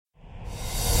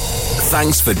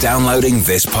Thanks for downloading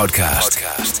this podcast.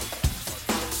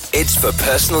 It's for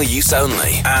personal use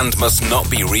only and must not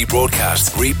be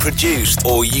rebroadcast, reproduced,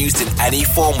 or used in any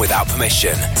form without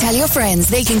permission. Tell your friends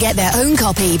they can get their own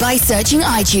copy by searching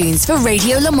iTunes for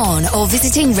Radio Le Mans or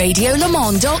visiting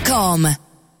radiolemans.com.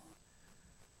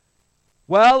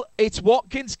 Well, it's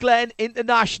Watkins Glen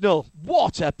International.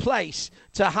 What a place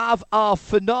to have our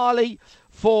finale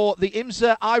for the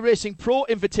IMSA iRacing Pro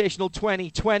Invitational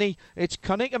 2020. It's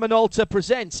Konica Minolta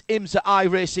presents IMSA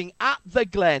iRacing at the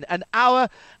Glen. An hour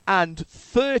and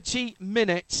 30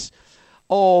 minutes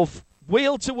of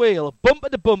wheel-to-wheel,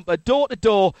 bumper-to-bumper,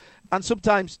 door-to-door, and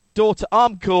sometimes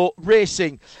door-to-Armco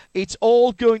racing. It's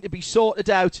all going to be sorted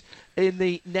out in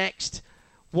the next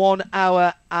 1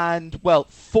 hour and,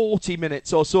 40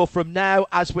 minutes or so from now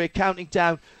as we're counting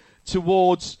down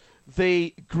towards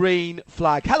the green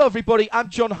flag. Hello everybody, I'm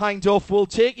John Hindhaugh. We'll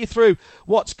take you through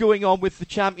what's going on with the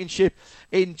championship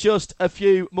in just a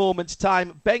few moments'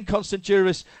 time. Ben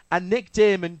Constantiouris and Nick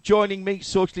Damon joining me,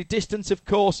 socially distanced of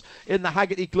course, in the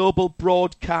Haggerty Global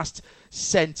Broadcast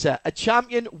Centre. A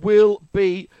champion will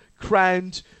be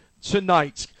crowned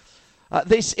tonight.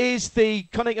 This is the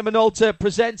Konica Minolta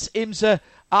presents IMSA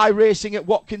iRacing at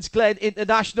Watkins Glen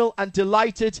International, and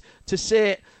delighted to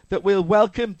say that we'll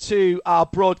welcome to our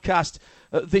broadcast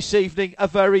this evening a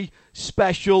very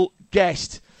special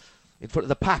guest in front of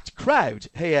the packed crowd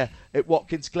here at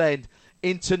Watkins Glen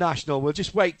International. We'll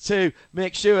just wait to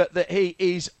make sure that he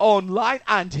is online,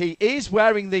 and he is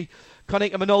wearing the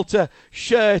Konica Minolta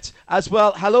shirt as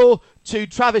well. Hello to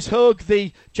Travis Hogue,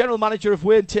 the General Manager of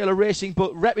Wayne Taylor Racing,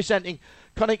 but representing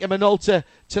Konica Minolta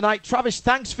tonight. Travis,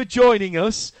 thanks for joining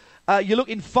us. You're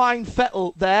looking fine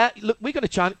fettle there. Look, we're going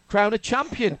to crown a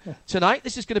champion tonight.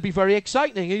 This is going to be very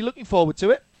exciting. Are you looking forward to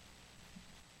it?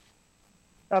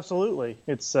 Absolutely.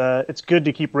 It's good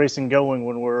to keep racing going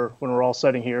when we're all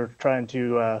sitting here trying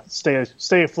to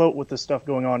stay afloat with this stuff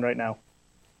going on right now.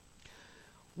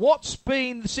 What's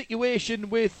been the situation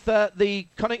with the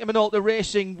Konica Minolta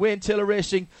Racing, Wayne Taylor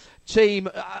Racing team?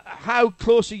 How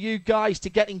close are you guys to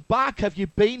getting back? Have you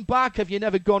been back? Have you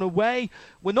never gone away?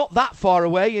 We're not that far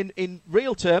away in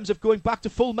real terms of going back to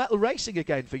full metal racing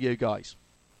again for you guys.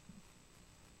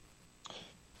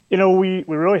 You know, we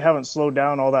really haven't slowed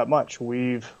down all that much.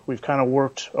 We've kind of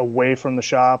worked away from the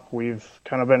shop. We've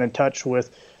kind of been in touch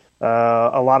with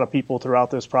a lot of people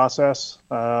throughout this process.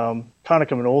 Konica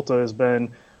Minolta has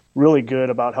been really good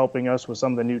about helping us with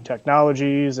some of the new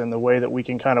technologies and the way that we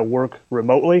can kind of work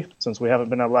remotely, since we haven't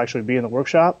been able to actually be in the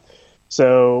workshop.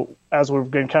 So as we've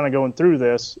been kind of going through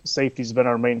this, safety's been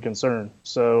our main concern.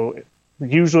 So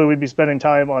usually we'd be spending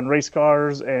time on race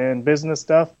cars and business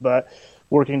stuff, but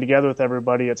working together with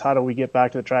everybody, it's how do we get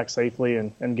back to the track safely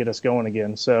and get us going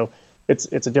again. So it's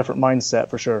a different mindset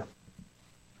for sure.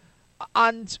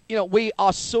 And, you know, we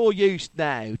are so used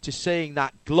now to seeing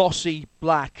that glossy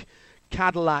black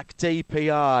Cadillac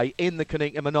DPI in the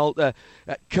Konica Minolta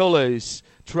colours,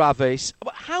 Travis.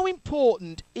 How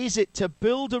important is it to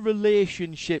build a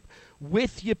relationship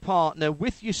with your partner,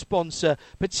 with your sponsor,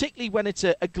 particularly when it's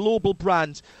a global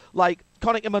brand like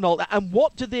Konica Minolta? And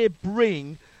what do they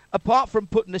bring, apart from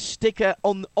putting a sticker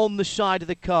on the side of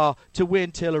the car, to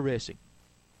Wayne Taylor Racing?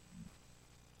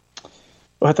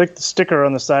 Well, I think the sticker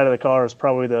on the side of the car is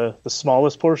probably the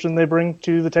smallest portion they bring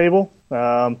to the table.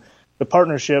 The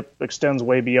partnership extends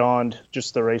way beyond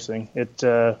just the racing.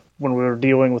 When we're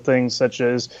dealing with things such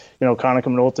as, Konica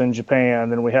Minolta in Japan,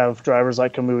 then we have drivers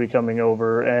like Kamui coming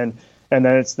over, and then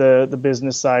it's the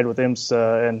business side with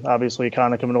IMSA, and obviously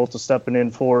Konica Minolta stepping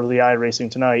in for the iRacing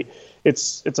tonight.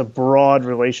 It's a broad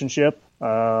relationship.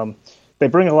 They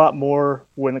bring a lot more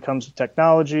when it comes to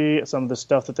technology, some of the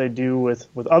stuff that they do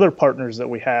with other partners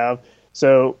that we have.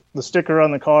 So the sticker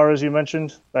on the car, as you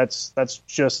mentioned, that's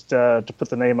just to put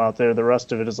the name out there. The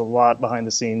rest of it is a lot behind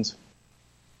the scenes.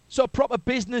 So a proper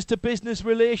business-to-business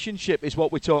relationship is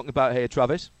what we're talking about here,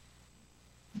 Travis?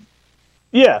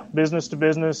 Yeah, business to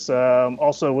business.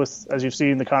 Also, with, as you've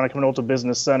seen, the Konica Minolta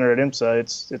Business Center at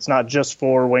IMSA, it's not just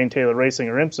for Wayne Taylor Racing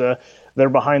or IMSA. They're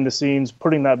behind the scenes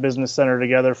putting that business center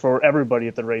together for everybody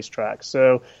at the racetrack.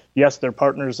 So, yes, they're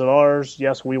partners of ours.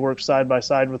 Yes, we work side by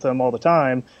side with them all the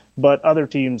time. But other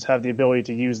teams have the ability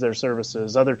to use their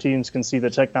services. Other teams can see the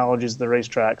technologies of the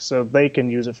racetrack, so they can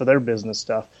use it for their business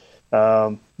stuff.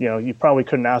 You probably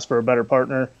couldn't ask for a better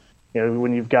partner.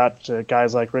 When you've got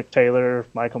guys like Rick Taylor,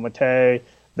 Michael Matei,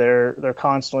 they're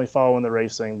constantly following the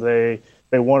racing. They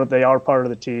are part of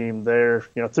the team. They're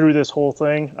through this whole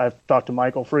thing. I've talked to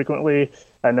Michael frequently.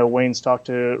 I know Wayne's talked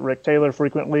to Rick Taylor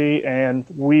frequently, and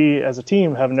we as a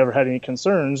team have never had any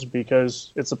concerns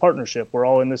because it's a partnership. We're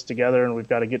all in this together, and we've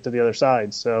got to get to the other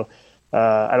side. So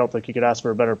I don't think you could ask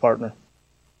for a better partner.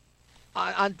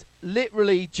 And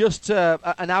literally just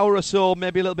an hour or so,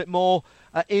 maybe a little bit more,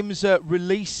 IMSA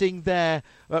releasing their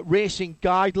racing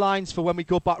guidelines for when we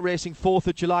go back racing 4th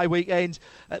of July weekend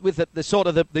with the sort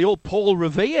of the old Paul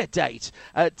Revere date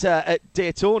at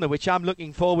Daytona, which I'm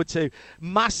looking forward to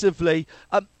massively.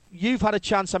 You've had a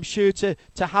chance, I'm sure, to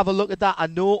have a look at that. I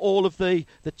know all of the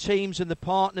teams and the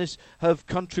partners have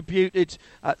contributed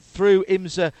through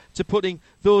IMSA to putting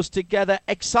those together.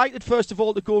 Excited, first of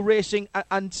all, to go racing,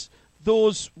 and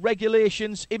those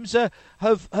regulations, IMSA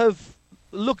have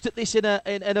looked at this in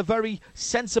a very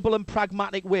sensible and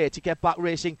pragmatic way to get back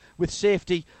racing with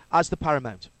safety as the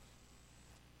paramount.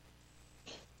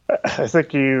 I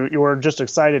think you were just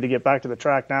excited to get back to the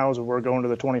track now as we're going to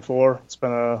the 24. It's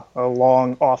been a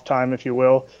long off time, if you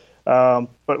will.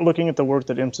 But looking at the work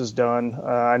that IMSA's done,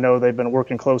 I know they've been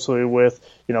working closely with,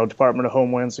 Department of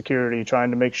Homeland Security,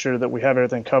 trying to make sure that we have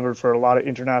everything covered for a lot of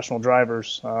international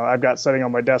drivers. I've got sitting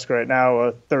on my desk right now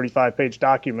a 35-page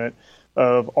document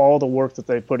of all the work that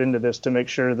they put into this to make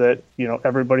sure that,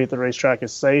 everybody at the racetrack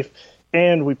is safe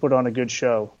and we put on a good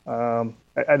show.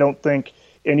 I don't think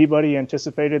anybody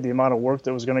anticipated the amount of work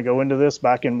that was going to go into this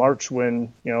back in March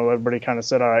when, everybody kind of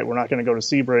said, all right, we're not going to go to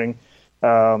Sebring.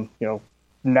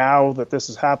 Now that this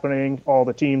is happening, all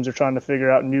the teams are trying to figure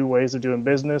out new ways of doing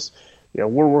business.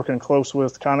 We're working close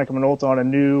with Konica Minolta on a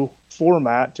new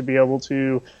format to be able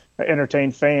to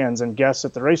entertain fans and guests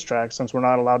at the racetrack since we're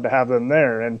not allowed to have them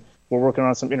there. And we're working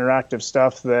on some interactive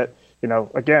stuff that,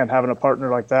 again, having a partner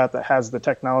like that has the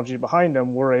technology behind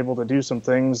them, we're able to do some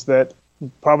things that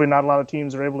probably not a lot of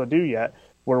teams are able to do yet,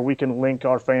 where we can link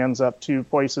our fans up to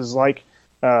places like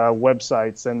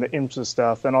websites and the IMSA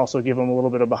stuff, and also give them a little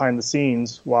bit of behind the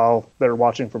scenes while they're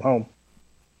watching from home.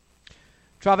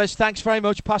 Travis, thanks very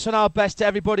much. Pass on our best to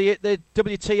everybody at the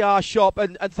WTR shop,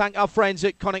 and thank our friends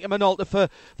at Konica Minolta for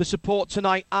the support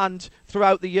tonight and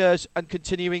throughout the years, and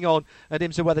continuing on at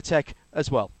IMSA WeatherTech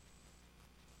as well.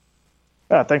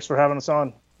 Thanks for having us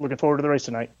on. Looking forward to the race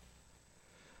tonight.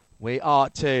 We are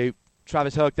too.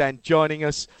 Travis Hogue then joining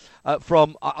us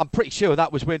from, I'm pretty sure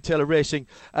that was Wayne Taylor Racing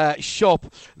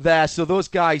shop there. So those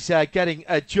guys getting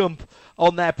a jump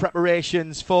on their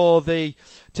preparations for the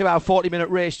 2-hour 40-minute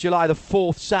race, July the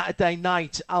 4th, Saturday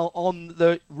night on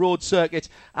the road circuit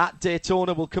at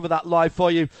Daytona. We'll cover that live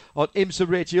for you on IMSA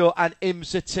Radio and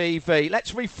IMSA TV.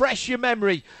 Let's refresh your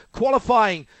memory.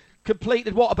 Qualifying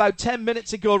completed, about 10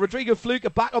 minutes ago. Rodrigo Fluker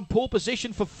back on pole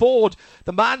position for Ford.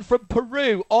 The man from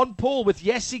Peru on pole with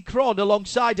Jesse Kron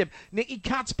alongside him. Nicky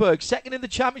Katzberg, second in the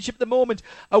championship at the moment.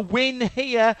 A win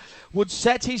here would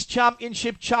set his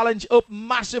championship challenge up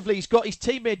massively. He's got his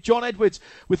teammate John Edwards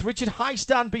with Richard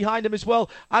Highstand behind him as well,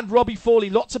 and Robbie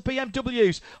Foley. Lots of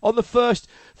BMWs on the first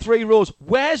three rows.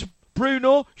 Where's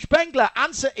Bruno Spengler?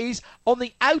 Answer is on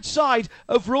the outside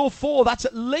of row 4. That's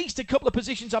at least a couple of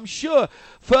positions, I'm sure,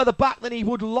 further back than he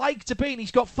would like to be. And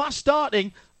he's got fast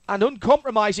starting and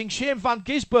uncompromising Shane van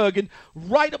Gisbergen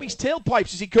right up his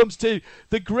tailpipes as he comes to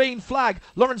the green flag.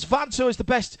 Lawrence Vanto is the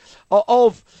best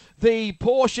of the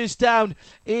Porsches down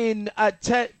in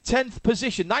 9th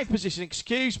position,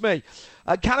 excuse me.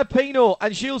 Canapino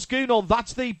and Gilles Gounon,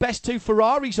 that's the best two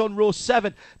Ferraris on row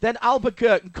 7. Then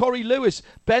Albuquerque and Corey Lewis.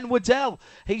 Ben Waddell,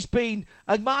 he's been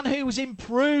a man who has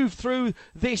improved through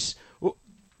this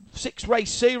 6-race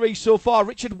series so far.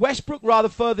 Richard Westbrook rather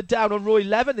further down on row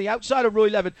 11, the outside of row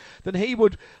 11, than he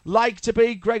would like to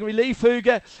be. Gregory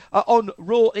Leifhuger on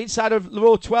inside of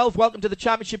row 12. Welcome to the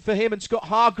championship for him. And Scott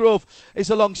Hargrove is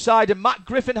alongside him. Matt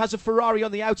Griffin has a Ferrari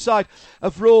on the outside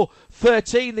of row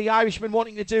 13. The Irishman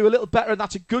wanting to do a little better, and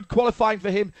that's a good qualifying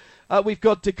for him. We've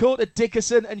got Dakota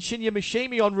Dickerson and Shinya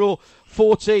Mishimi on row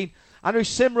 14. Andrew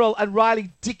Simrell and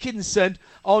Riley Dickinson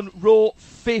on row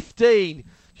 15.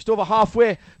 Just over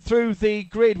halfway through the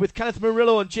grid with Kenneth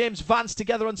Murillo and James Vance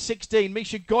together on 16.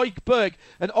 Misha Goikberg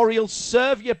and Oriel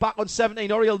Servia back on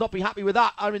 17. Oriel not be happy with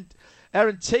that.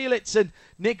 Aaron Tielitz and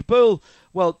Nick Bull.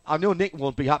 Well, I know Nick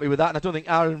won't be happy with that, and I don't think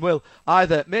Aaron will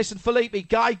either. Mason Filippi,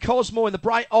 Guy Cosmo in the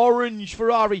bright orange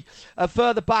Ferrari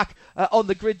further back on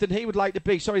the grid than he would like to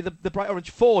be. Sorry, the bright orange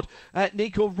Ford.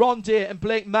 Nico Ronde and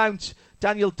Blake Mount,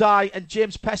 Daniel Dye and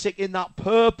James Pesic in that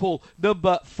purple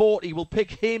number 40. We'll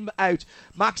pick him out.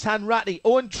 Max Hanratty,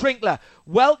 Owen Trinkler,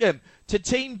 welcome to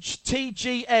Team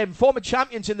TGM, former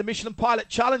champions in the Michelin Pilot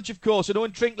Challenge, of course, and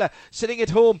Owen Trinkler sitting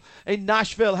at home in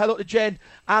Nashville. Hello to Jen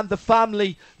and the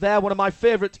family there, one of my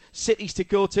favourite cities to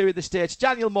go to in the States.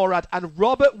 Daniel Morad and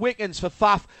Robert Wickens for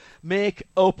FAF make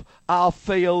up our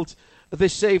field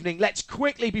this evening. Let's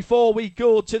quickly, before we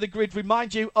go to the grid,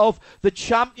 remind you of the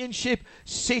championship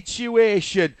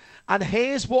situation. And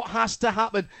here's what has to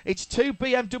happen. It's 2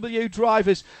 BMW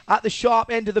drivers at the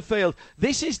sharp end of the field.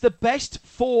 This is the best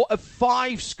 4 of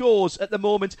 5 scores at the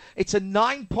moment. It's a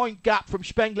 9-point gap from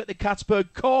Spengler to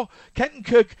Katzberg. Kenton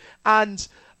Cook and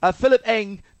Philip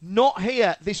Eng not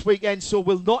here this weekend, so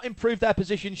will not improve their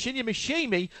position. Shinya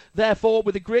Mishimi, therefore,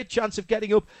 with a great chance of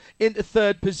getting up into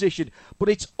 3rd position. But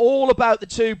it's all about the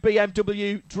 2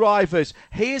 BMW drivers.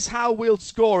 Here's how we'll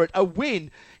score it. A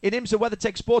win in IMSA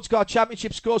WeatherTech Sports Car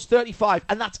Championship scores 35,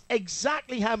 and that's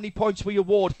exactly how many points we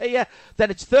award here.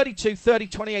 Then it's 32, 30,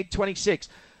 28, 26.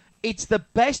 It's the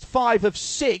best 5 of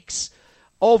 6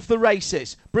 of the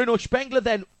races. Bruno Spengler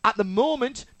then, at the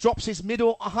moment, drops his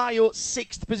Mid-Ohio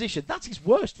 6th position. That's his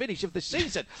worst finish of the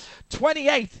season.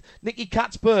 28th, Nicky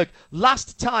Katzberg,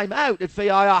 last time out at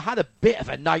VIR, had a bit of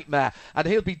a nightmare, and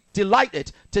he'll be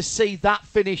delighted to see that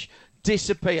finish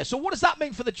disappear. So what does that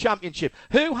mean for the championship?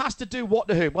 Who has to do what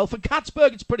to whom? Well, for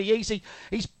Katzberg, it's pretty easy.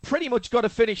 He's pretty much got to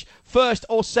finish 1st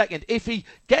or 2nd. If he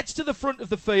gets to the front of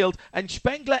the field and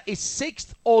Spengler is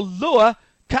 6th or lower,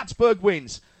 Katzberg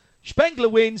wins. Spengler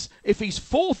wins. If he's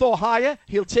 4th or higher,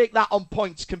 he'll take that on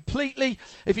points completely.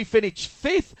 If he finishes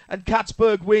 5th and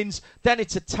Katzberg wins, then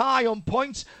it's a tie on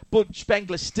points, but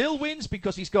Spengler still wins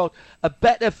because he's got a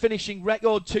better finishing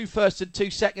record, 2 firsts and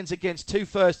 2 seconds against 2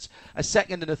 firsts, a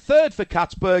 2nd and a 3rd for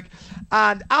Katzberg.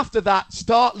 And after that,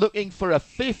 start looking for a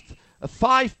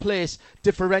 5-place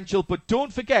differential. But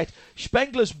don't forget,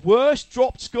 Spengler's worst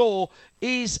dropped score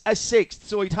is a 6th,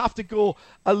 so he'd have to go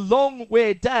a long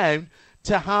way down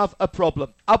to have a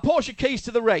problem. Our Porsche keys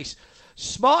to the race.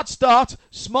 Smart start,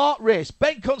 smart race.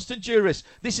 Ben Constanduris.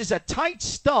 This is a tight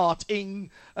starting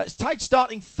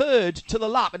 3rd to the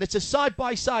lap, and it's a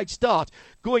side-by-side start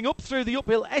going up through the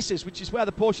uphill S's, which is where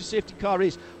the Porsche safety car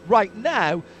is right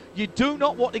now. You do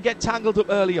not want to get tangled up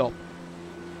early on.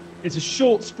 It's a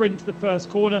short sprint to the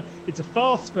first corner. It's a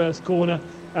fast first corner.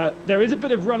 There is a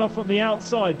bit of runoff on the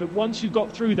outside, but once you've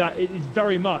got through that, it is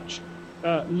very much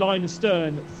line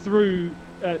astern through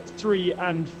 3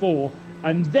 and 4,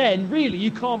 and then really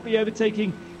you can't be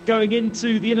overtaking going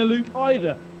into the inner loop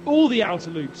either, or the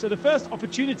outer loop. So the first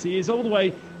opportunity is all the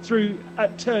way through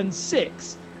at turn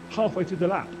 6, halfway through the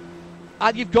lap.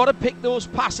 And you've got to pick those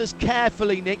passes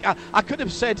carefully, Nick. I could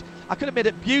have made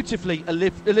it beautifully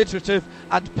alliterative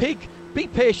and be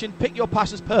patient, pick your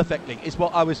passes perfectly, is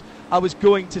what I was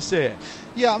going to say.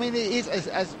 Yeah, I mean, it is,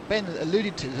 as Ben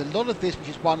alluded to, there's a lot of this which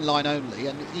is one line only,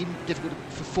 and even difficult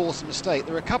for force and mistake.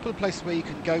 There are a couple of places where you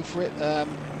can go for it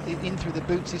in through the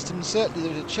boot system. Certainly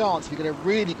there's a chance if you get a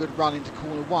really good run into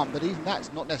corner 1, but even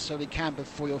that's not necessarily cambered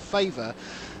for your favour.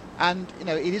 And, you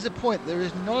know, it is a point, there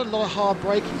is not a lot of hard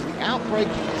braking. So the out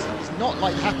braking is not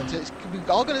like to happen. So we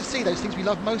are going to see those things we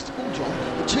love most of all, John,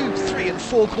 the 2, 3 and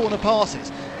 4 corner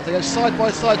passes. As they go side by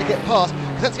side to get past,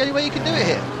 because that's the only way you can do it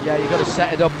here. Yeah, you've got to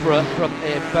set it up from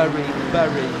a very,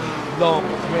 very long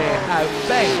way out.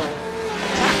 Ben,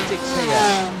 tactics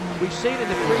here. We've seen in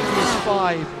the previous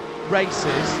 5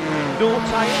 races, no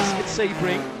tyres at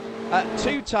Sebring,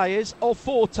 2 tyres or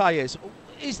 4 tyres.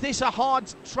 Is this a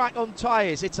hard track on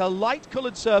tyres? It's a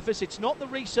light-coloured surface. It's not the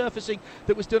resurfacing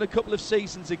that was done a couple of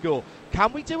seasons ago.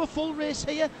 Can we do a full race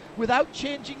here without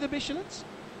changing the Michelins?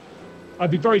 I'd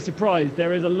be very surprised.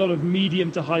 There is a lot of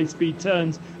medium to high-speed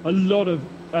turns, a lot of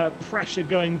pressure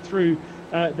going through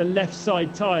the left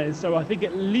side tyres. So I think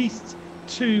at least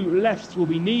 2 lefts will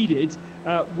be needed.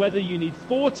 Whether you need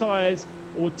 4 tyres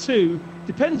or 2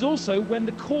 depends also when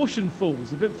the caution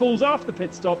falls. If it falls after the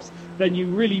pit stops, then you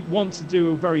really want to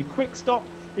do a very quick stop.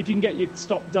 If you can get your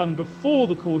stop done before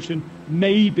the caution,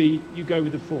 maybe you go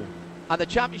with the 4. And the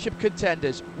championship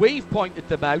contenders, we've pointed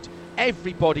them out.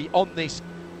 Everybody on this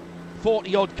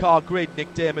 40-odd car grid,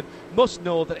 Nick Damon, must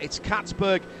know that it's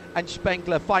Katzberg and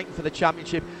Spengler fighting for the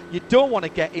championship. You don't want to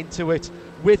get into it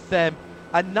with them.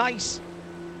 A nice,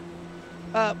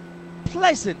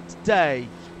 pleasant day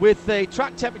with the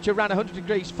track temperature around 100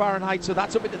 degrees Fahrenheit, so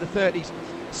that's up into the 30s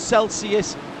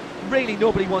Celsius. Really,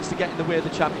 nobody wants to get in the way of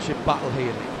the championship battle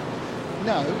here, Nick.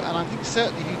 No, and I think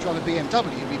certainly if you drive a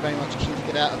BMW, you'd be very much keen to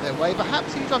get out of their way.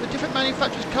 Perhaps if you drive a different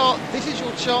manufacturer's car, this is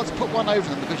your chance to put one over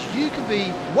them, because you can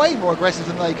be way more aggressive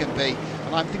than they can be.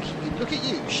 And I'm thinking, look at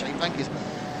you, Shane Van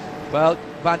Gisbergen. Well,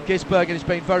 Van Gisbergen has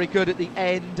been very good at the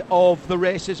end of the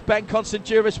races. Ben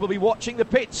Constanduris will be watching the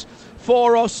pits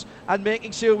for us and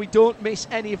making sure we don't miss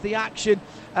any of the action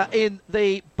in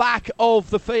the back of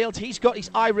the field. He's got his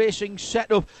iRacing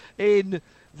set up in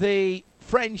the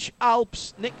French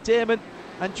Alps. Nick Damon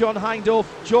and John Hindorf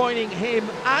joining him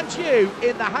and you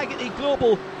in the Haggerty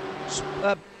Global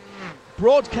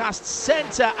Broadcast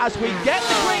Centre as we get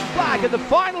the green flag in the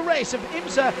final race of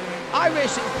IMSA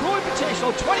iRacing Pro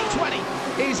Invitational 2020.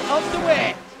 is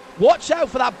underway. Watch out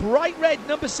for that bright red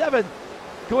number 7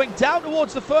 going down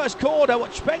towards the first corner.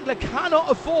 What Spengler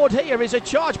cannot afford here is a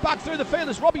charge back through the field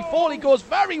as Robbie Foley goes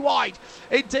very wide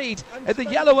indeed in the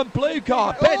yellow and blue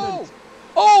car.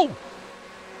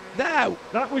 Now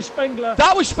that was Spengler.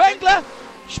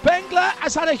 Spengler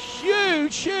has had a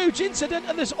huge incident,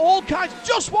 and there's all kinds,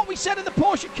 just what we said in the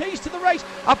Porsche keys to the race.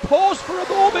 I paused for a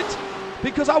moment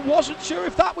because I wasn't sure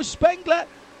if that was Spengler,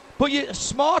 but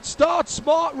smart start,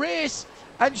 smart race,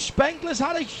 and Spengler's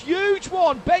had a huge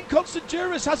one. Ben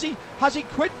Constanduras, has he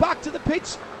quit back to the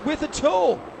pits with a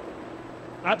tow?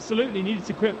 Absolutely needed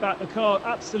to quit back. The car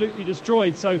absolutely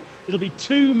destroyed. So it'll be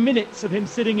 2 minutes of him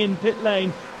sitting in pit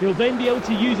lane. He'll then be able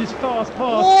to use his fast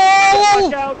pass.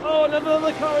 Back out. Oh,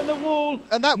 another car in the wall.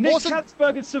 And that Nick wasn't.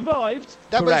 Katzberg had survived.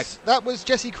 That was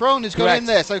Jesse Krohn who's gone in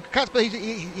there. So Katzberg,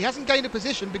 he hasn't gained a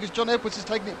position because John Edwards has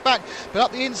taken it back. But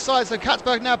up the inside, so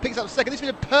Katzberg now picks up second. This has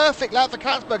been a perfect lap for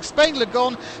Katzberg. Spengler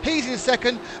gone. He's in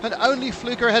second, and only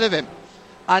Fluker ahead of him.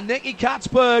 And Nicky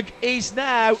Katzberg is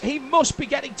now, he must be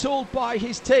getting told by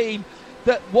his team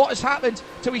that what has happened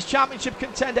to his championship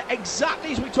contender,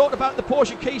 exactly as we talked about the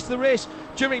Porsche keys to the race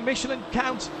during Michelin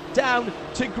Countdown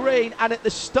to Green and at the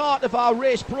start of our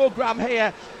race programme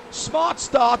here. Smart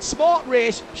start, smart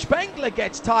race. Spengler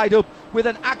gets tied up with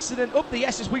an accident up the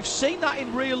S's. We've seen that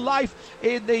in real life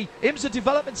in the IMSA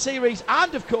Development Series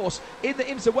and, of course, in the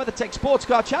IMSA WeatherTech Sports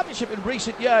Car Championship in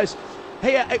recent years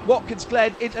here at Watkins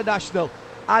Glen International.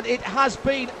 And it has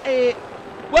been a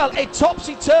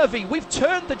topsy-turvy. We've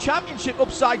turned the championship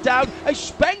upside down as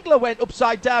Spengler went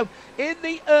upside down in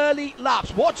the early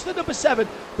laps. Watch the number 7,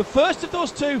 the first of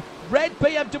those 2 red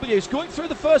BMWs going through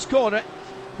the first corner.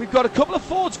 We've got a couple of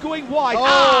Fords going wide.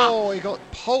 He got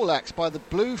poleaxed by the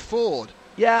blue Ford.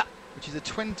 Yeah. Which is a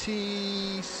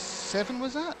 27,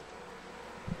 was that?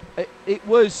 It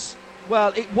was...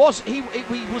 Well, he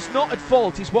was not at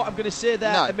fault, is what I'm going to say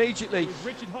there immediately.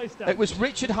 It was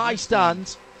Richard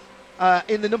Highstand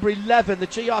in the number 11, the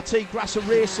GRT Grasser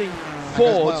Racing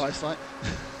Ford.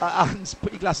 And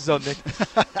put your glasses on, Nick.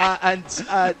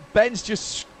 And Ben's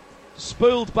just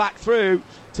spooled back through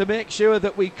to make sure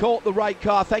that we caught the right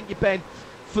car. Thank you, Ben,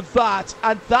 for that.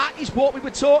 And that is what we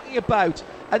were talking about.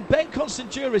 And Ben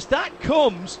Constanduras, that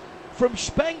comes from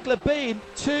Spengler being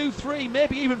 2, 3,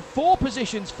 maybe even 4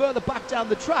 positions further back down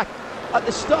the track at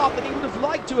the start than he would have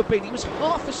liked to have been. He was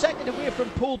half a second away from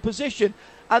pole position,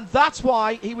 and that's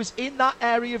why he was in that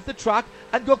area of the track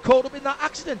and got caught up in that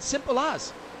accident. Simple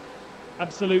as.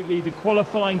 Absolutely. The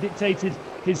qualifying dictated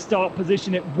his start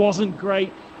position. It wasn't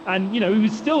great. And, he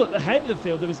was still at the head of the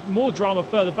field. There was more drama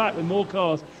further back with more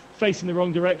cars facing the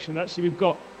wrong direction. Actually, we've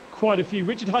got quite a few.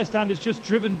 Richard Highstand has just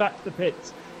driven back to the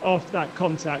pits after that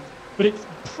contact. But it's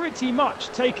pretty much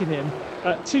taken him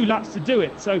 2 laps to do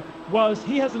it. So whilst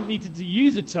he hasn't needed to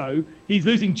use a tow, he's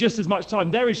losing just as much time.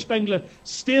 There is Spengler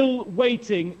still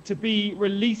waiting to be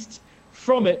released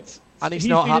from it. And he's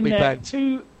not happy, Ben.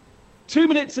 2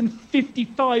 minutes and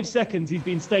 55 seconds he's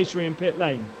been stationary in pit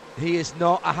lane. He is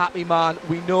not a happy man.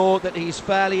 We know that he's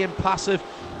fairly impassive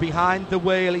behind the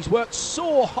wheel. He's worked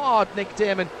so hard, Nick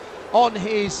Damon, on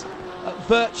his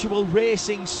virtual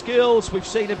racing skills. We've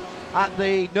seen him at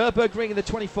the Nürburgring in the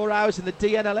 24 hours in the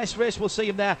DNLS race. We'll see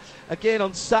him there again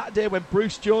on Saturday when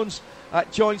Bruce Jones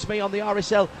joins me on the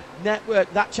RSL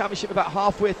network. That championship about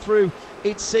halfway through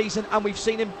its season, and we've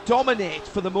seen him dominate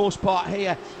for the most part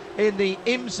here in the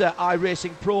IMSA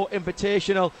iRacing Pro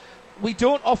Invitational. We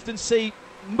don't often see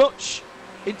much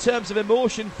in terms of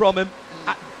emotion from him,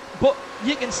 but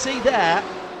you can see there,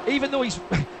 even though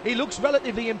he looks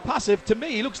relatively impassive, to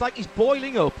me he looks like he's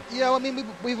boiling up. Yeah, I mean,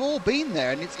 we've all been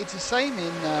there, and it's the same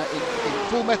in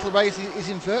full metal racing as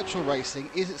in virtual racing,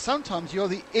 is that sometimes you're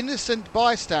the innocent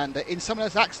bystander in someone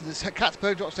else's accident.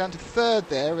 Katzberg drops down to 3rd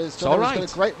there as John Evans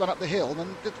got a great run up the hill,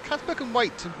 and Katzberg can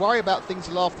wait to worry about things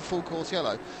till after full course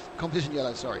competition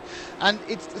yellow, sorry. And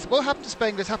it's what happened to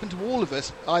Spengler has happened to all of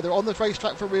us, either on the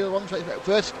racetrack for real or on the racetrack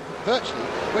virtually,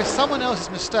 where someone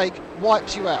else's mistake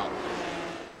wipes you out.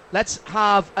 Let's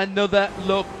have another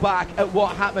look back at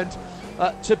what happened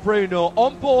to Bruno.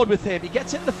 On board with him, he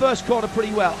gets in the first corner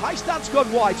pretty well. Highstand's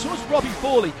gone wide, so has Robbie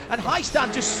Foley, and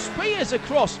Highstand just spears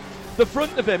across the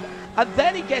front of him, and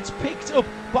then he gets picked up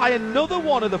by another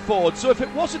one of the Fords. So if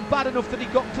it wasn't bad enough that he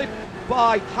got clipped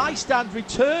by Highstand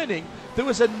returning, there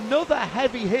was another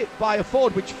heavy hit by a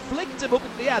Ford which flicked him up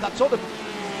in the air.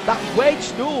 That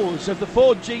wedge nose of the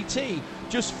Ford GT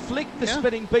just flicked the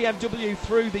spinning BMW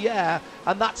through the air,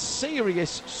 and that's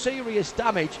serious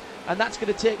damage, and that's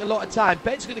going to take a lot of time.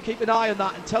 Ben's going to keep an eye on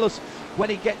that and tell us when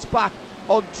he gets back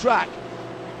on track.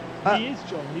 He is,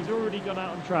 John. He's already gone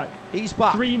out on track. He's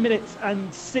back. 3 minutes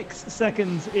and 6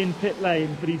 seconds in pit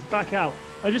lane, but he's back out.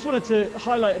 I just wanted to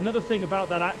highlight another thing about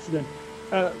that accident.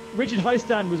 Richard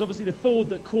Heistand was obviously the Ford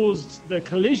that caused the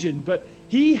collision, but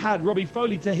he had Robbie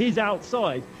Foley to his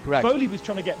outside. Correct. Foley was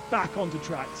trying to get back onto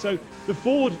track, so the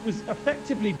Ford was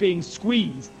effectively being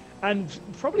squeezed and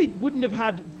probably wouldn't have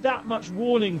had that much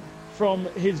warning from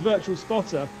his virtual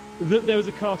spotter that there was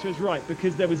a car to his right,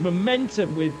 because there was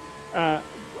momentum with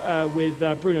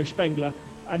Bruno Spengler,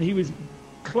 and he was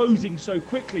closing so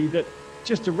quickly that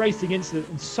just a racing incident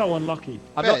and so unlucky.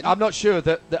 I'm not sure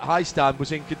that Heistand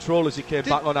was in control as he came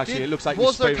back on, actually. It looks like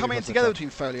was there coming together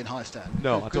between Foley and Heistand?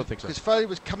 No, I don't think so. Because Foley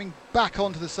was coming back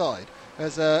onto the side.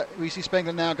 As we see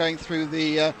Spengler now going through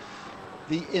the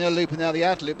inner loop and now the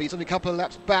outer loop. He's only a couple of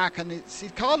laps back, and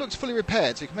his car looks fully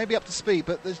repaired, so he can maybe up to speed,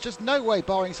 but there's just no way,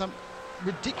 barring some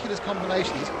ridiculous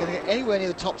combination, he's going to get anywhere near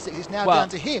the top 6. It's now down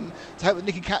to him to hope that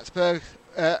Nicky Katzberg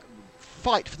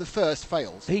fight for the first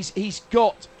fails. He's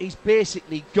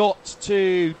basically got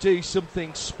to do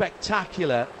something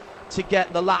spectacular to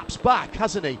get the laps back,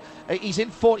 hasn't he? He's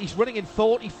running in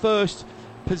 41st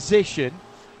position.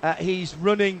 He's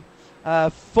running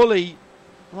fully,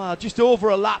 just over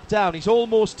a lap down. He's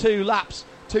almost 2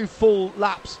 full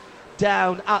laps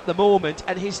down at the moment,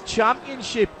 and his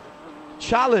championship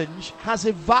challenge has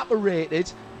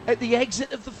evaporated at the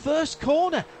exit of the first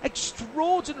corner.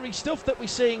 Extraordinary stuff that we're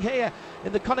seeing here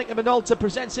in the Konica Minolta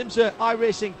Presents IMSA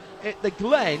iRacing at the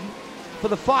Glen for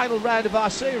the final round of our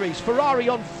series. Ferrari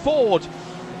on Ford.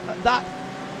 That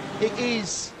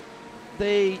is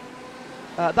the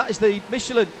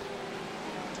Michelin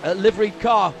liveried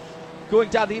car going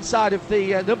down the inside of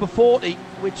the number 40,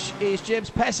 which is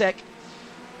James Pesek,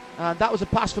 and that was a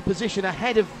pass for position.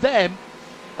 Ahead of them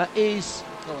is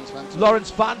Lawrence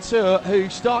Vantour, who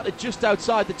started just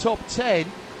outside the top 10,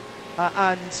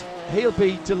 and he'll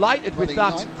be delighted with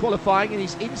that qualifying, and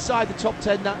he's inside the top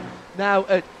 10 now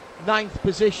at 9th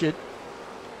position.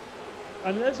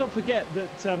 And let's not forget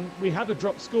that we have a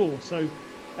drop score, so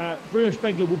Bruno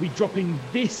Spengler will be dropping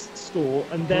this score,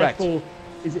 and therefore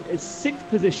is it a 6th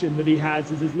position that he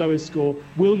has as his lowest score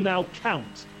will now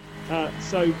count.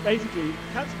 So basically,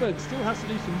 Katzberg still has to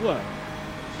do some work.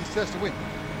 He still has to win.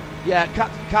 Yeah,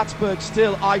 Katzberg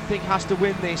still, I think, has to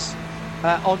win this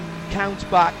on count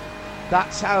back.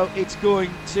 That's how it's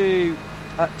going to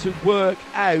work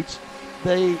out.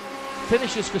 The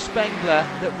finishes for Spengler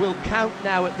that will count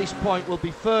now at this point will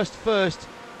be first,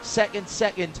 second,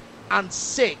 and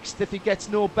 6th if he gets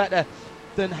no better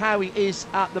than how he is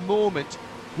at the moment,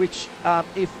 which,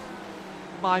 if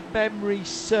my memory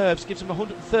serves, gives him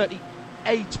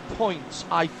 138 points,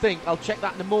 I think. I'll check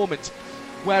that in a moment.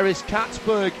 Whereas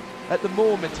Katzberg at the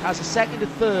moment has a 2nd, a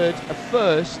 3rd, a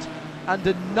 1st, and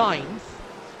a 9th.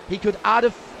 He could add a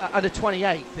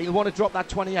 28th. He'll want to drop that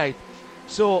 28th.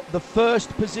 So the first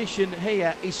position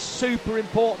here is super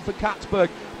important for Katzberg.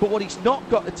 But what he's not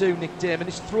got to do, Nick Damon,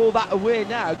 is throw that away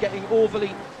now, getting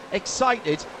overly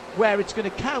excited. Where it's going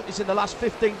to count is in the last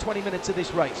 15-20 minutes of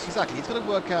this race. Exactly. He's got to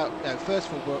work out, first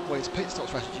of all, what his pit stop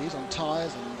strategy is on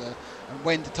tyres and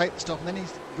when to take the stop, and then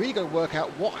he's really got to work out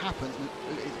what happens.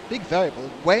 It's a big variable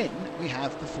when we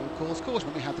have the full course caution,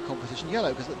 when we have the competition yellow,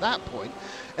 because at that point,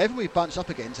 everyone will be bunched up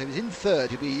again. So if he's in 3rd,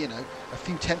 he'll be, a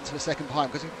few tenths of a second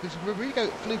behind, because Rodrigo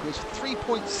Fluger is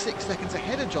 3.6 seconds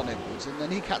ahead of John Edwards, and then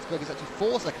Nicky Katzberg is actually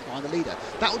 4 seconds behind the leader.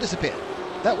 That will disappear.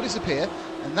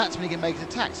 And that's when he can make his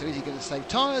attack. So is he going to save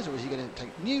tyres, or is he going to take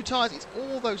new tyres? It's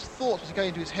all those thoughts which are going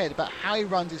into his head about how he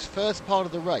runs his first part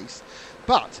of the race.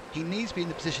 But he needs to be in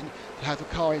the position to have the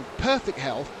car in perfect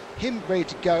health, him ready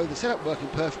to go, the setup working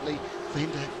perfectly, for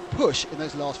him to push in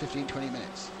those last 15-20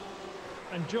 minutes.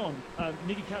 And John,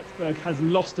 Nicky Katzberg has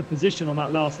lost a position on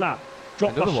that last lap,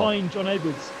 dropped behind John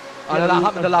Edwards. I know that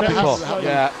happened the lap before.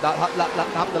 Yeah, that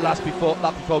happened the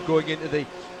lap before going into the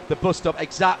bus stop.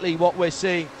 Exactly what we're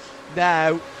seeing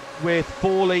now with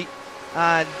Foley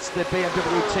and the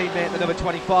BMW teammate, the number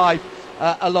 25,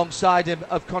 alongside him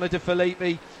of Conor De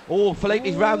Filippi.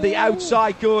 Filippi's round the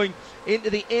outside going into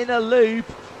the inner loop.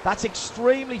 That's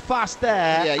extremely fast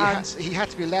there. Yeah, he had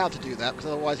to be allowed to do that, because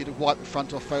otherwise he'd have wiped the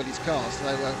front off Foley's car.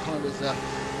 So Conor was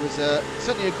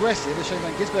certainly aggressive. As Shane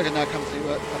Van Gisbergen now comes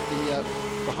through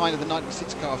behind the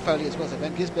 96 car, Foley as well. So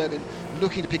Van Gisbergen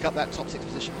looking to pick up that top 6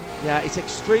 position. Yeah, it's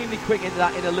extremely quick into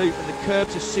that inner loop, and the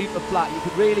curbs are super flat. You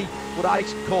could really, what I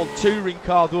call touring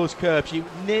car, those curbs. You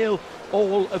nail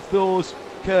all of those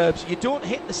curbs. You don't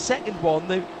hit the second one,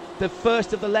 the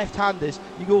first of the left-handers.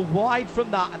 You go wide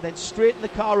from that and then straighten the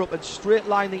car up and straight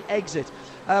line the exit.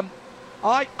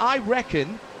 I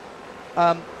reckon,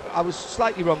 I was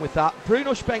slightly wrong with that.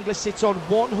 Bruno Spengler sits on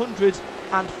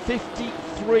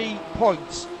 153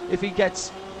 points if he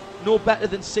gets no better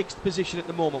than 6th position at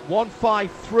the moment.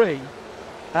 153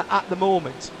 at the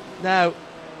moment. Now,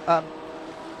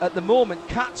 at the moment,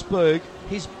 Katzberg,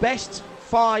 his best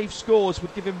 5 scores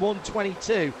would give him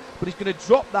 122, but he's going to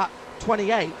drop that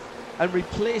 28th and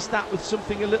replace that with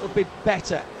something a little bit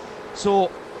better.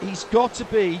 So he's got to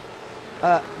be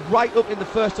right up in the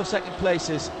 1st or 2nd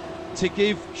places to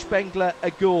give Spengler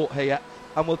a go here.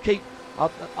 And we'll keep,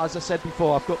 as I said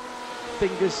before, I've got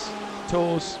fingers,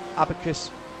 toes, abacus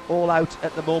all out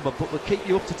at the moment, but we'll keep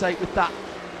you up to date with that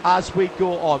as we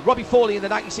go on. Robbie Foley in the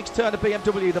 96 Turner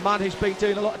BMW, the man who's been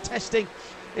doing a lot of testing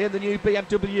in the new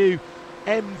BMW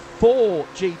M4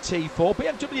 GT4.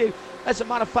 BMW as a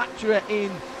manufacturer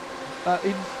in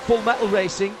full metal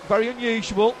racing, very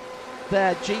unusual.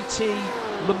 Their GT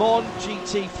Le Mans,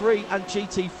 GT3 and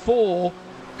GT4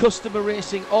 customer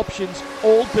racing options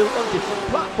all built on different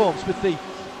platforms, with the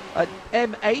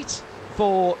M8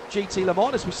 for GT Le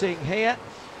Mans as we're seeing here,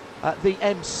 the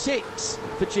M6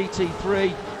 for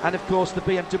GT3, and of course the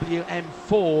BMW M4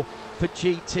 for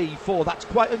GT4. That's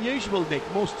quite unusual, Nick.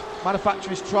 Most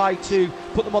manufacturers try to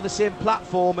put them on the same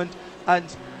platform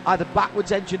and either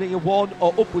backwards engineer one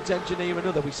or upwards engineer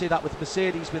another. We see that with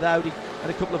Mercedes, with Audi,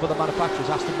 and a couple of other manufacturers,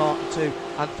 Aston Martin too,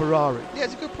 and Ferrari. Yeah,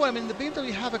 it's a good point. I mean, the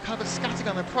BMW have a kind of a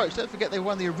scattergun approach. Don't forget they were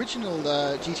one of the original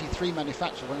GT3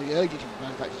 manufacturers, one of the early GT3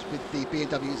 manufacturers, with the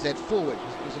BMW Z4, which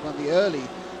was one of the early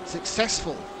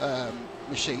successful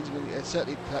machines. I mean,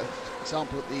 certainly, for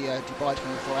example, at the Dubai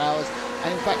 24 Hours,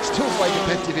 and in fact still very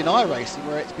competitive in iRacing,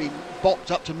 where it's been bopped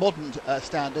up to modern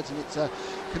standards, and it's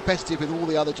competitive with all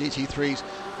the other GT3s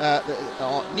that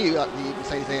are new, like the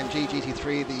Mercedes-AMG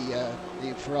GT3,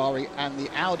 the Ferrari and the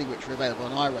Audi, which are available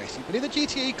on iRacing. But in the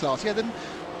GTE class, yeah, then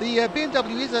the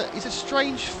BMW is a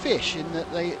strange fish in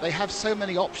that they have so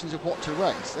many options of what to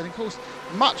race. And of course,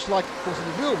 much like of course in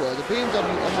the real world, the BMW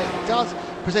M8 does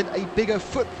present a bigger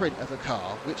footprint of a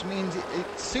car, which means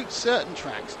it suits certain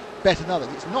tracks better than others.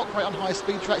 It's not great on high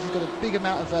speed tracks. It's got a big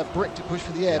amount of brick to push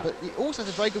for the air, but it also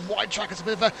has a very good wide track. It's a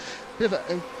bit of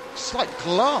a slight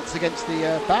glance against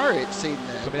the barrier it's seen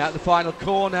there. Coming out the final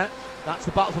corner, that's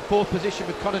the battle for 4th position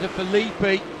with Conor de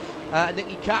Filippi.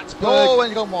 Nicky Katzberg. Oh,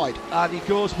 and he's gone wide. And he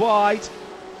goes wide.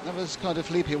 That was kind of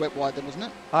Filippi who went wide then, wasn't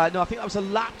it? No, I think that was a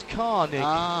lapped car, Nick.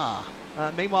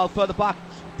 Meanwhile, further back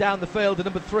down the field, the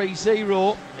number 30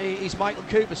 is Michael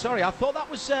Cooper. Sorry, I thought that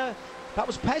was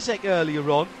Pezek earlier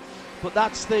on, but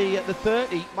that's the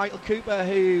 30, Michael Cooper,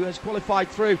 who has qualified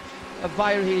through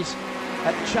via his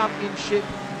championship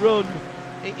run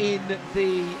in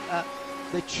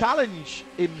the Challenge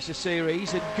IMSA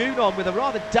series, and Gounon with a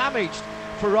rather damaged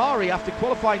Ferrari after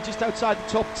qualifying just outside the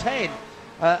top 10.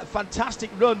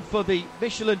 Fantastic run for the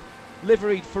Michelin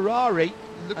liveried Ferrari.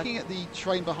 Looking at the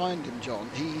train behind him, John,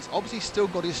 he's obviously still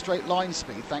got his straight line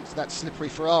speed thanks to that slippery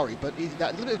Ferrari, but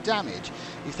that little bit of damage,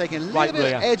 he's taking a little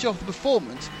bit of edge off the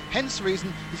performance, hence the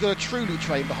reason he's got a truly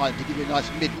train behind him to give you a nice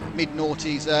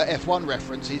mid-noughties F1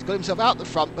 reference. He's got himself out the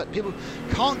front, but people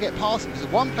can't get past him, because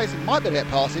there's one place that might be able to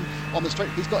get past him on the straight.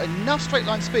 He's got enough straight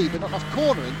line speed, but not enough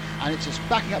cornering, and it's just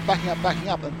backing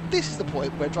up, and this is the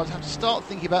point where drivers have to start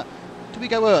thinking about, do we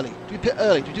go early? Do we pit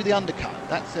early? Do we do the undercut?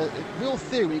 That's a real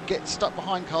theory when you get stuck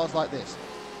behind cars like this.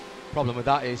 Problem with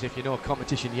that is, if you know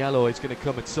competition yellow is going to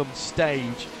come at some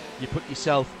stage, you put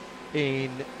yourself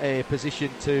in a position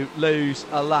to lose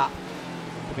a lap.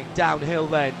 Coming downhill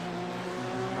then,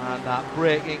 and that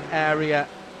braking area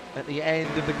at the end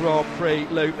of the Grand Prix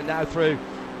loop, and now through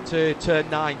to turn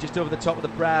 9, just over the top of the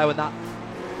brow, and that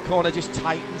corner just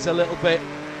tightens a little bit.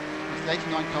 The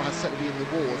 89 car has set to be in the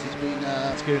wars. He's been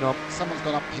someone's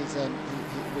gone up his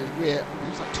rear, it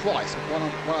looks like twice, one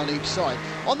on each side.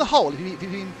 On the whole, if you've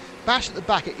been bashed at the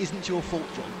back, it isn't your fault,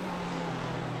 John.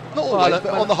 Not always,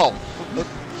 but on the whole.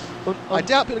 I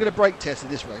doubt people are going to brake test in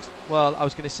this race. Well, I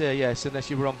was going to say yes,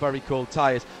 unless you were on very cold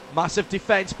tyres. Massive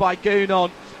defence by Gounon,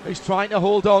 who's trying to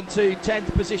hold on to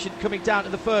 10th position, coming down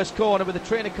to the first corner with the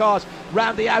train of cars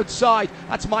round the outside.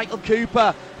 That's Michael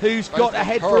Cooper, who's got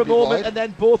ahead for a moment wide, and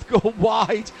then both go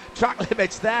wide. Track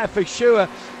limits there for sure.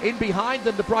 In behind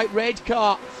them, the bright red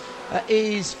car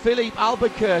is Philippe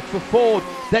Albuquerque for Ford,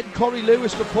 then Corey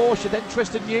Lewis for Porsche, then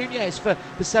Tristan Nunez for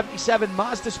the 77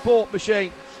 Mazda Sport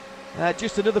machine.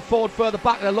 Just another Ford further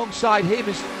back, and alongside him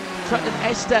is Trenton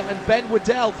Estep and Ben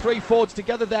Waddell, 3 Fords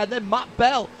together there, and then Matt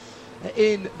Bell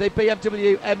in the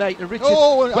BMW M8. And Richard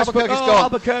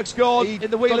Albuquerque's gone in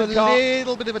the wheeler car. A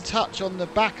little bit of a touch on the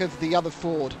back of the other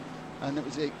Ford, and it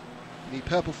was the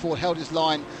purple Ford held his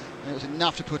line, and it was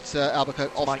enough to put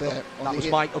Albuquerque off there. That was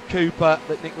Michael Cooper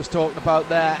that Nick was talking about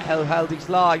there, held his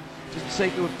line. Doesn't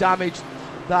seem to have damaged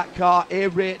that car.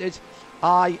 Aerated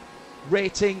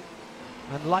rating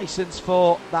and licence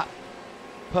for that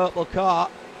purple car.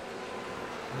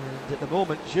 And at the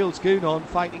moment, Jules Gounon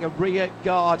fighting a rear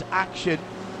guard action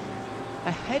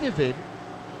ahead of him.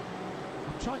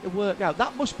 I'm trying to work out.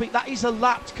 That is a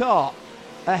lapped car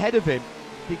ahead of him,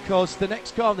 because the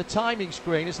next car on the timing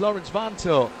screen is Lawrence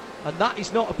Vanto, and that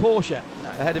is not a Porsche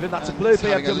ahead of him. That's a blue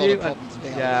BMW.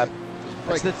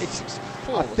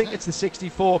 I think it's the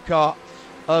 64 car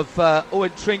of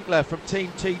Owen Trinkler from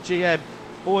Team TGM.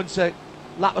 Owen's a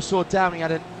lap or so down. He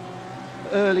had an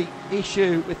early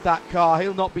issue with that car.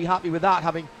 He'll not be happy with that,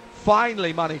 having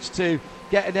finally managed to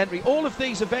get an entry. All of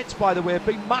these events, by the way, have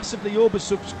been massively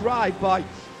oversubscribed by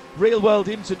real-world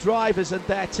IMSA drivers and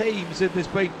their teams, and there's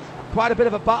been quite a bit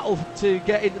of a battle to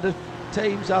get into the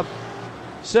teams. I've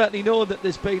certainly known that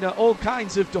there's been all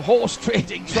kinds of horse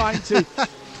trading trying to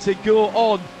go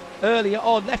on earlier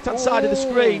on. Left-hand side of the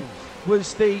screen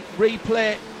was the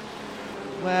replay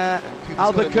where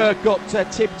Albuquerque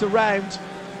got tipped around.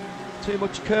 Too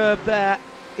much curb there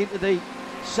into the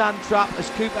sand trap, as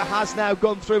Cooper has now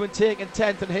gone through and taken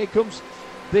 10th, and here comes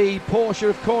the Porsche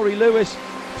of Corey Lewis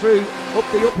through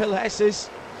up the uphill Hesses.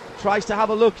 Tries to have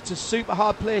a look. It's a super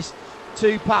hard place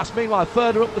to pass. Meanwhile,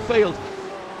 further up the field,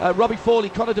 Robbie Foley,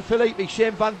 Conor De Philippi,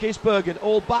 Shane Van Gisbergen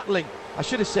all battling. I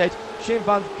should have said Shane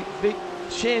Van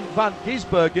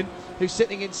Gisbergen, who's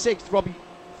sitting in 6th, Robbie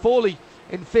Foley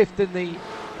in 5th in the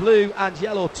blue and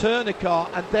yellow Turner car,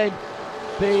 and then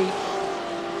the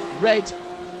red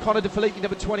Conor De Philippi,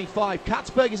 number 25.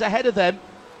 Katzberg is ahead of them,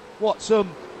 some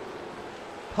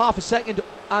half a second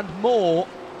and more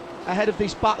ahead of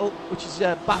this battle, which is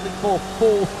battling for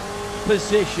 4th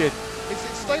position. It's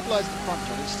stabilised in front,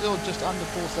 John. It's still just under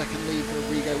 4 second lead for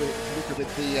Arrigo with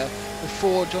the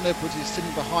Ford. John Edwards is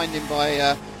sitting behind him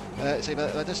by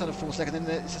just under 4 seconds.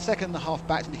 Then it's a second and a half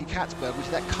back to Nicky Katzberg, which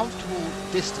is that comfortable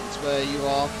distance where you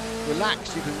are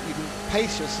relaxed, you can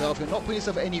pace yourself, you're not putting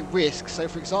yourself at any risk. So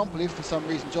for example, if for some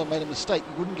reason John made a mistake,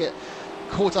 you wouldn't get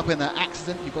caught up in that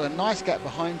accident. You've got a nice gap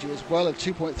behind you as well of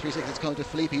 2.3 seconds. Conor De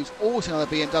Philippi, who's also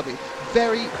another BMW.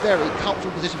 Very, very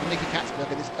comfortable position for Nicky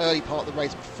Katzberg in this early part of the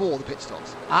race before the pit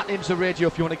stops. At IMSA Radio,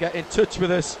 if you want to get in touch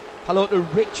with us. Hello to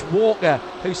Rich Walker,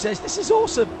 who says, this is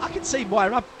awesome. I can see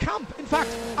where I'm camp. In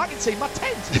fact, I can see my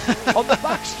tent on the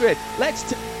back straight.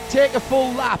 Let's take a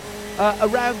full lap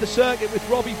around the circuit with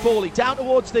Robbie Foley. Down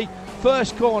towards the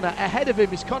first corner. Ahead of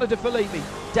him is Conor De Philippi.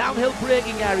 Downhill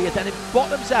braking area, then it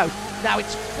bottoms out. Now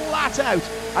it's flat out,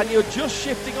 and you're just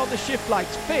shifting on the shift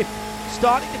lights. 5th,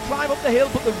 starting to climb up the hill,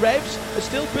 but the revs are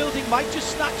still building. Might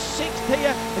just snatch 6th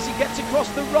here as he gets across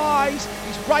the rise.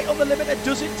 He's right on the limiter,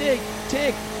 does indeed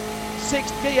take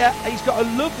 6th gear. He's got a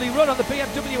lovely run on the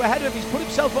BMW ahead of him. He's put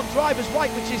himself on driver's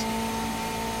white, which is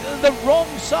the wrong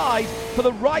side for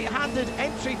the right-handed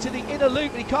entry to the inner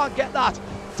loop, and he can't get that.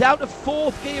 Down to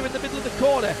 4th gear in the middle of the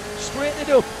corner, straighten it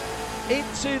up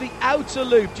into the outer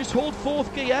loop. Just hold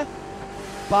 4th gear,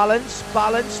 balance,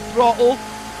 throttle.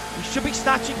 You should be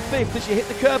snatching 5th as you hit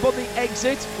the curb on the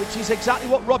exit, which is exactly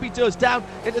what Robbie does, down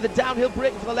into the downhill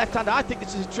braking for the left-hander. I think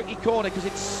this is a tricky corner because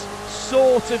it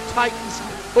sort of tightens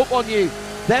up on you.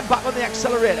 Then back on the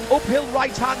accelerator, uphill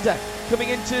right-hander coming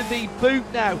into the boot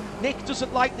now. Nick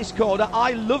doesn't like this corner.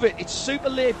 I love it. It's super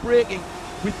late braking.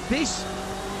 With this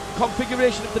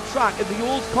configuration of the track and the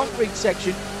old concrete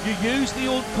section, you use the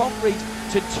old concrete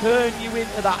to turn you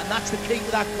into that, and that's the key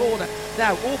to that corner.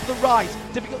 Now over the right,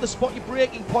 difficult to spot your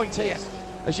braking point here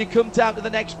as you come down to the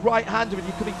next right-hander, and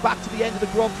you're coming back to the end of the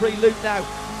Grand Prix loop now.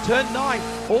 Turn 9,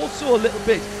 also a little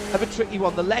bit of a tricky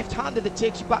one. The left-hander that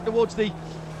takes you back towards the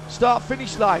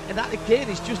start-finish line, and that again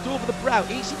is just over the brow.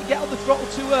 Easy to get on the throttle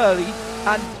too early,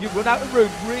 and you run out of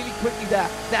room really quickly there.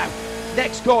 Now,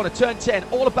 next corner, turn 10,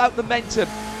 all about momentum.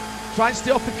 Try and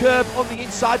stay off the curb on the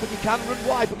inside, but you can run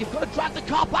wide. But you've got to drag the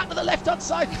car back to the left-hand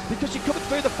side because you're coming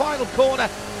through the final corner.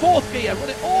 4th gear, run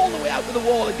it all the way out to the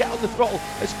wall and get on the throttle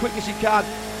as quick as you can.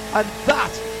 And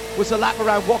that was a lap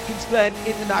around Watkins Glen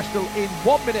International in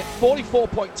 1 minute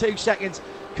 44.2 seconds,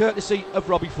 courtesy of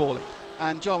Robbie Foley.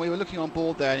 And John, we were looking on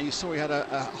board there, and you saw he had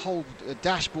a whole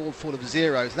dashboard full of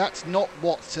zeros. That's not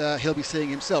what he'll be seeing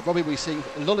himself. Robbie will be seeing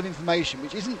a lot of information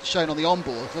which isn't shown on the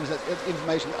onboard. Obviously, that's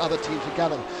information that other teams will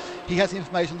gather. He has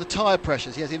information on the tyre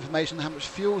pressures. He has information on how much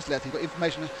fuel's left. He's got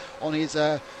information on his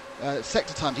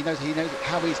sector times. He knows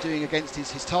how he's doing against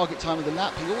his target time of the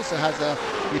lap. He also has the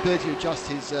ability to adjust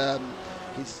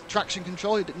his traction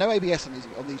control. No ABS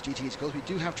on these GTs, because we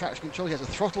do have traction control. He has a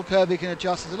throttle curve he can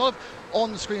adjust. There's a lot of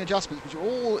on-screen adjustments which are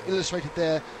all illustrated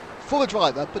there for the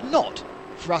driver, but not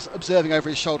for us observing over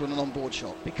his shoulder on an onboard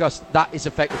shot. Because that is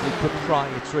effectively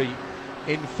proprietary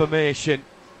information.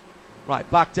 Right,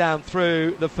 back down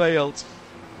through the field,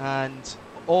 and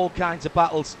all kinds of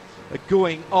battles are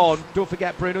going on. Don't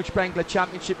forget, Bruno Spengler,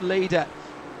 championship leader.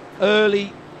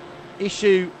 Early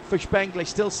issue for Spengler,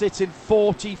 still sits in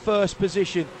 41st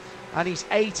position, and he's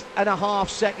 8.5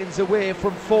 seconds away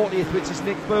from 40th, which is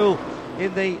Nick Boole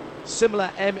in the similar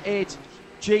M8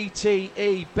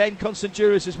 GTE. Ben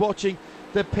Constanduras is watching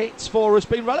the pits for us.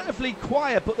 Been relatively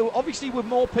quiet, but there obviously were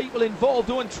more people involved.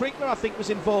 Owen Trinkler, I think,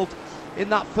 was involved in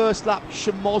that first lap.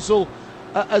 Schmozzle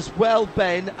as well,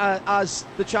 Ben, as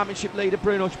the championship leader,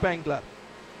 Bruno Spengler.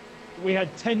 We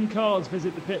had 10 cars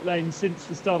visit the pit lane since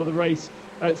the start of the race,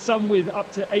 some with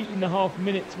up to 8.5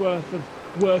 minutes worth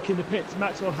of work in the pits.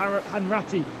 Maxwell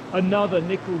Hanratty, another,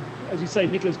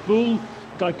 Nicholas Boole,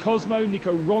 Guy Cosmo,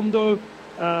 Nico Rondo,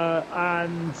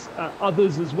 and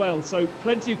others as well. So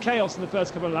plenty of chaos in the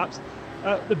first couple of laps.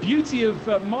 The beauty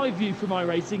of my view from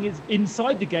iRacing is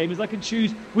inside the game is I can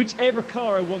choose whichever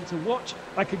car I want to watch.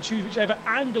 I can choose whichever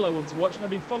angle I want to watch. And I've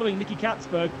been following Nicky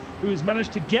Katzberg, who has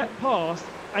managed to get past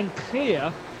and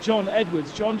clear John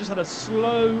Edwards. John just had a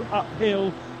slow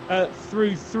uphill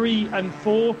through 3 and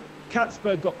 4.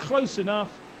 Katzberg got close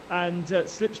enough and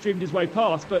slipstreamed his way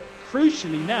past, but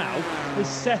crucially now has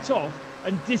set off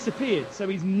and disappeared. So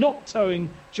he's not towing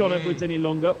John Edwards any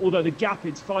longer, although the gap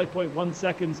is 5.1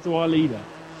 seconds to our leader.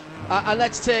 And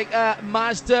let's take a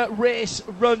Mazda race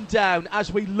rundown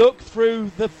as we look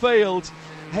through the field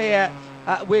here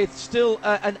with still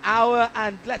an hour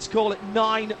and let's call it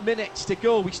 9 minutes to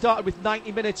go. We started with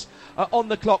 90 minutes on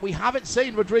the clock. We haven't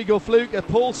seen Rodrigo Fluke, a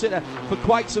pole sitter, for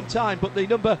quite some time, but the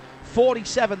number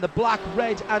 47, the black,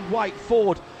 red and white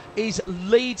Ford, is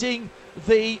leading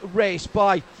the race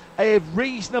by a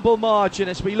reasonable margin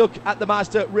as we look at the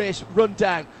Mazda race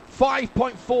rundown.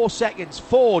 5.4 seconds.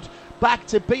 Ford back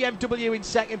to BMW in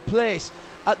second place.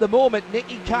 At the moment,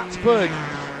 Nicky Katzberg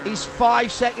is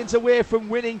 5 seconds away from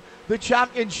winning the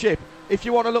championship. If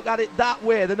you want to look at it that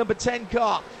way, the number 10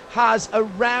 car has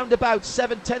around about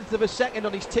 7/10 of a second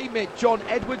on his teammate John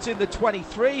Edwards in the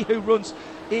 23, who runs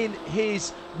in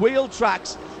his wheel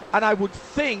tracks, and I would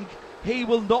think he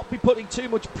will not be putting too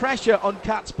much pressure on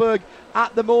Katzberg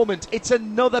at the moment. It's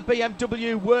another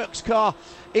BMW works car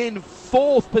in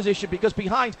fourth position, because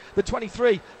behind the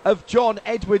 23 of John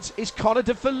Edwards is Connor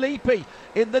De Filippi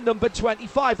in the number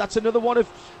 25. That's another one of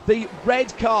the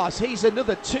red cars. He's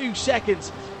another 2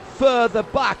 seconds further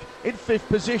back in fifth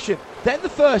position. Then the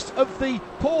first of the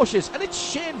Porsches, and it's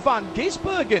Shane van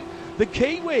Gisbergen, the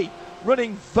Kiwi,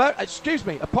 running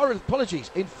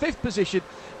apologies, in fifth position.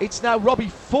 It's now Robbie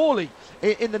Foley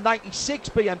in the 96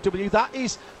 BMW. That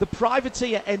is the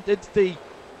privateer entered the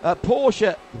the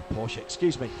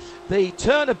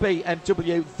Turner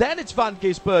BMW. Then it's Van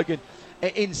Gisbergen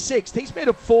in sixth. He's made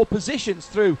up 4 positions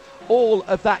through all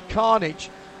of that carnage.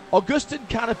 Augustin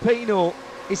Canapino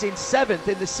is in seventh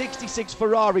in the 66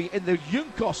 Ferrari in the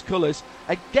Junkos colours,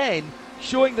 again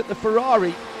showing that the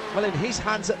Ferrari, well, in his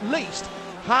hands at least,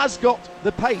 has got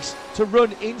the pace to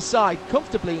run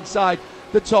comfortably inside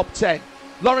the top 10.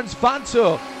 Lawrence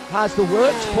Vanto has the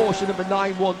works Porsche number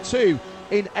 912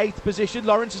 in 8th position.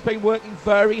 Lawrence has been working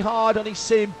very hard on his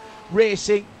sim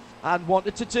racing and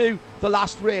wanted to do the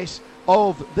last race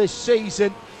of this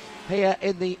season here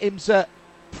in the IMSA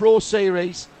Pro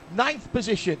Series. 9th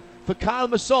position for Kyle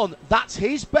Masson. That's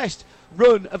his best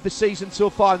run of the season so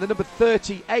far in the number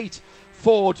 38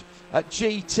 Ford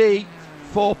GT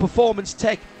for Performance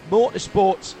Tech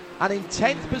Motorsports. And in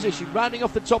 10th position, rounding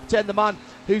off the top 10, the man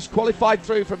who's qualified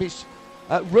through from his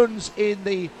runs in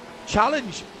the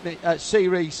Challenge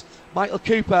series, Michael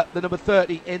Cooper, the number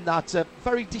 30 in that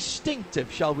very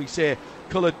distinctive, shall we say,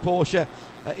 coloured Porsche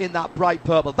in that bright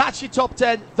purple. That's your top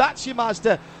 10. That's your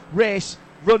Mazda race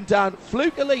rundown.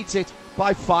 Fluke leads it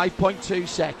by 5.2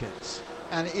 seconds.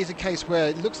 And it is a case where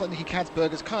it looks like Nicky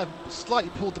Katzberg has kind of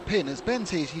slightly pulled the pin. As Ben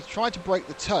sees, he's tried to break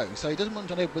the toe, so he doesn't want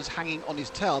John Edwards hanging on his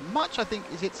tail. Much, I think,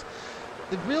 is it's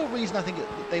the real reason I think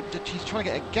he's trying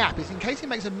to get a gap is in case he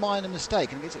makes a minor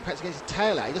mistake and perhaps gets his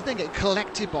tail out. He doesn't then get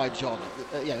collected by John,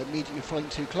 immediately following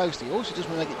too closely. He also doesn't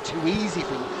want to make it too easy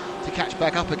for him to catch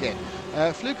back up again.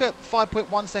 Fluke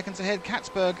 5.1 seconds ahead.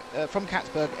 Katzberg from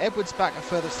Katzberg. Edwards back a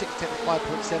further 6 tenths,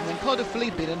 5.7. Then Connor De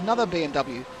Filippi in another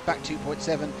BMW back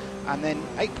 2.7, and then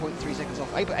 8.3 seconds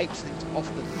off, 8 seconds off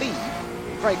the lead.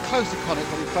 Very close to Connor,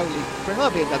 Robbie Foley for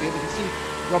another BMW. We can see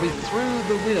Robbie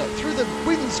through the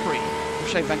windscreen of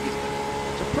Shane Van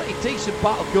Gisbergen. It's a pretty decent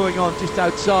battle going on just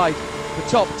outside the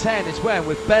top 10 as well,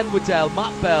 with Ben Waddell,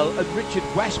 Matt Bell and Richard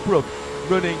Westbrook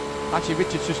running. Actually,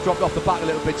 Richard's just dropped off the back a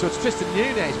little bit, so it's Tristan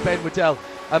Nunez, Ben Waddell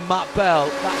and Matt Bell.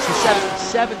 That's the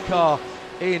 77 car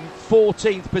in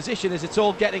 14th position, as it's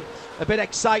all getting a bit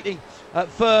exciting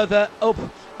further up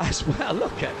as well.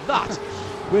 Look at that.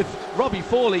 With Robbie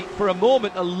Foley for a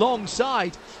moment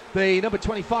alongside the number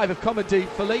 25 of Commandant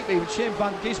Felipe, with Shane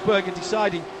van Gisbergen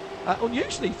deciding,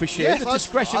 unusually for Shane, the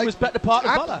discretion was better part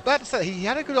of Butler. But he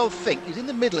had a good old think. He was in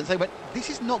the middle and so he went, this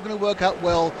is not going to work out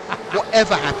well,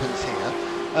 whatever happens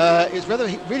here. It was whether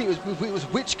it was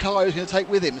which car he was going to take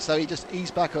with him, so he just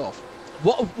eased back off.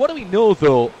 What do we know,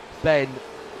 though, Ben,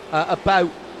 about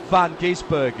Van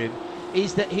Gisbergen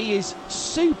is that he is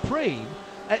supreme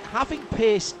at having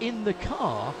pace in the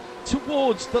car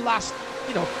towards the last,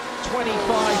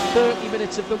 25, 30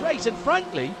 minutes of the race. And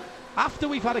frankly, after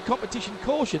we've had a competition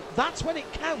caution, that's when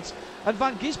it counts. And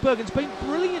Van Gisbergen's been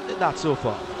brilliant at that so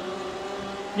far.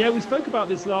 Yeah, we spoke about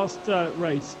this last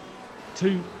race,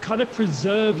 to kind of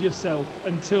preserve yourself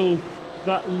until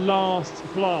that last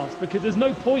blast, because there's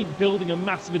no point building a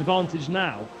massive advantage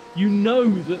now. You know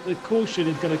that the caution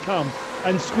is going to come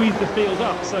and squeeze the field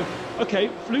up. So, okay,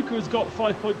 Fluker has got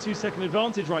 5.2 second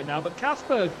advantage right now, but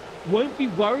Kasberg won't be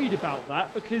worried about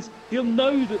that because he'll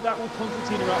know that will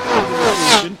concertina up the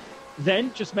caution.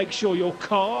 Then just make sure your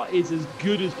car is as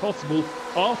good as possible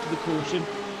after the caution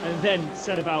and then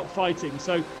set about fighting.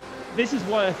 So this is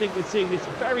why I think we're seeing this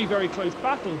very, very close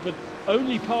battle, but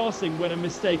only passing when a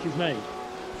mistake is made.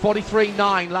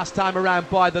 43.9 last time around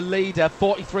by the leader,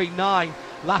 43.9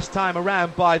 last time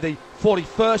around by the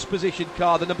 41st position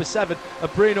car, the number 7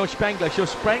 of Bruno Spengler. So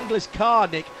Spengler's car,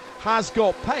 Nick, has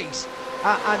got pace,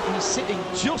 and he's sitting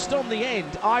just on the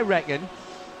end, I reckon,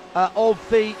 of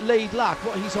the lead lap.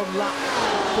 He's on lap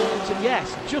 40,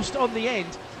 yes, just on the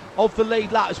end of the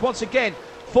lead lap. As once again,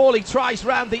 Foley tries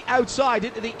round the outside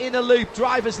into the inner loop,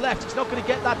 driver's left. He's not going to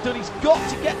get that done. He's got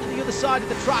to get to the other side of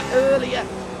the track earlier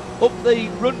up the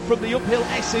run from the uphill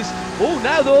S's. Oh,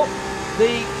 now though,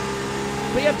 the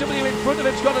BMW in front of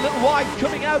him's got a little wide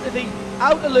coming out of the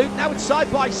outer loop. Now it's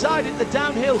side by side in the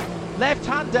downhill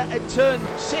left-hander at turn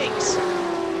 6.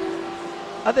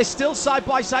 And they're still side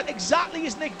by side, exactly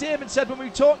as Nick Damon said when we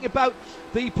were talking about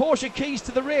the Porsche keys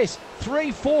to the race.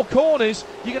 3-4 corners,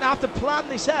 you're going to have to plan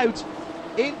this out.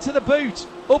 Into the boot,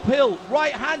 uphill,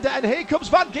 right-hander, and here comes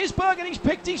Van Gisbergen. He's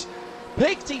picked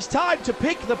his time to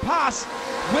pick the pass.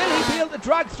 Will he be able to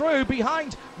drag through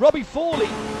behind Robbie Foley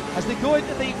as they go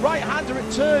into the right-hander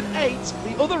at turn 8,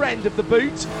 the other end of the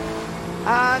boot?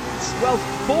 And, well,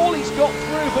 Foley's got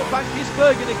through, but Van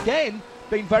Gisbergen again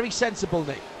being very sensible,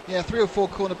 Nick. Yeah, 3 or 4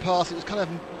 corner pass. It was kind of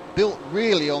built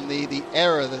really on the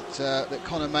error that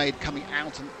Connor made coming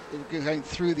out and going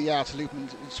through the outer loop and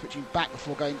switching back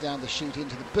before going down the chute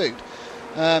into the boot.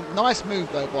 Nice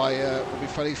move though by Robbie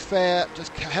Foley. Fair,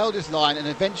 just held his line, and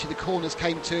eventually the corners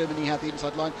came to him and he had the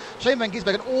inside line. Shane van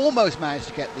Gisbergen almost managed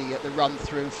to get the run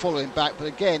through and follow him back, but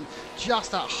again,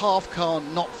 just that half car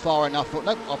not far enough. But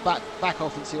nope, I'll back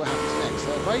off and see what happens next.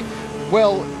 So a very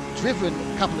well driven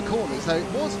couple of corners. So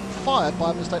it was fired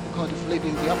by a mistake from Connor Felipe,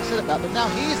 who'd be upset about, but now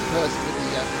he is the person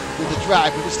with the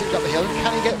drag, with the stick up the hill, and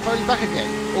can he get Foley back again?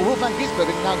 Or will Van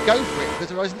Gisbergen now go for it, because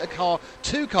there isn't a car,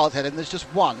 2 cars ahead, and there's just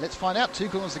one. Let's find out. 2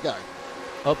 corners to go.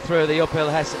 Up through the uphill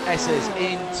S's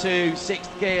into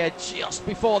 6th gear, just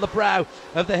before the brow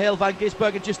of the hill. Van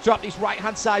Gisbergen just dropped his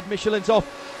right-hand side Michelin's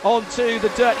off onto the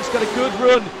dirt. He's got a good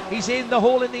run. He's in the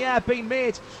hole in the air, being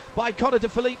made by Connor de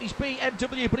Filippi's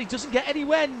BMW, but he doesn't get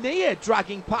anywhere near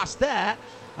dragging past there.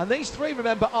 And these 3,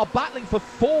 remember, are battling for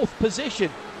 4th position.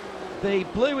 The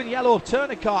blue and yellow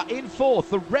Turner car in 4th,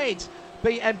 the red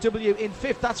BMW in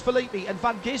 5th. That's Felipe, and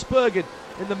Van Gisbergen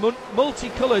in the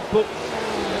multicoloured, but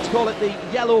let's call it the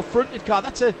yellow fronted car.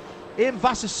 That's a Ian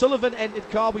Vassar-Sullivan entered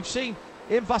car. We've seen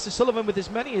Ian Vassar-Sullivan with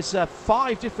as many as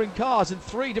 5 different cars and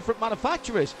 3 different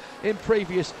manufacturers in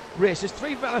previous races.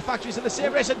 3 manufacturers in the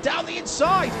same race, and down the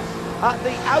inside at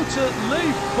the outer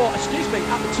loop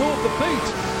at the toe of the boot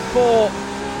for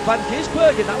Van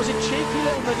Gisbergen. That was a cheeky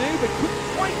little manoeuvre.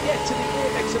 Couldn't quite get to the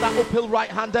apex of that uphill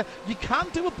right-hander. You can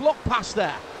do a block pass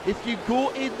there if you go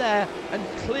in there and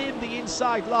claim the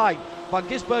inside line. Van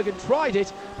Gisbergen tried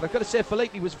it, but I've got to say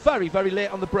Felipe was very, very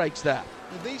late on the brakes there.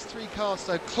 With these 3 cars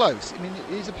so close, I mean,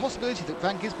 it is a possibility that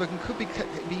Van Gisbergen could be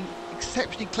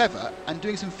exceptionally clever and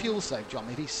doing some fuel save, John.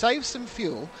 If he saves some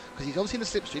fuel, because he's obviously in the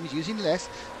slipstream, he's using less,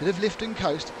 bit of lift and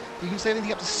coast, you can save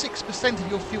anything up to 6% of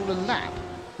your fuel a lap,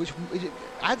 which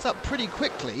adds up pretty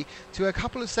quickly to a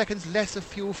couple of seconds less of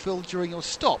fuel filled during your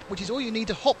stop, which is all you need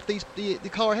to hop the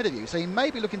car ahead of you. So you may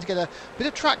be looking to get a bit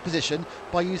of track position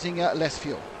by using less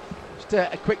fuel. Just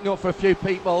a quick note for a few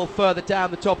people further down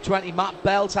the top 20. Matt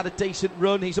Bell's had a decent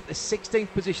run. He's up to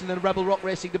 16th position in Rebel Rock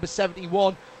Racing, number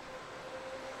 71.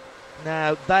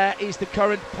 Now, there is the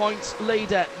current points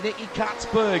leader, Nicky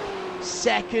Katzberg,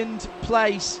 2nd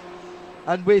place.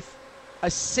 And with a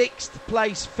 6th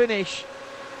place finish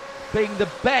being the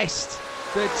best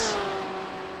that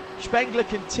Spengler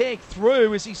can take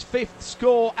through as his 5th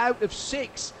score out of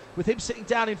 6, with him sitting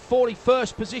down in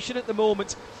 41st position at the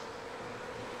moment.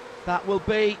 That will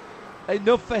be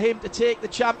enough for him to take the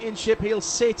championship. He'll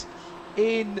sit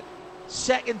in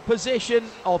 2nd position,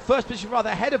 or 1st position rather,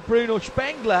 ahead of Bruno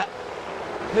Spengler,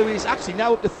 who is actually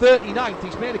now up to 39th.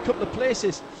 He's made a couple of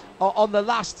places on the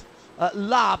last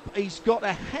lap. He's got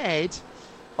ahead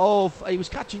of, he was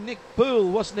catching Nick Bull,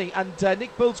 wasn't he? And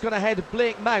Nick Bull's gone ahead of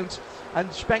Blake Mount,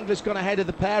 and Spengler's gone ahead of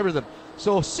the pair of them.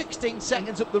 So 16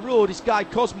 seconds up the road is Guy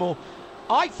Cosmo.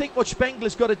 I think what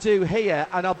Spengler's got to do here,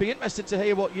 and I'll be interested to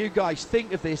hear what you guys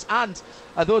think of this, and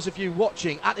those of you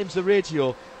watching at IMSA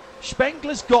Radio,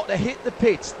 Spengler's got to hit the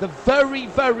pits the very,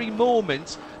 very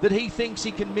moment that he thinks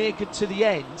he can make it to the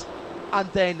end,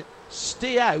 and then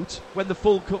stay out when the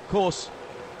full course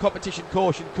competition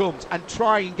caution comes and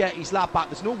try and get his lap back.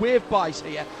 There's no wave buys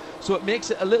here, so it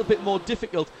makes it a little bit more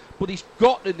difficult, but he's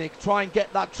got to, Nick, try and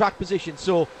get that track position.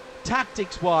 So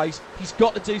tactics-wise, he's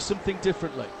got to do something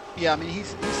differently. Yeah, I mean,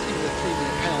 he's given a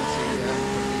 3-minute penalty from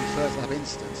the first lap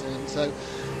instance, and so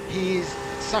he is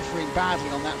suffering badly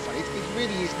on that front. It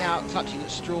really is now clutching at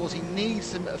straws. He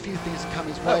needs a few things to come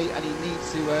his way, and he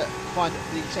needs to find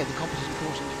the competition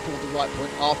caution for the right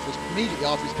point immediately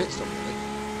after his pit stop.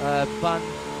 Really. Van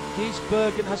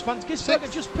Gisbergen, has Van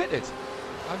Gisbergen just pitted?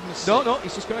 No,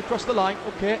 he's just going to cross the line.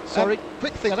 Okay, sorry.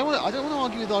 Quick thing, I don't want to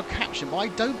argue with our caption, but I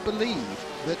don't believe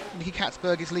that Nicky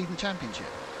Katzberg is leading the championship.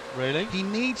 Really? He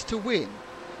needs to win.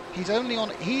 He's on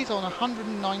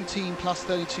 119 plus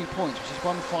 32 points, which is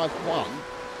 151.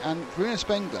 And Bruno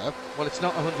Spengler... Well, it's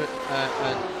not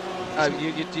 100...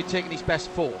 you're taking his best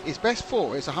 4. His best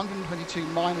 4 is 122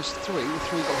 minus 3, with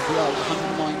 3 got to go,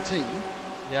 119.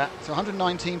 Yeah. So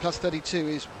 119 plus 32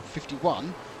 is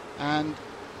 51, and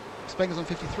Spengler's on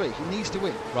 53. He needs to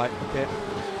win. Right, okay.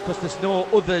 Because there's no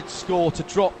other score to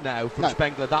drop now from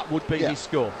Spengler. That would be his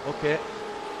score. Okay.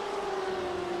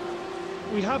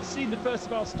 We have seen the first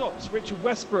of our stops. Richard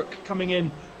Westbrook coming in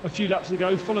a few laps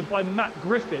ago, followed by Matt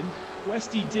Griffin.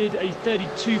 Westy did a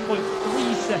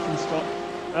 32.3 second stop.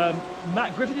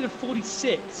 Matt Griffin did a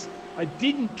 46. I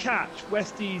didn't catch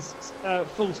Westy's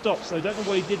full stop, so I don't know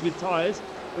what he did with tyres,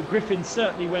 but Griffin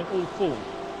certainly went all full.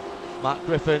 Matt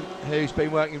Griffin, who's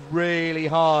been working really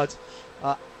hard,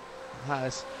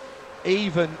 has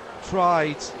even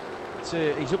tried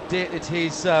to...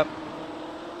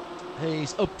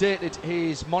 He's updated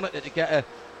his monitor to get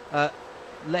a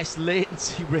less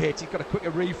latency rate. He's got a quicker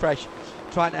refresh,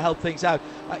 trying to help things out.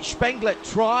 Spengler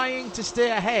trying to stay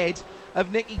ahead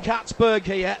of Nicky Katzberg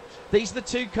here. These are the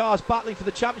two cars battling for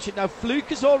the championship. Now, Fluke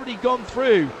has already gone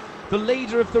through, the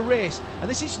leader of the race, and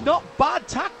this is not bad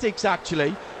tactics,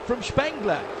 from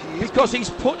Spengler, because he's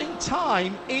putting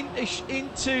time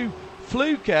into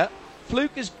Fluke.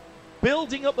 Fluke is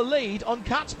building up a lead on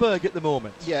Katzberg at the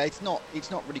moment. Yeah, it's not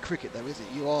really cricket though, is it?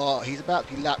 He's about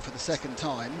to be lapped for the second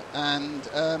time, and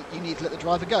you need to let the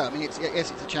driver go. I mean, it's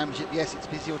a championship. Yes,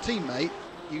 it's your teammate.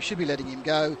 You should be letting him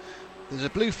go. There's a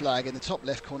blue flag in the top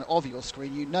left corner of your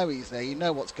screen. You know he's there. You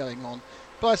know what's going on.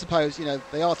 But I suppose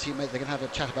they are teammates. They can have a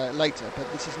chat about it later.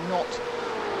 But this is not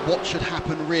what should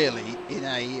happen really in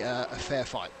a fair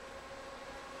fight.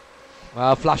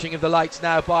 Well, flashing of the lights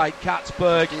now by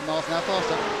Katzberg. 15 miles an hour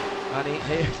faster. And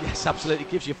yes, absolutely,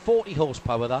 gives you 40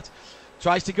 horsepower, that.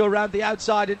 Tries to go around the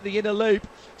outside into the inner loop,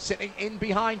 sitting in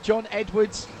behind John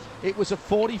Edwards. It was a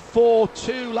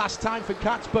 44.2 last time for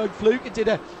Katzberg. Fluke did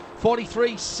a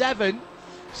 43.7,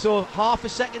 so half a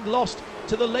second lost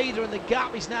to the leader, and the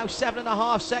gap is now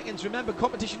 7.5 seconds. Remember,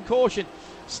 competition caution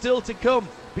still to come.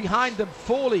 Behind them,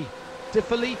 Foley, De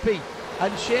Filippi,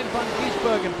 and Shane van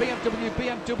Gisbergen,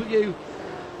 BMW,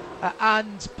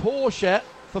 and Porsche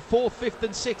for 4th, 5th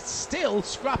and 6th, still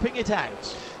scrapping it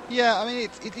out. Yeah, I mean,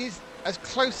 it is as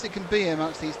close as it can be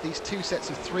amongst these two sets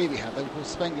of 3 we have. Of course,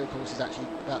 Spengler, of course, is actually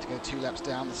about to go 2 laps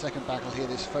down. The second battle here,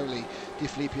 there's Foley, De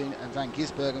Filippi and Van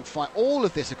Gisbergen fight. All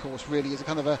of this, of course, really is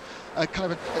an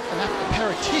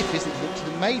aperitif, isn't it, to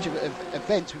the major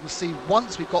events we will see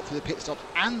once we've got through the pit stops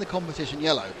and the competition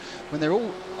yellow, when they're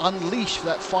all unleashed for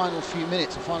that final few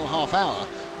minutes or final half hour,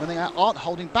 when they aren't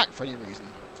holding back for any reason.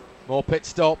 More pit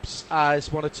stops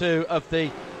as 1 or 2 of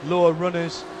the lower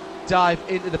runners dive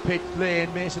into the pit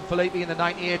lane. Mason Filippi in the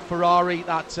 98 Ferrari,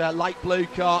 that light blue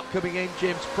car coming in.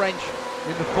 James French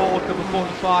in the Ford, number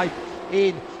 45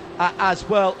 in as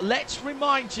well. Let's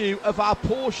remind you of our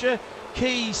Porsche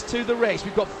keys to the race.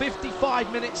 We've got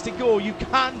 55 minutes to go. You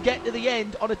can get to the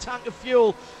end on a tank of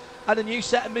fuel and a new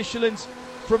set of Michelins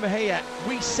from here.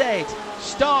 We said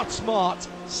start smart,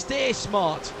 stay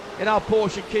smart in our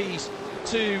Porsche keys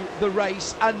to the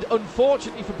race, and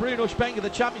unfortunately for Bruno Spengler, the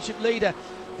championship leader,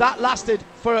 that lasted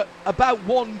for about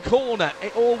one corner.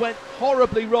 It all went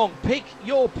horribly wrong. Pick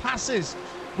your passes,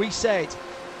 we said.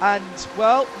 And,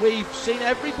 well, we've seen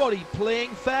everybody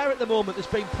playing fair at the moment. There's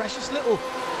been precious little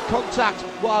contact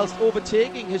whilst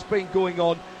overtaking has been going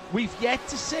on. We've yet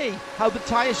to see how the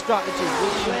tyre strategy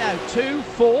will play out. 2,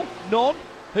 4, none,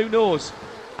 who knows?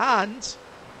 And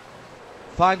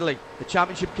finally, the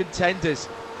championship contenders.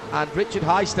 And Richard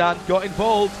Highstand got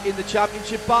involved in the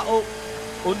championship battle,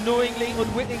 unknowingly,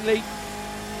 unwittingly,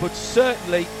 but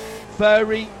certainly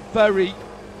very, very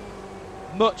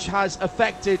much has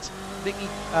affected Nicky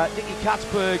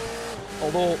Katzberg,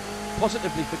 although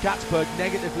positively for Katzberg,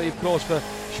 negatively, of course, for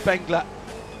Spengler.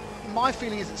 My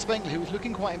feeling is that Spengler, who was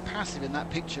looking quite impassive in that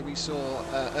picture we saw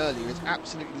earlier, is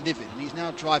absolutely livid, and he's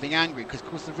now driving angry because, of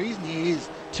course, the reason he is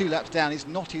 2 laps down is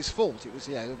not his fault. It was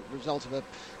a result of a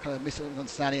kind of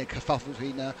misunderstanding, a kerfuffle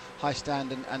between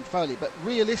Highstand and Foley. But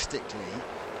realistically,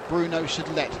 Bruno should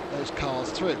let those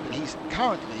cars through, and he's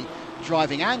currently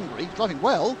driving angry, driving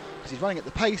well, because he's running at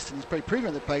the pace and he's pretty proven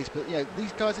at the pace, but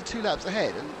these guys are 2 laps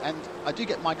ahead, and I do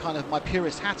get my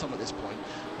purist hat on at this point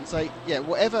and say,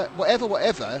 whatever,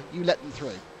 you let them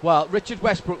through. Well, Richard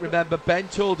Westbrook, remember, Ben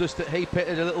told us that he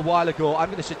pitted a little while ago. I'm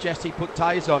going to suggest he put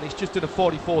tyres on. He's just done a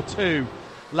 44.2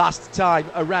 last time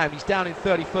around. He's down in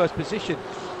 31st position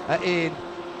in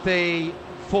the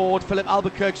Ford. Philip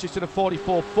Albuquerque's just done a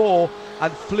 44.4,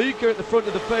 and Fluker at the front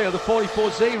of the field, a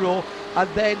 44.0, and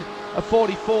then a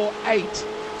 44.8.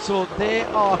 So they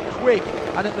are quick,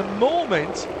 and at the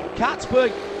moment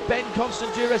Katzberg, Ben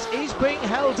Constanduras, is being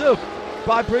held up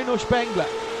by Bruno Spengler.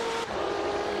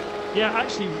 Yeah,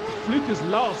 actually Fluker's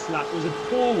last lap was a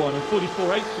poor one, a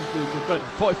 44.8 from Fluker, but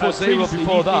 44.0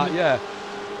 before that, yeah.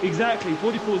 Exactly,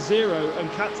 44.0, and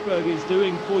Katzberg is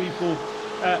doing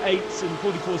 44.8s and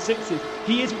 44.6s.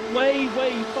 He is way,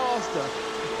 way faster,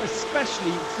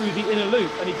 especially through the inner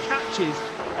loop, and he catches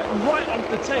right onto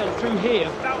the tail through here,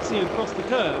 bouncing across the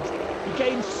curves. He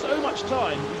gains so much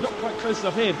time. He's not quite close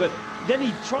enough here, but then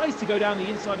he tries to go down the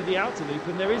inside of the outer loop,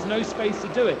 and there is no space to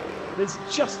do it.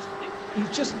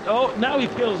 Now he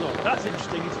peels off. That's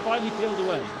interesting. He's finally peeled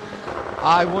away.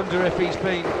 I wonder if he's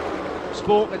been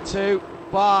spoken to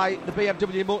by the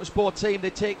BMW Motorsport team.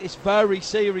 They take this very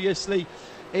seriously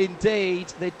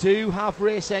indeed. They do have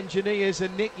race engineers,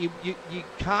 and Nick, you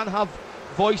can have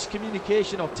voice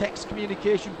communication or text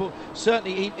communication, but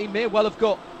certainly he may well have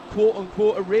got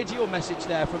quote-unquote a radio message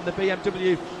there from the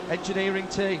BMW engineering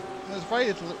team. There's very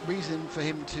little reason for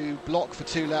him to block for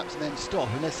 2 laps and then stop,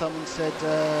 unless someone said,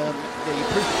 you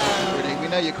proved it, really. We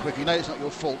know you're quick, we know it's not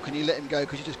your fault, can you let him go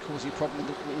because you just caused you a problem,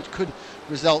 which could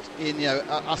result in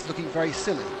us looking very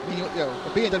silly. I mean, a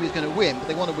BMW is going to win, but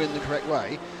they want to win the correct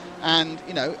way, and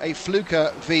a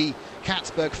Fluker v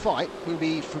Katzberg fight will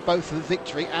be for both the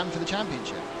victory and for the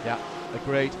championship. Yeah,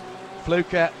 agreed.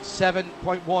 Fluker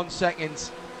 7.1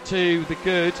 seconds to the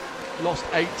good, lost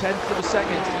 0.8 of a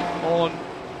second on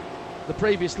the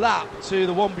previous lap to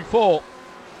the one before.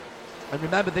 And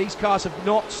remember, these cars have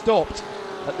not stopped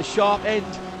at the sharp end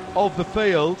of the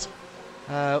field.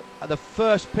 The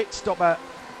first pit stopper,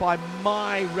 by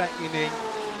my reckoning,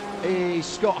 is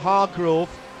Scott Hargrove,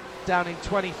 down in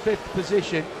 25th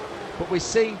position. But we're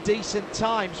seeing decent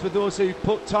times for those who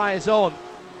put tyres on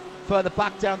further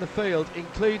back down the field,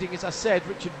 including, as I said,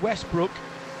 Richard Westbrook,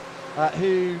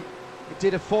 who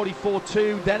did a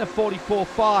 44.2, then a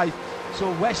 44.5.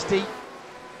 So Westy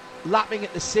lapping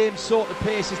at the same sort of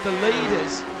pace as the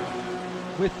leaders,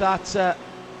 with that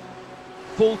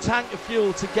full tank of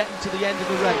fuel to get them to the end of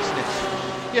the race,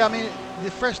 Nick. Yeah, I mean,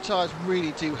 the fresh tyres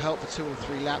really do help for 2 or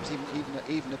 3 laps,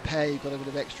 even a pair. You've got a bit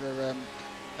of extra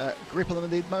grip on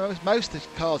them. Most of the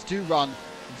cars do run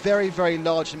very, very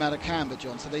large amount of camber,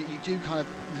 John, so you do kind of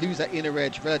lose that inner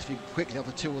edge relatively quickly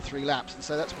after 2 or 3 laps, and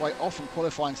so that's why often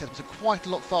qualifying setups are quite a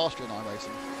lot faster in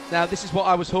iRacing. Now, this is what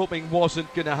I was hoping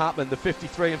wasn't going to happen, the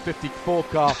 53 and 54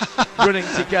 car running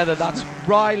together. That's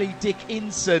Riley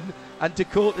Dickinson and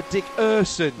Dakota Dick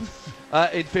Urson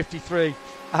in 53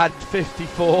 and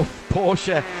 54,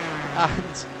 Porsche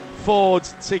and Ford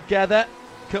together.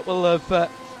 A couple of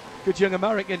good young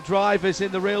American drivers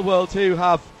in the real world who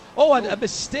have... Oh, and a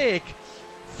mistake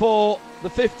for the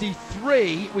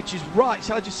 53, which is right.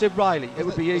 Shall I just say Riley? It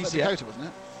would be easier. Dakota, wasn't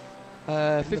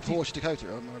it? 50... The Porsche Dakota,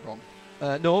 am I wrong?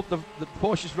 No, the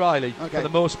Porsche's Riley for the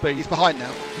most speed. He's behind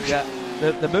now. Yeah,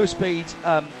 the most speed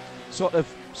sort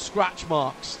of scratch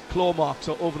marks, claw marks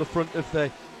over the front of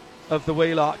the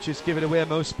wheel arches, giving away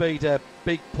most speed. A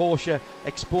big Porsche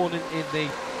exponent in the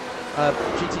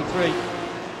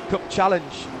GT3 Cup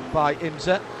Challenge by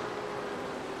IMSA.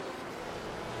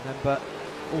 Remember,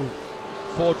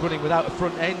 Ford running without a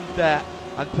front end there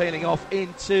and peeling off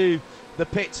into the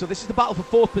pit. So this is the battle for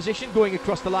fourth position going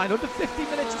across the line. Under 50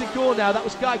 minutes to go now. That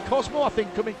was Guy Cosmo, I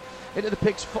think, coming into the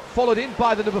pits, followed in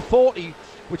by the number 40,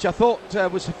 which I thought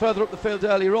was further up the field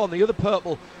earlier on. The other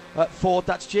purple Ford,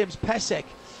 that's James Pesek,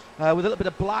 with a little bit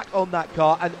of black on that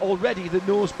car, and already the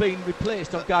nose being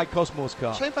replaced on Guy Cosmo's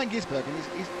car. Shane van Gisbergen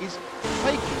is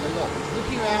faking a lot. He's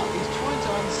looking out, he's trying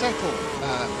to unsettle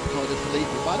Ricardo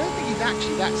Filippi, but I don't think he's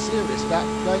actually that serious about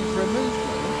going for a move.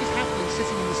 I think he's happily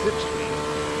sitting in the slipstream,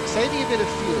 saving a bit of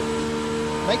fuel,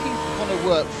 making Connor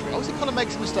work for it. Obviously Connor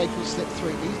makes a mistake with slip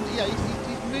 3.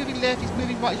 He's moving left, he's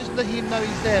moving right, just letting him know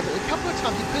he's there. But a couple of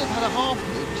times he could have had a half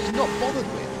move, which he's not bothered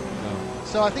with.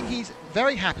 So I think he's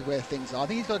very happy where things are. I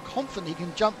think he's got confidence he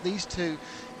can jump these two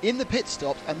in the pit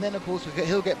stops, and then of course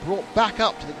he'll get brought back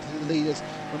up to the leaders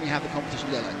when we have the competition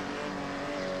yellow.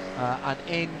 And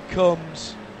in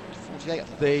comes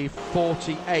 48, the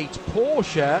 48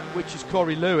 Porsche, which is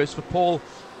Corey Lewis for Paul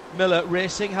Miller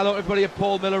Racing. Hello everybody at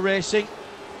Paul Miller Racing.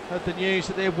 Heard the news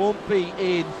that they won't be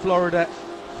in Florida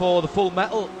for the full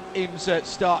metal IMSA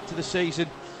start to the season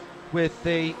with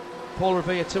the Paul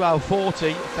Revere 2 Hour 40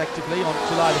 effectively on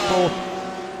July the 4th,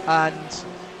 and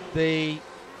the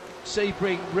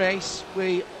Sebring race.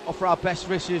 We offer our best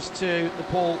wishes to the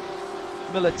Paul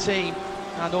Miller team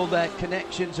and all their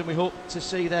connections, and we hope to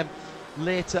see them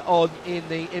later on in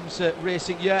the IMSA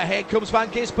racing year. Here comes Van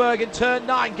Gisbergen, turn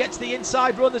 9, gets the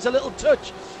inside run. There's a little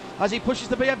touch as he pushes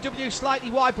the BMW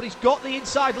slightly wide, but he's got the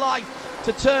inside line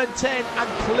to turn 10 and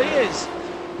clears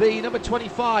the number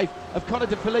 25 of Connor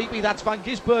De Filippi. That's Van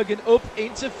Gisbergen up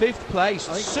into 5th place.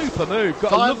 Super move.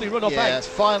 Got a lovely run off 8. Yeah,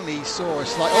 finally saw a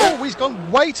slight... Oh, he's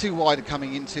gone way too wide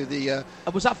coming into the...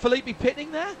 And was that Filippi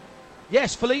pitting there?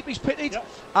 Yes, Filippi's pitted. Yep.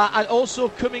 And also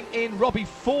coming in Robbie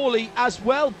Foley as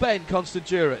well, Ben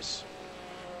Constanduras.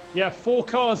 Yeah, 4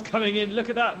 cars coming in. Look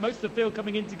at that. Most of the field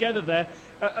coming in together there.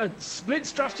 A split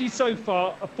strategy so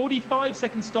far. A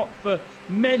 45-second stop for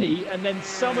many, and then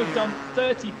some have done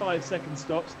 35-second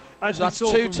stops. So that's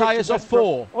 2 tyres off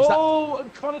 4.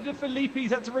 And Connor De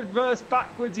Filippi's had to reverse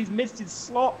backwards. He's missed his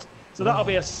slot. So that'll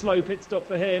be a slow pit stop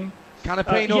for him.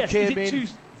 Canapino came in,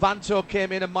 Vanto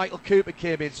came in, and Michael Cooper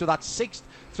came in. So that's 6th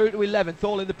through to 11th,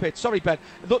 all in the pit. Sorry, Ben.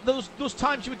 Those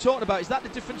times you were talking about, is that the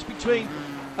difference between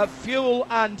fuel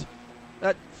and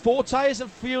 4 tyres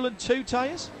and fuel and 2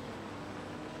 tyres?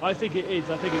 I think it is.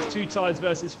 I think it's 2 tyres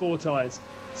versus 4 tyres.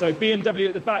 So BMW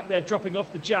at the back there dropping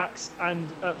off the jacks and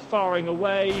firing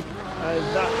away.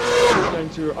 That's going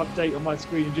to update on my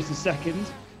screen in just a second.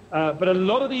 But a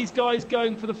lot of these guys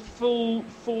going for the full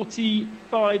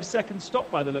 45-second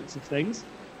stop by the looks of things.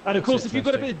 And of course, if you've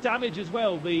got a bit of damage as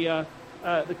well, that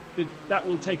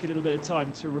will take a little bit of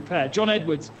time to repair. John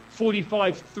Edwards,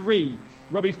 45.3.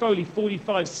 Robbie Foley,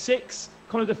 45.6.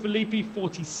 Connor De Filippi,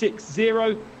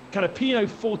 46.0. Canapino,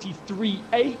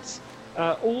 43.8.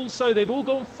 Also, they've all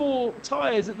gone 4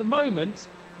 tyres at the moment.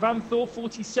 Van Thor,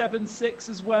 47.6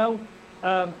 as well.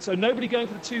 So nobody going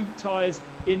for the 2 tyres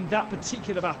in that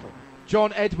particular battle.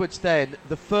 John Edwards then,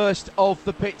 the first of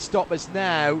the pit stoppers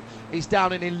now, is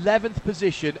down in 11th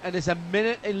position and is a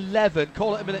minute 11,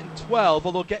 call it a minute and 12,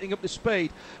 although getting up to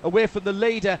speed, away from the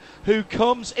leader, who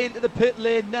comes into the pit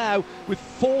lane now with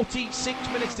 46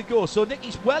 minutes to go. So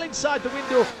Nicky's well inside the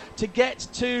window to get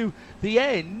to the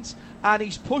end, and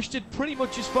he's pushed it pretty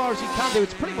much as far as he can do.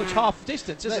 It's pretty much half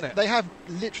distance, isn't it? They have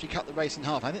literally cut the race in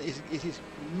half. I think it is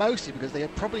mostly because they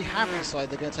probably have decided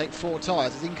they're going to take 4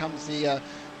 tyres. As in comes the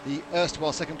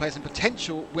erstwhile second place and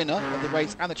potential winner of the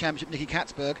race and the championship, Nicky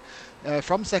Katzberg,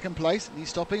 from second place, and he's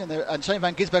stopping. And Shane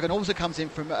van Gisbergen also comes in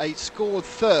from a scored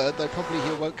 3rd, though probably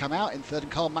he won't come out in 3rd,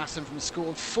 and Carl Masson from a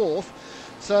scored 4th.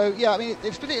 So, yeah, I mean,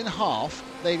 they've split it in half.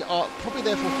 They are probably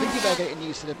therefore thinking they're getting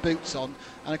used to their boots on,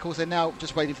 and of course they're now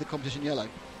just waiting for the competition yellow.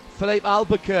 Philippe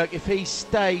Albuquerque, if he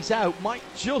stays out, might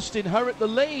just inherit the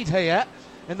lead here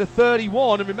in the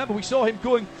 31. And remember, we saw him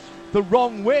going the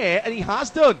wrong way, and he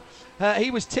has done.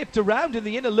 He was tipped around in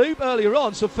the inner loop earlier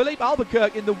on. So Philippe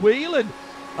Albuquerque in the wheel and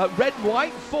red and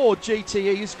white Ford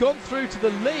GTE has gone through to the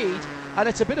lead, and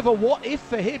it's a bit of a what if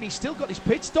for him. He's still got his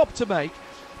pit stop to make,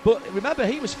 but remember,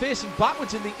 he was facing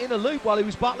backwards in the inner loop while he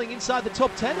was battling inside the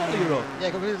top 10 earlier on.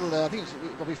 Yeah, got a little, I think it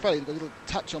was Robbie Foley, got a little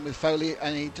touch on with Foley,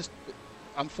 and he just,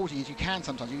 unfortunately, as you can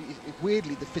sometimes,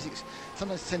 weirdly the physics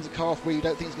sometimes sends a car off where you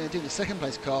don't think it's going to do. The second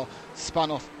place car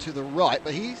spun off to the right,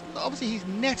 but he's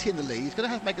net in the lead. He's going to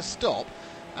have to make a stop,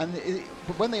 and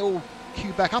but when they all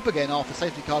queue back up again after the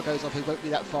safety car goes off, he won't be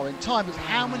that far in time, because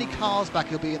how many cars back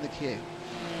he'll be in the queue?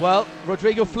 Well,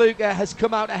 Rodrigo Fluker has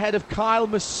come out ahead of Kyle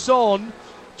Masson,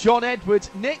 John Edwards.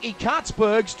 Nicky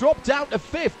Katzberg's dropped down to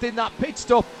 5th in that pit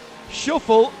stop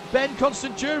shuffle. Ben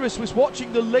Constanduris was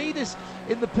watching the leaders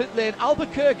in the pit lane.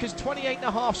 Albuquerque is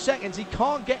 28.5 seconds. He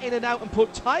can't get in and out and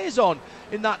put tyres on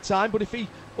in that time, but if he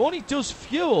only does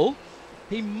fuel,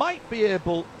 he might be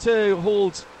able to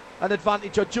hold an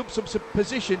advantage or jump some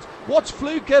positions. What's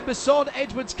Fluker, Besson,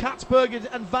 Edwards, Katzberg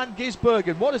and Van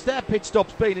Gisbergen? What has their pit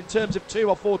stops been in terms of 2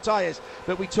 or 4 tyres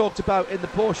that we talked about in the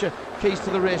Porsche keys to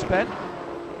the race, Ben?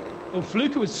 Well,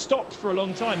 Fluker was stopped for a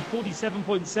long time,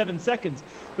 47.7 seconds,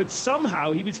 but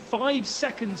somehow he was 5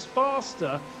 seconds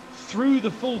faster through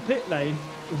the full pit lane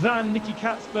than Nicky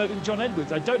Katzberg and John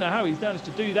Edwards. I don't know how he's managed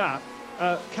to do that.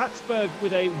 Katzberg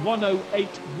with a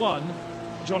 1:08.1,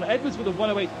 John Edwards with a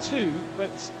 1:08.2,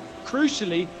 but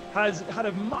crucially has had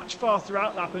a much faster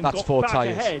outlap and got back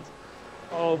ahead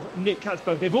of Nick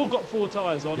Katzberg. They've all got 4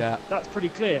 tyres on. Yeah. That's pretty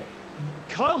clear.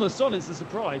 Kyle Masson is the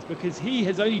surprise because he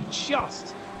has only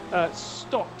just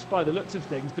stopped by the looks of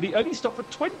things, but he only stopped for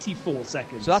 24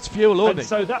 seconds. So that's fuel only. And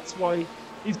so that's why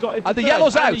he's got it. And the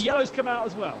yellow's out. The yellow's come out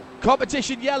as well.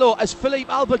 Competition yellow as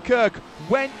Philippe Albuquerque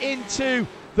went into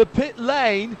the pit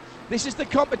lane. This is the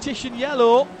competition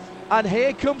yellow. And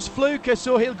here comes Fluker,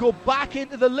 so he'll go back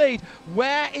into the lead.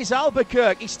 Where is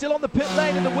Albuquerque? He's still on the pit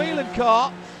lane in the Whelan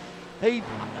car.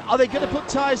 Are they going to put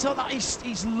tyres on that?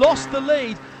 He's lost the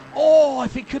lead. Oh,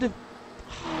 if he could have,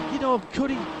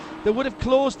 could he? They would have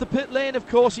closed the pit lane, of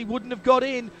course. He wouldn't have got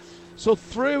in. So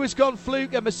through has gone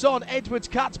Fluker, Masson, Edwards,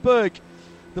 Katzberg.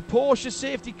 The Porsche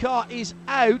safety car is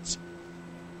out.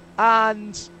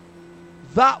 And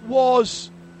that was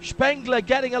Spengler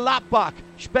getting a lap back.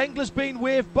 Spengler's been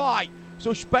waved by,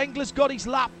 so Spengler's got his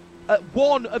lap,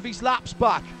 one of his laps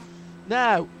back.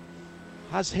 Now,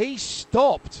 has he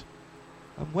stopped?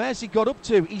 And where's he got up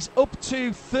to? He's up to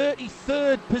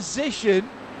 33rd position,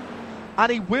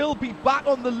 and he will be back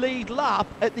on the lead lap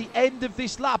at the end of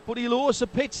this lap, but he'll owe us a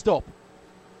pit stop.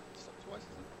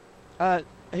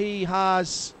 He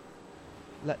has,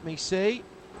 let me see,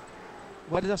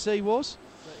 where did I say he was?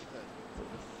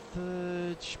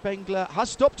 Spengler has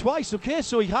stopped twice. Okay,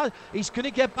 so he's going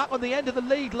to get back on the end of the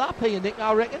lead lap here, Nick,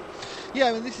 I reckon. Yeah,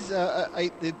 I mean, this is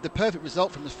the perfect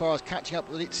result from as far as catching up,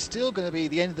 but it's still going to be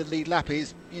the end of the lead lap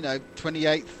is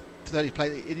 28th to 30th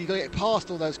place. You've got to get past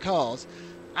all those cars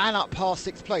and up past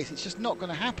 6th place. It's just not going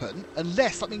to happen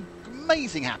unless something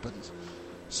amazing happens.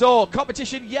 So,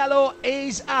 competition yellow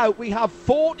is out. We have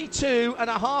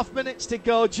 42.5 minutes to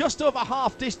go, just over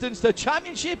half distance. The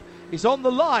championship is on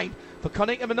the line for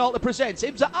Konica Minolta presents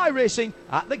IMSA iRacing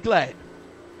at the Glen.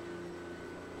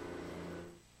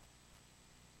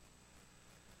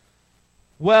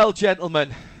 Well,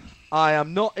 gentlemen, I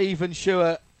am not even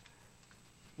sure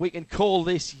we can call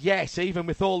this yes, even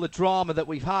with all the drama that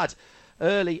we've had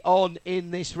early on in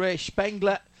this race.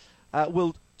 Spengler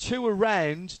will tour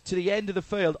around to the end of the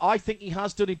field. I think he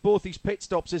has done in both his pit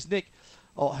stops, as Nick,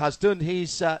 or has done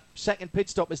his second pit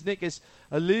stop, as Nick has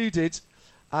alluded.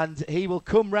 And he will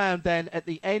come round then at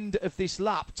the end of this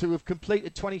lap to have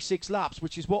completed 26 laps,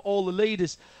 which is what all the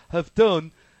leaders have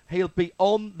done. He'll be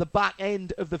on the back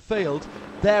end of the field.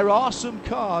 There are some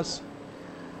cars.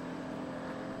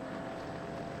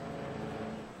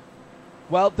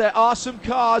 Well, there are some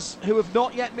cars who have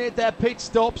not yet made their pit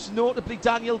stops, notably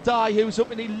Daniel Dye, who's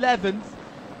up in 11th.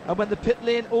 And when the pit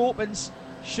lane opens,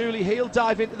 surely he'll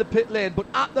dive into the pit lane. But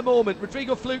at the moment,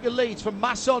 Rodrigo Fluker leads from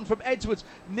Masson, from Edwards.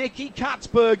 Nicky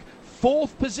Katzberg,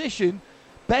 4th position.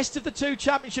 Best of the 2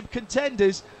 championship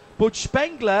contenders. But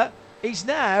Spengler is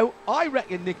now, I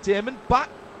reckon, Nick Damon, back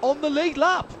on the lead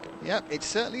lap. Yep, it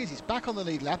certainly is. He's back on the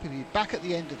lead lap. He'll be back at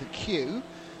the end of the queue.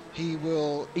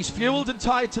 He's fueled and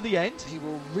tied to the end. He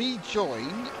will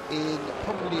rejoin in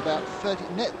probably about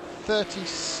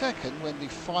 32nd when the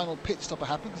final pit stopper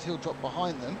happens, because he'll drop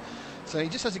behind them. So he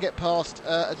just has to get past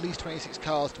at least 26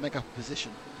 cars to make up a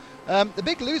position. The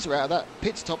big loser out of that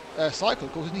pit stop cycle,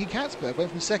 of course, is Nicky Katzberg.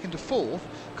 Went from 2nd to 4th.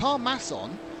 Carl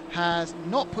Masson has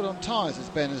not put on tyres, as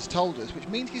Ben has told us, which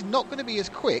means he's not going to be as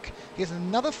quick. He has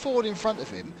another Ford in front of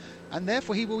him, and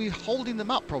therefore he will be holding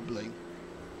them up probably.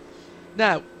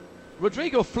 Now,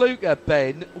 Rodrigo Fluker,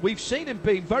 Ben, we've seen him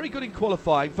being very good in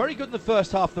qualifying, very good in the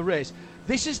first half of the race.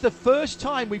 This is the first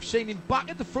time we've seen him back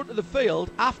at the front of the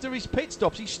field after his pit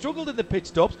stops. He struggled in the pit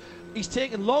stops. He's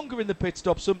taken longer in the pit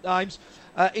stops sometimes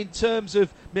in terms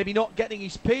of maybe not getting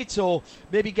his pit or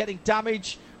maybe getting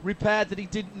damage repaired that he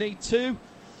didn't need to.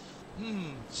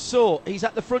 So he's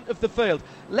at the front of the field.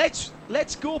 Let's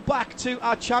go back to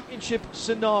our championship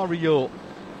scenario.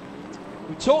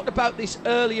 We talked about this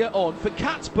earlier on. For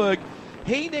Katzberg,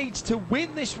 he needs to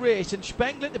win this race and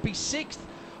Spengler to be 6th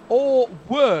or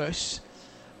worse.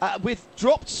 with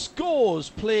dropped scores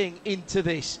playing into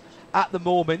this at the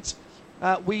moment,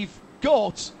 we've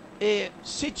got a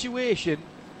situation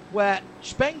where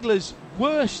Spengler's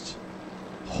worst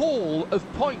haul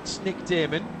of points, Nick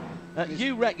Damon,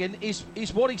 you reckon is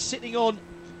what he's sitting on,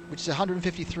 which is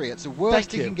 153. It's the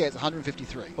worst he can get. It's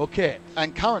 153. Okay.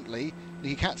 And currently,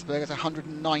 Nicky Katzberg is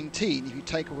 119 if you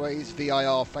take away his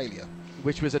VIR failure,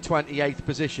 which was a 28th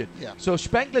position. Yeah. So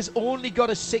Spengler's only got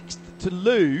a 6th to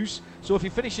lose. So if he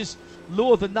finishes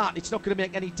lower than that, it's not going to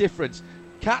make any difference.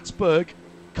 Katzberg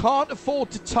can't afford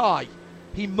to tie.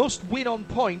 He must win on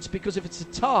points, because if it's a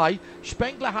tie,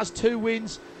 Spengler has 2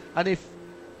 wins, and if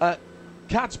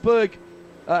Katzberg,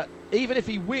 even if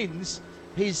he wins,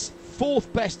 his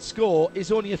 4th best score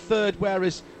is only a 3rd,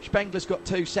 whereas Spengler's got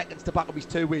 2 seconds to back up his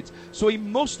 2 wins. So he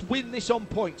must win this on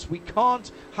points. We can't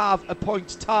have a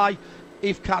points tie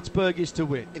if Katzberg is to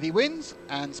win. If he wins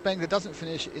and Spengler doesn't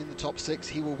finish in the top 6,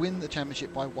 he will win the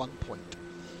championship by 1 point.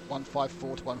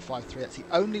 154 to 153. That's the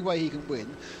only way he can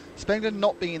win. Spengler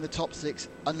not being in the top 6,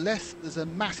 unless there's a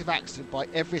massive accident by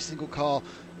every single car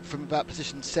from about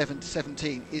position 7 to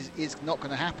 17, is not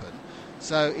going to happen.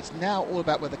 So it's now all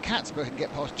about whether Katzberg can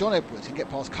get past John Edwards, can get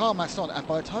past Carl Masson, and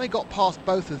by the time he got past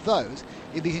both of those,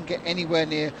 if he can get anywhere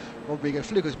near Rodrigo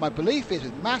Fluker. My belief is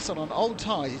with Masson on old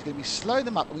tyres, he's going to be slowing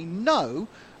them up, and we know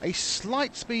a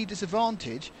slight speed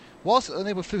disadvantage, whilst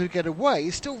unable Fluker to get away,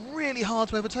 is still really hard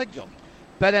to overtake, John.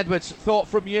 Ben Edwards, thought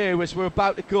from you as we're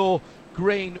about to go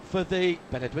green for the...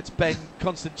 Ben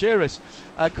Constantinos.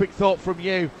 A quick thought from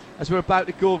you as we're about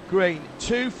to go green.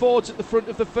 2 Fords at the front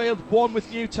of the field, 1 with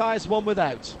new tyres, 1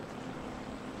 without.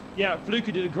 Yeah,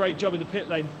 Fluker did a great job in the pit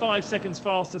lane. 5 seconds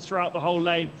faster throughout the whole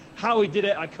lane. How he did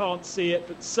it, I can't see it,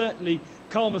 but certainly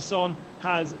Carl Masson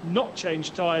has not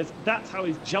changed tyres. That's how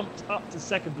he's jumped up to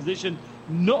 2nd position.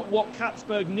 Not what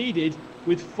Katzberg needed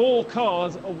with 4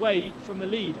 cars away from the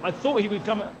lead. I thought he would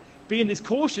be in this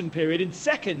caution period in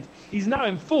 2nd. He's now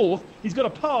in 4th. He's got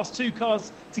to pass 2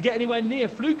 cars to get anywhere near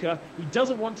Fluker. He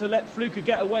doesn't want to let Fluker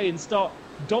get away and start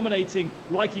dominating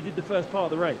like he did the first part of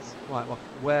the race. Right,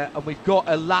 well, and we've got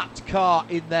a lapped car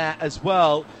in there as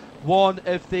well. One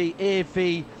of the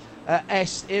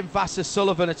AVS in Vassar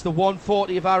Sullivan. It's the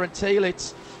 140 of Aaron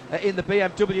Thielitz in the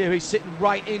BMW. He's sitting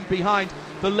right in behind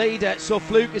the leader, so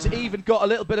Fluke has even got a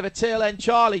little bit of a tail end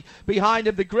Charlie behind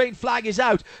him. The green flag is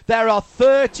out. There are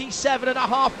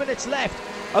 37.5 minutes left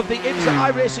of the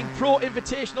IMSA iRacing Pro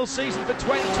Invitational season for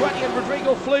 2020, and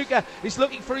Rodrigo Fluker is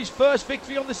looking for his first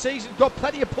victory on the season. Got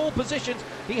plenty of pole positions.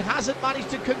 He hasn't managed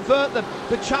to convert them.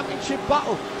 The championship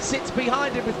battle sits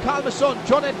behind him with Carl Masson,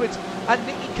 John Edwards and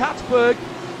Nicky Katzberg.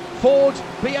 Ford,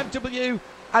 BMW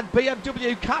and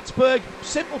BMW. Katzberg,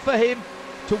 simple for him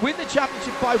to win the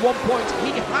championship by 1 point.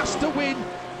 He has to win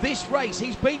this race.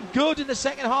 He's been good in the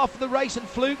second half of the race, and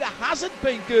Fluker hasn't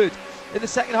been good in the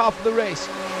second half of the race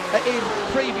in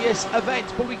previous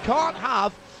events. But we can't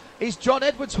have is John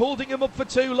Edwards holding him up for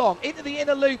too long. Into the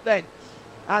inner loop then,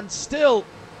 and still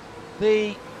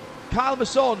the Carl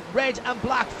Masson red and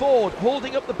black Ford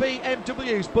holding up the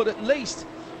BMWs, but at least,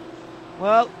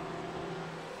 well,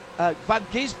 Van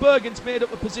Gisbergen's made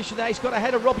up a position there. He's got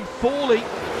ahead of Robbie Foley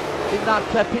in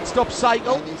that pit stop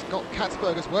cycle. And he's got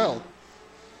Katzberg as well.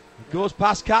 He goes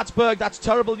past Katzberg. That's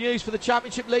terrible news for the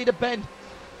championship leader, Ben.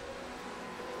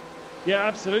 Yeah,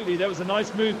 absolutely. There was a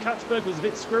nice move. Katzberg was a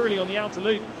bit squirrely on the outer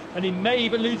loop, and he may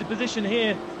even lose a position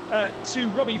here to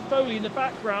Robbie Foley in the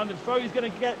background, and Foley's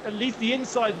going to get at least the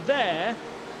inside there,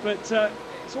 but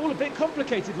it's all a bit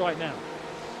complicated right now.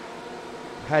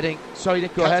 Heading, sorry,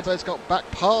 Nick, go ahead. Katzberg's got back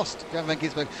past Van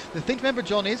Gisbergen. The thing to remember,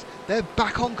 John, is they're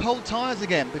back on cold tyres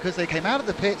again, because they came out of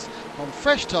the pits on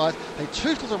fresh tyres. They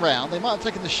tootled around. They might have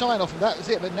taken the shine off, and that was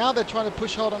it. But now they're trying to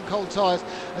push hard on cold tyres.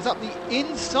 It's up the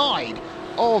inside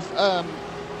of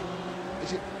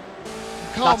is it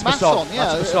Carl Masson?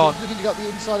 Yeah, looking to get the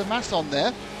inside of Masson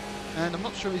there, and I'm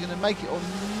not sure if he's going to make it or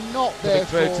not. There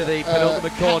through to the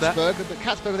penultimate corner. Katzberg, but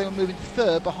Katzberg they were moving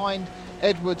 3rd behind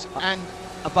Edwards and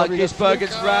Van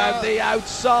Gisbergen's round the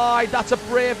outside. That's a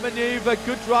brave manoeuvre.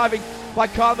 Good driving by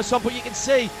Carl Masson, but you can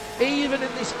see even in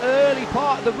this early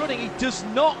part of the running, he does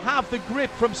not have the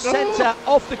grip from centre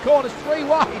off the corners, 3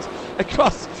 wide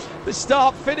across the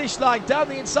start-finish line. Down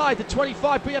the inside, the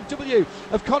 25 BMW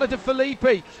of Conor De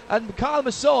Filippi, and Carl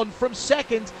Masson from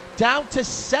 2nd down to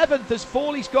 7th as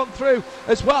Foley's gone through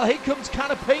as well. Here comes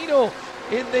Canapino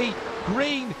in the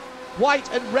green,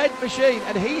 white and red machine,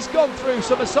 and he's gone through.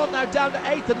 So Masson now down to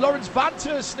 8th, and Lawrence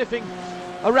Vanter sniffing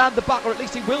around the back, or at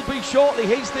least he will be shortly.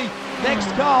 He's the next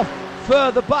car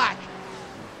further back.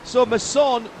 So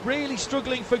Masson really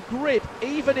struggling for grip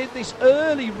even in this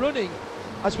early running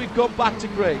as we've gone back to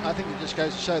green? I think it just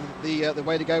goes to show that the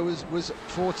way to go was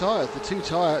 4 tyres, the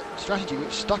 2-tyre strategy,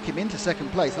 which stuck him into second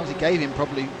place. Obviously gave him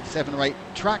probably 7 or 8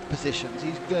 track positions.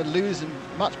 He's going to lose them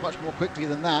much more quickly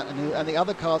than that, and the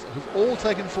other cars who've all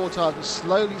taken 4 tyres will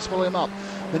slowly swallow him up.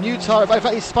 The new tyre, in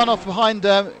fact, he spun off behind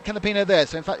Canapino there,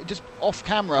 so in fact, just off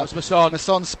camera,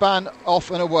 Masson span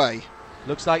off and away.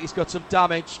 Looks like he's got some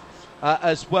damage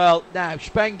as well. Now,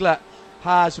 Spengler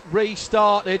has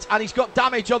restarted, and he's got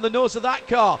damage on the nose of that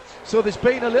car. So there's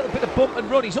been a little bit of bump and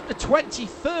run. He's up to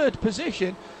 23rd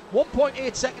position,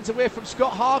 1.8 seconds away from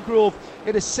Scott Hargrove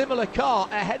in a similar car,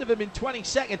 ahead of him in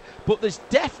 22nd. But there's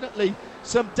definitely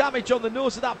some damage on the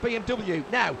nose of that BMW.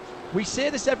 Now, we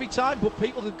say this every time, but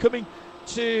people are coming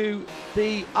to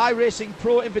the iRacing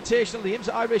Pro Invitational, the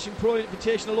IMSA iRacing Pro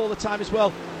Invitational all the time as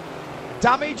well.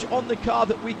 Damage on the car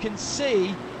that we can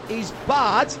see is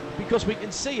bad because we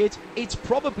can see it. It's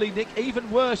probably, Nick, even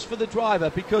worse for the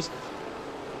driver because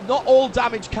not all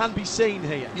damage can be seen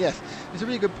here. Yes, it's a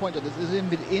really good point. There's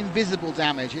invisible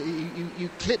damage. You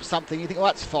clip something, you think, oh,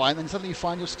 that's fine, and suddenly you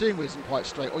find your steering wheel isn't quite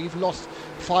straight, or you've lost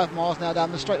 5 miles now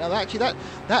down the straight. Now, actually,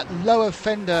 that lower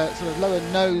fender, sort of lower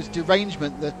nose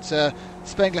derangement that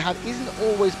Spengler had isn't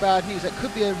always bad news. That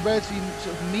could be a relatively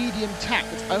sort of medium tack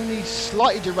that's only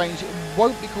slightly deranged. It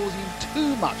won't be causing him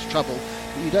too much trouble,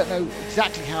 but you don't know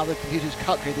exactly how the computers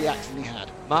calculated the accident he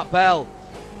had. Matt Bell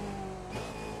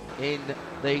in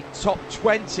the top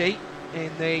 20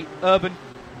 in the urban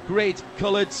grid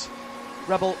coloured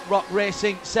Rebel Rock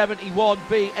Racing 71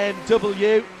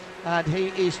 BMW, and he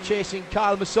is chasing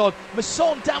Kyle Masson.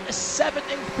 Masson down to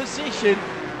 17th position,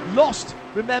 lost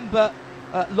remember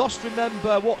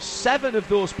 7 of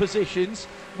those positions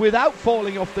without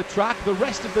falling off the track. The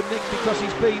rest of them, Nick, because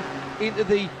he's been into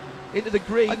the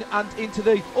green and into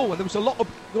the and there was a lot of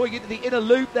going into the inner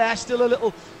loop there. Still a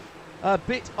little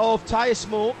bit of tyre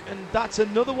smoke, and that's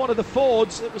another one of the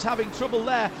Fords that was having trouble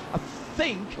there. I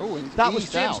think that was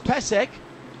James Pesek.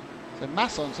 So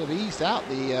Masson sort of eased out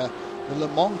the Le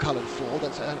Mans coloured Ford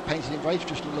that's painted in very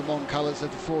traditional Le Mans colours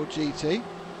of the Ford GT.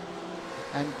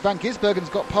 And Van Gisbergen's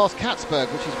got past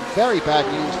Katzberg, which is very bad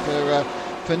news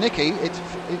for Nicky. It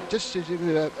just to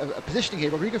do a positioning here.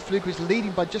 Rodrigo Fluke is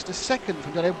leading by just a second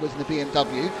from John Edwards in the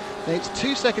BMW. Then it's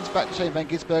 2 seconds back to Shane Van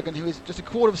Gisbergen, who is just a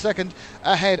quarter of a second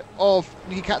ahead of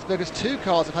Nicky Katzberger's 2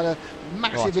 cars. Have had a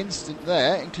massive incident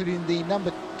there, including the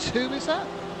number 2. Is that?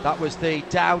 That was the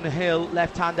downhill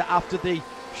left-hander after the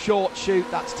short shoot.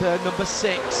 That's turn number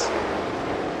 6,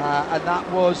 and that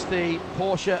was the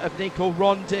Porsche of Nico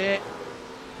Ronde.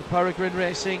 The Peregrine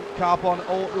Racing Carbon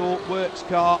Auto Works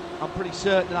car. I'm pretty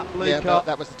certain that blue car.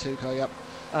 That was the 2 car, yep.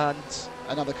 And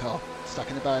another car stuck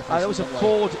in the barrier. There was a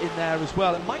Ford in there as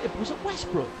well. Was it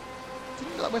Westbrook?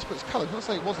 Didn't look like Westbrook's colour. I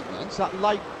say it wasn't, man. It's that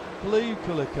light blue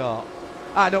colour car.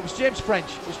 No, it was James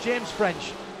French. It was James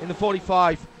French in the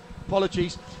 45.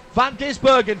 Apologies. Van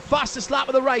Gisbergen, fastest lap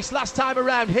of the race last time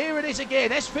around. Here it is again.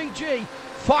 SVG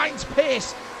finds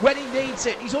pace when he needs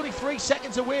it. He's only 3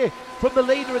 seconds away from the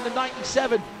leader in the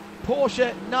 97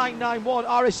 Porsche 991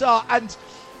 RSR, and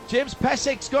James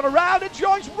Pesek's gone around and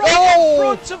joins right in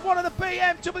front of one of the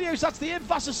BMWs. That's the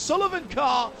Invasa Sullivan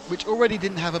car, which already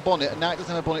didn't have a bonnet, and now it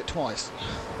doesn't have a bonnet twice.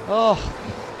 Oh,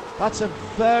 that's a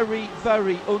very,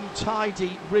 very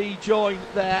untidy rejoin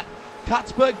there.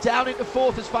 Katzberg down into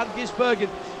 4th as Van Gisbergen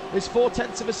is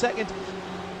 0.4 of a second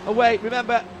away.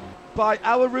 Remember, by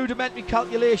our rudimentary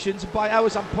calculations, by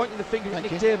ours I'm pointing the finger at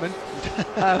Nick Damon,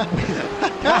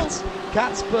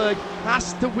 Katzberg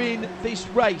has to win this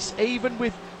race, even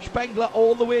with Spengler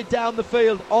all the way down the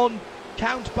field on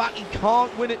count back. He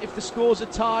can't win it if the scores are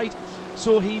tied,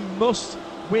 so he must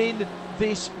win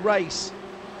this race.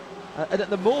 And at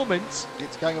the moment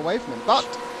it's going away from him, but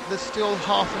there's still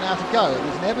half an hour to go, and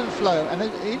there's an ebb and flow. And the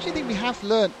interesting thing we have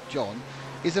learnt, John,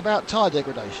 is about tyre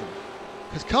degradation.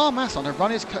 Because Carl Masson had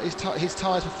run his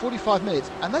tyres for 45 minutes,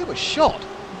 and they were shot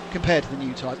compared to the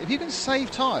new tyres. If you can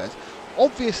save tyres,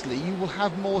 obviously you will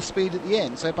have more speed at the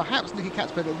end. So perhaps Nicky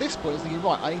Katzberg at this point is thinking,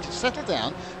 right, I need to settle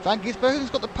down. Van Gisbergen's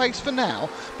got the pace for now,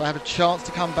 but I have a chance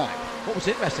to come back. What was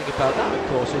interesting about that, of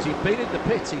course, is he'd been in the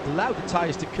pits, he'd allowed the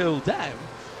tyres to cool down,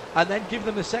 and then give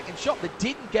them the second shot. They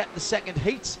didn't get the second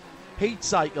heat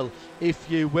cycle, if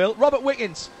you will. Robert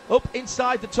Wiggins up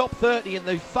inside the top 30 in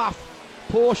the FAF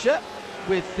Porsche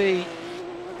with the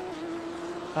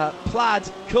plaid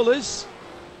colours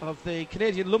of the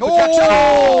Canadian Lumberjacks.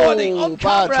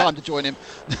 Bad time to join him.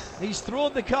 He's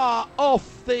thrown the car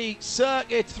off the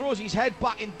circuit, throws his head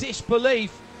back in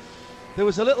disbelief. There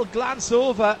was a little glance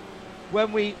over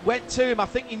when we went to him. I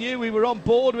think he knew we were on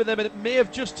board with him, and it may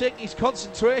have just taken his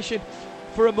concentration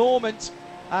for a moment.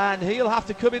 and he'll have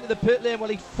to come into the pit lane. Well,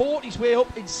 he fought his way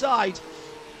up inside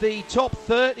the top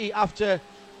 30 after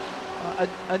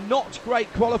a not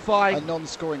great qualifying. A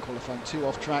non-scoring qualifying, 2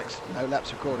 off tracks, no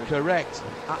laps recorded. Correct,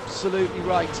 absolutely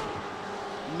right.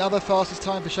 Another fastest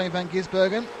time for Shane van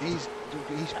Gisbergen. He's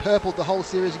purpled the whole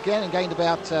series again and gained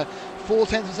about 4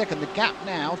 tenths of a second. The gap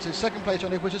now to second place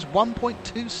John Edwards is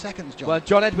 1.2 seconds, John. Well,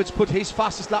 John Edwards put his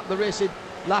fastest lap of the race in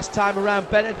last time around.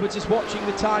 Ben Edwards is watching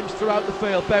the times throughout the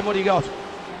field. Ben, what do you got?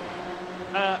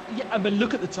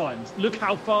 Look at the times. Look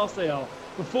how fast they are.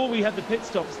 Before we had the pit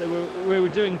stops, we were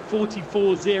doing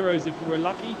 44.0s if we were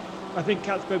lucky. I think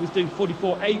Katzberg was doing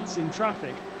 44.8s in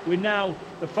traffic. We're now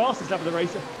the fastest lap of the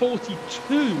race at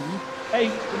 42.8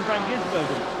 from Van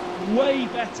Gisbergen. Way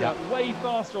better, way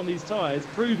faster on these tyres,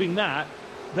 proving that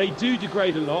they do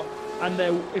degrade a lot, and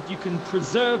if you can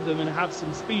preserve them and have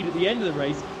some speed at the end of the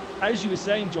race, as you were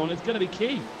saying, John, it's going to be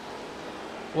key.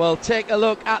 Well, take a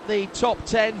look at the top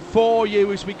 10 for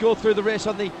you as we go through the race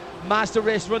on the Mazda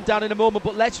race rundown in a moment.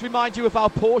 But let's remind you of our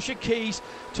Porsche keys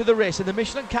to the race. And the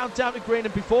Michelin countdown to green,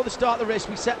 and before the start of the race,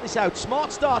 we set this out.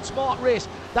 Smart start, smart race.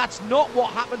 That's not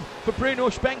what happened for Bruno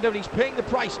Spengler, and he's paying the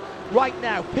price right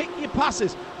now. Pick your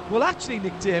passes. Well, actually,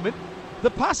 Nick Damon,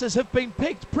 the passes have been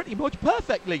picked pretty much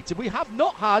perfectly. We have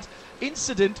not had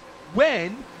incident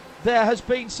when there has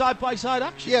been side-by-side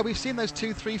action. Yeah, we've seen those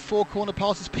 2, 3, 4 corner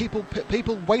passes, people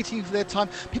waiting for their time,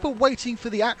 people waiting for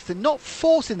the accident, not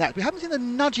forcing that. We haven't seen the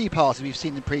nudgy passes we've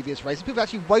seen in previous races. People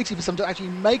actually waiting for someone to actually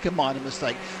make a minor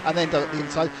mistake and then do it at the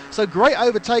inside. So great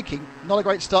overtaking, not a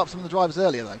great start for some of the drivers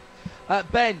earlier though.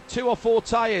 Ben, 2 or 4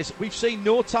 tyres. We've seen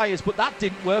no tyres, but that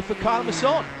didn't work for Kyle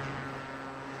Masson.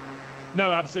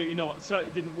 No, absolutely not. So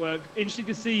it didn't work. Interesting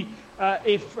to see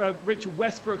if Richard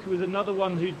Westbrook, who was another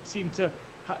one who seemed to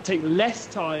take less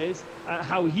tyres,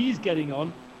 how he's getting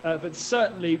on. But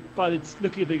certainly,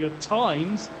 looking at the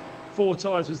times, 4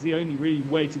 tyres was the only really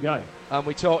way to go. And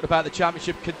we talked about the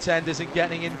championship contenders and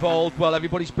getting involved. Well,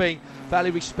 everybody's being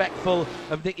fairly respectful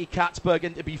of Nicky Katzberg.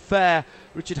 And to be fair,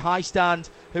 Richard Heistand,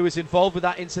 who was involved with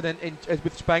that incident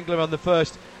with Spengler on the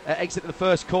first exit of the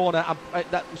first corner,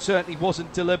 that certainly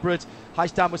wasn't deliberate.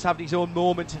 Heistand was having his own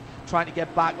moment, trying to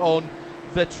get back on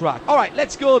the track. All right,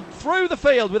 let's go through the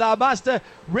field with our Mazda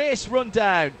race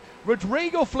rundown.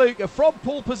 Rodrigo Fluker from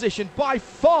pole position, by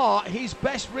far his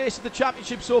best race of the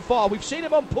championship so far. We've seen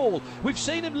him on pole, we've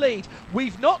seen him lead,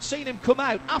 we've not seen him come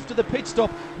out after the pit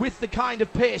stop with the kind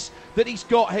of pace that he's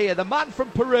got here. The man from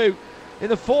Peru in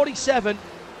the 47,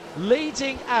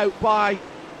 leading out by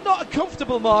not a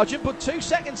comfortable margin, but 2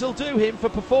 seconds will do him for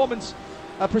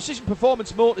Precision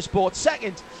Performance Motorsport.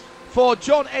 Second for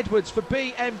John Edwards for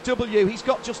BMW. He's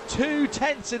got just 2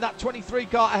 tenths in that 23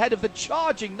 car ahead of the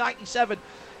charging 97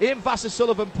 Ian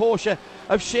Vasser-Sullivan Porsche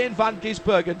of Shane van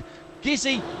Gisbergen.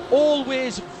 Gizzy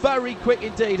always very quick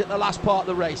indeed at the last part of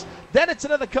the race. Then it's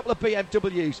another couple of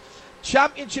BMWs.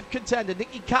 Championship contender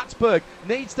Nicky Katzberg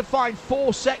needs to find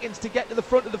 4 seconds to get to the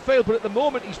front of the field, but at the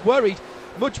moment he's worried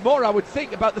much more, I would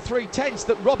think, about the 3 tenths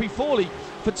that Robbie Foley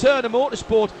for Turner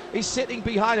Motorsport is sitting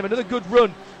behind him. Another good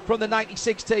run from the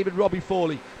 96 team and Robbie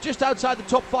Foley. Just outside the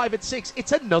top 5 at 6,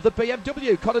 it's another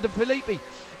BMW. Conor De Filippi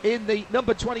in the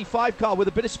number 25 car with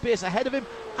a bit of space ahead of him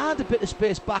and a bit of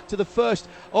space back to the first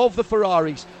of the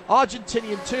Ferraris.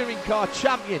 Argentinian touring car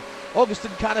champion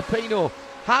Agustin Canapino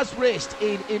has raced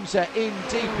in IMSA in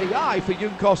DPI for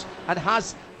Juncos and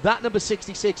has that number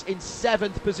 66 in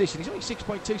 7th position. He's only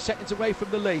 6.2 seconds away from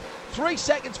the lead. 3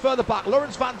 seconds further back,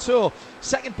 Laurens Vanthoor,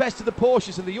 second best of the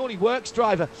Porsches, and the only works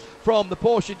driver from the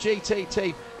Porsche GT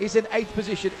team is in 8th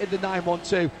position in the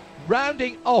 912.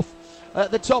 Rounding off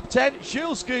the top 10,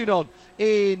 Jules Gounon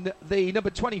in the number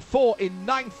 24 in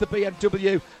 9th, the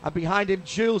BMW, and behind him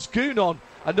Jules Gounon,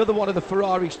 another one of the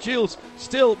Ferraris. Jules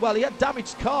still, well, he had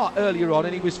damaged car earlier on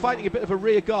and he was fighting a bit of a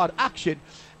rear guard action.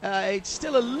 It's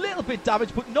still a little bit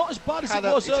damaged, but not as bad as it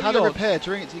was earlier on. It's had a repair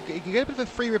during it. You can get a bit of a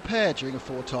free repair during a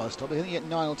 4-tyre stop. I think you get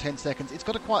 9 or 10 seconds. It's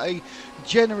got quite a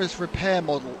generous repair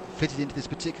model fitted into this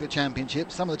particular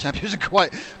championship. Some of the championships are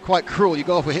quite cruel. You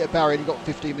go off and hit a barrier and you've got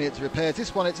 15 minutes of repairs.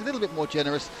 This one, it's a little bit more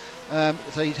generous.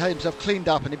 So he's had himself cleaned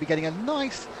up and he'll be getting a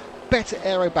nice, better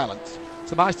aero balance.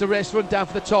 So Mazda race run down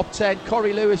for the top 10.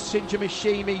 Corey Lewis, Shinja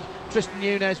Mishimi, Tristan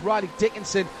Nunes, Riley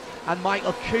Dickinson and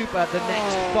Michael Cooper, the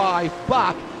next 5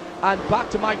 back. And back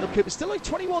to Michael Cooper, still like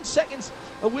 21 seconds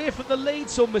away from the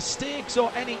lead, so mistakes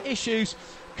or any issues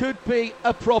could be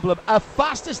a problem. A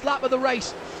fastest lap of the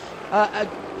race.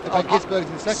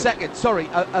 Gisbergen's in second.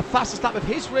 A fastest lap of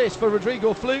his race for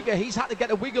Rodrigo Fluker. He's had to get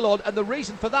a wiggle on, and the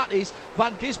reason for that is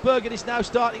Van Gisbergen is now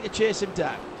starting to chase him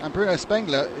down. And Bruno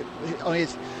Spengler, on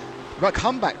his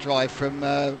comeback drive from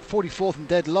 44th and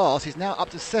dead last. He's now up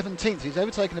to 17th. He's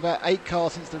overtaken about 8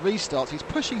 cars since the restart. So he's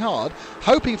pushing hard,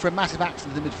 hoping for a massive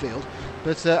accident in the midfield.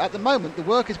 But at the moment, the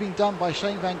work is being done by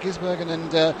Shane van Gisbergen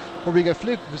and Rodrigo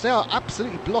Fluke, because they are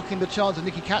absolutely blocking the chance of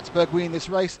Nicky Katzberg winning this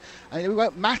race. And it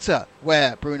won't matter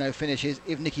where Bruno finishes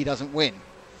if Nicky doesn't win.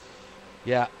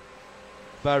 Yeah,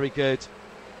 very good.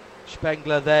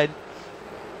 Spengler then,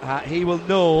 he will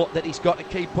know that he's got to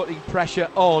keep putting pressure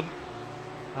on.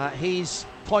 His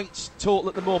points total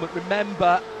at the moment,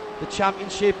 remember, the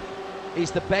championship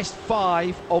is the best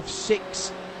 5 of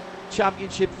 6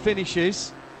 championship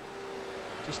finishes.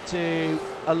 Just to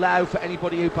allow for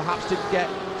anybody who perhaps didn't get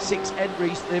 6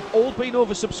 entries. They've all been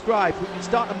oversubscribed. We can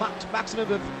start a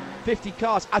maximum of 50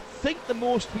 cars. I think the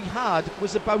most we had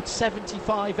was about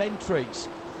 75 entries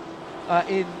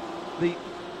in the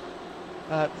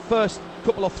first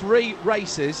couple of 3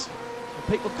 races.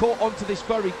 People caught onto this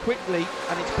very quickly,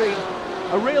 and it's been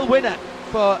a real winner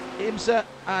for IMSA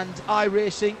and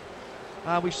iRacing.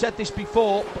 We've said this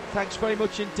before, but thanks very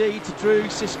much indeed to Drew,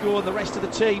 Cisco and the rest of the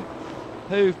team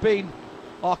who've been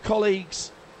our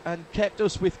colleagues and kept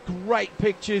us with great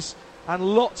pictures and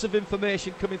lots of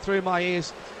information coming through my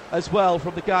ears as well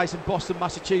from the guys in Boston,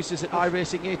 Massachusetts at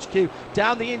iRacing HQ.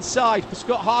 Down the inside for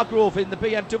Scott Hargrove in the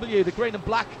BMW, the green and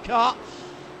black car.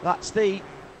 That's the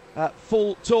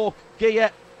full torque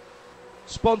gear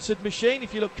sponsored machine.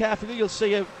 If you look carefully, you'll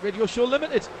see a Radio Show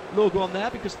Limited logo on there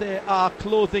because they are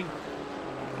clothing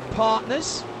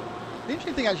partners. The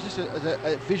interesting thing, actually, just as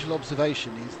a visual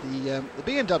observation, is the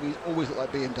BMWs always look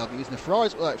like BMWs, and the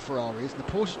Ferraris look like Ferraris, and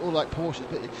the Porsches all like Porsches.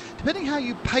 But depending how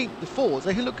you paint the Fords,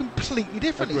 they can look completely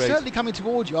differently. Agreed. Certainly coming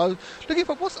towards you, I was looking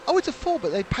for it's a Ford,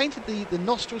 but they painted the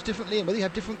nostrils differently, and whether you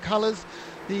have different colours.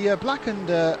 The black and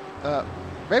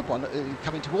red one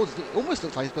coming towards us, it almost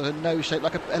looks like it's got a nose shape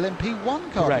like a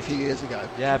LMP1 car. Correct. A few years ago.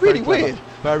 Yeah, really very weird.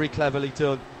 Very cleverly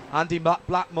done. Andy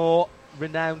Blackmore,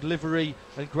 renowned livery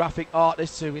and graphic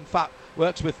artist who in fact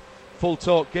works with full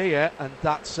torque gear, and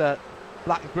that's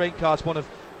black and green cars, one of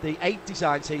the 8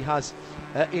 designs he has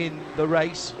in the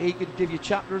race. He can give you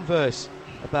chapter and verse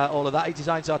about all of that. He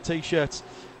designs our t-shirts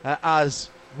as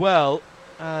well,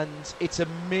 and it's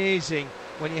amazing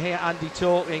when you hear Andy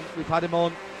talking. We've had him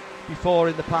on before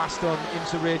in the past on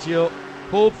IMSA Radio.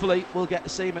 Hopefully we'll get to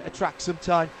see him at a track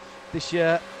sometime this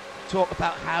year, talk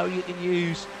about how you can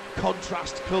use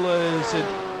contrast colours and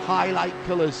highlight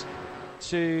colours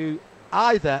to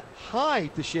either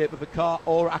hide the shape of a car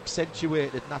or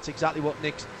accentuate it, and that's exactly what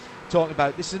Nick's talking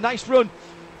about. This is a nice run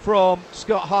from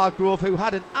Scott Hargrove, who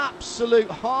had an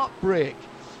absolute heartbreak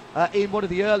in one of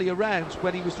the earlier rounds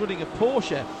when he was running a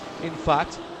Porsche. In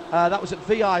fact, that was at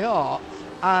VIR,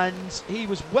 and he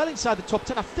was well inside the top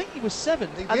 10. I think he was 7th,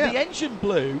 and the engine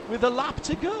blew with a lap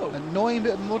to go. Annoying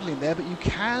bit of modelling there, but you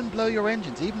can blow your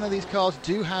engines. Even though these cars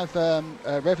do have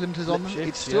rev limiters on them,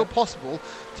 it's still possible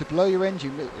to blow your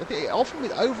engine, often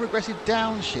with over-aggressive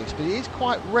downshifts, but it is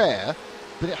quite rare,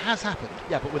 but it has happened.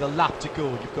 Yeah, but with a lap to go,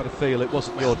 you've got to feel it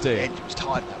wasn't your day. The engine was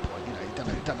tired at that point.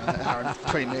 Done an hour and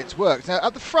 20 minutes work. Now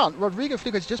at the front, Rodrigo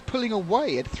Fluke is just pulling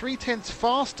away at 0.3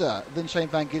 faster than Shane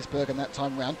van Gisbergen that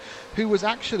time round, who was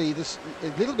actually a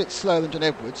little bit slower than John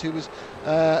Edwards, who was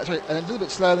and a little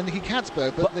bit slower than Nicky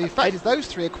Katzberg. But the fact is those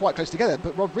 3 are quite close together.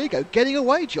 But Rodrigo getting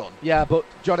away, John. Yeah, but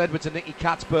John Edwards and Nicky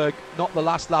Katzberg, not the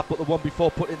last lap, but the one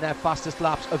before, put in their fastest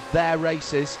laps of their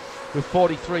races with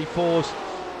 43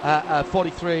 4s,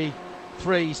 43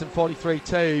 3s, and 43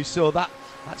 2s. So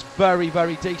that's very,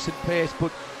 very decent pace,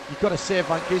 but you've got to say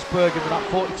Van Gisbergen with that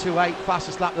 42.8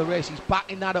 fastest lap of the race. He's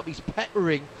backing that up. He's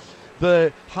peppering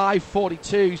the high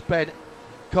 42s, Ben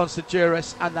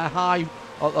Constantiouris, and the high,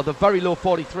 or the very low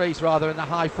 43s rather, and the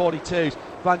high 42s.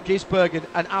 Van Gisbergen,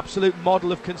 an absolute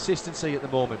model of consistency at the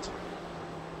moment.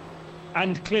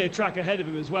 And clear track ahead of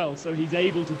him as well, so he's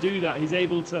able to do that. He's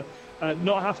able to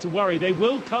not have to worry. They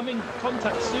will come in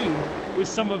contact soon with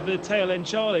some of the tail end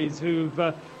Charlies who've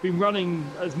been running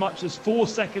as much as 4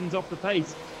 seconds off the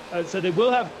pace. So they will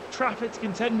have traffic to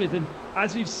contend with. And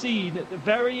as we've seen at the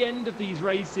very end of these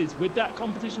races, with that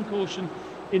competition caution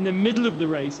in the middle of the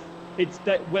race, it's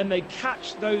that when they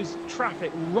catch those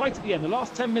traffic right at the end, the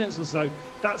last 10 minutes or so,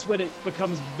 that's when it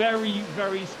becomes very,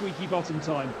 very squeaky bottom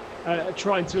time,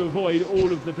 trying to avoid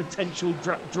all of the potential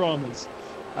dramas.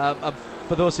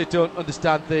 For those who don't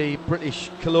understand the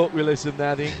British colloquialism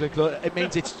there, the England it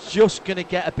means it's just going to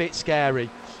get a bit scary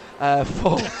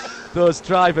for those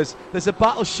drivers. There's a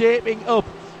battle shaping up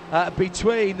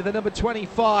between the number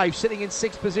 25 sitting in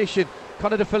 6th position,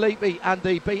 Conor De Filippi, and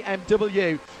the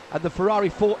BMW, and the Ferrari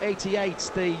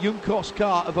 488, the Juncos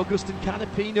car of Agustin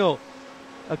Canapino.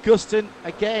 Agustin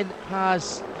again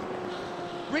has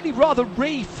really rather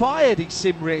re-fired his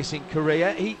sim racing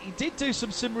career. He did do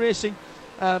some sim racing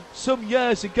some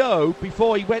years ago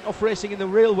before he went off racing in the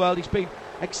real world. He's been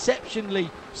exceptionally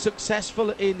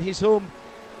successful in his home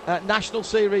national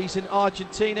series in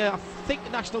Argentina. I think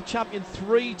the national champion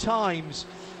 3 times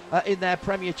in their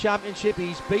Premier Championship.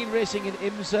 He's been racing in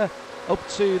IMSA up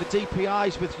to the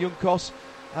DPIs with Juncos,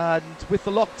 and with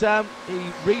the lockdown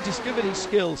he rediscovered his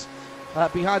skills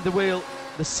behind the wheel,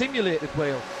 the simulated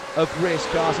wheel of race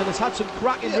cars, and has had some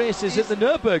cracking races at the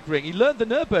Nürburgring. He learned the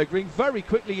Nürburgring very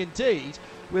quickly indeed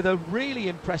with a really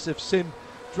impressive sim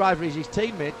driver as his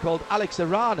teammate called Alex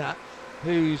Arana,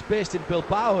 who's based in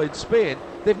Bilbao in Spain.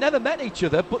 They've never met each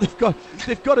other, but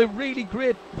they've got a really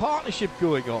great partnership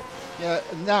going on. Yeah,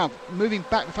 now moving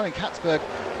back to front of Katzberg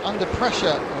under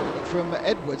pressure from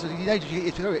Edwards.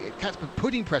 Katzberg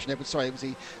putting pressure on Edwards. Sorry, it was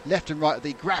the left and right of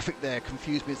the graphic there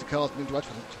confused me as the cars moved right.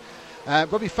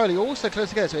 Robbie Foley also close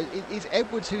together. So it is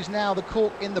Edwards who's now the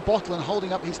cork in the bottle and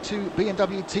holding up his 2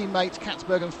 BMW teammates,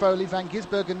 Katzberg and Foley. Van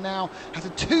Gisbergen now has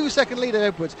a 2-second lead over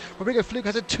Edwards. Rodrigo Fluke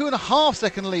has a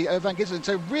 2.5-second lead over Van Gisbergen.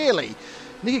 So really,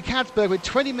 Nicky Katzberg with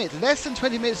 20 minutes, less than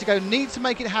 20 minutes to go, needs to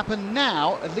make it happen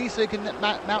now, at least so he can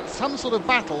mount some sort of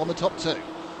battle on the top 2.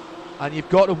 And you've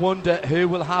got to wonder who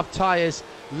will have tyres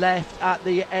left at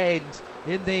the end.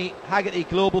 In the Haggerty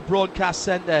Global Broadcast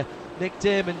Centre, Nick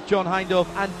Damon, John Hindhaugh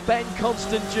and Ben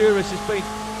Constant-Duras has been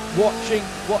watching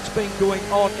what's been going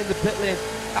on in the pit lane.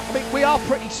 I mean, we are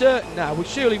pretty certain now, well,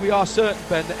 surely we are certain,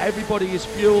 Ben, that everybody is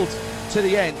fuelled to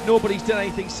the end. Nobody's done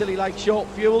anything silly like short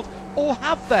fuelled, or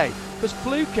have they? Because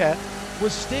Fluke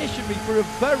was stationary for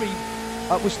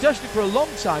a long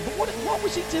time, but what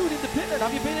was he doing in the pit lane?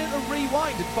 Have you been able to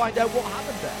rewind and find out what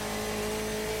happened there?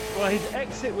 Well, his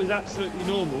exit was absolutely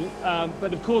normal,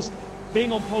 but of course,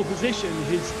 being on pole position,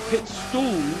 his pit stall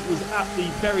was at the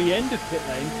very end of pit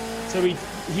lane, so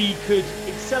he could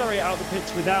accelerate out the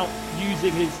pits without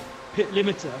using his pit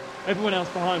limiter. Everyone else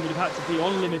behind would have had to be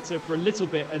on limiter for a little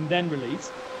bit and then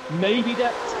release. Maybe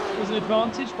that was an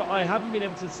advantage, but I haven't been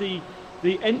able to see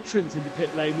the entrance into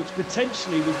pit lane, which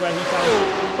potentially was where he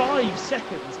found 5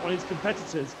 seconds on his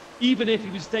competitors, even if he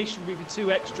was stationary for 2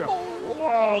 extra.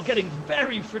 Oh, getting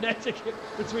very frenetic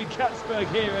between Katzberg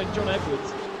here and John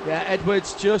Edwards. Yeah,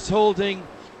 Edwards just holding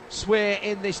sway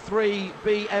in this 3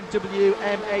 BMW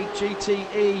M8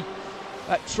 GTE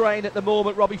train at the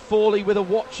moment. Robbie Foley with a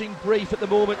watching brief at the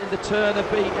moment in the Turner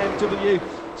BMW,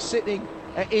 sitting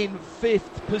in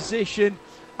 5th position.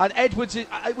 And Edwards, it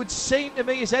would seem to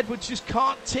me as Edwards just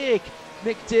can't take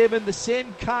Nick Damon the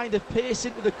same kind of pace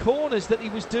into the corners that he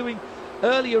was doing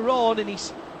earlier on, and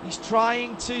he's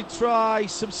trying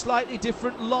some slightly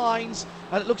different lines,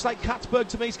 and it looks like Katzberg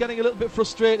to me is getting a little bit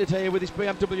frustrated here with his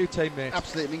BMW teammate.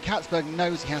 Absolutely. I mean, Katzberg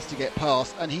knows he has to get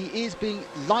past, and he is being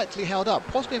lightly held up,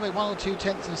 possibly by 1 or 2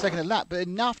 tenths in a second a lap, but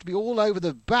enough to be all over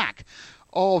the back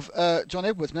of John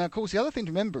Edwards. Now, of course, the other thing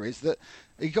to remember is that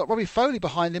you've got Robbie Foley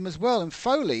behind him as well, and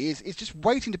Foley is just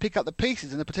waiting to pick up the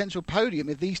pieces in the potential podium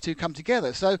if these two come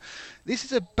together. So this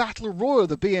is a battle royal of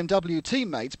the BMW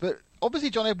teammates, but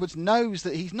obviously John Edwards knows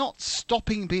that he's not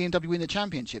stopping BMW in the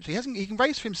championship, so he can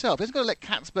race for himself. He hasn't got to let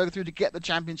Katzberg through to get the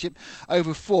championship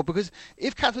over 4, because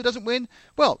if Katzberg doesn't win,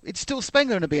 well, it's still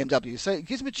Spengler in a BMW, so it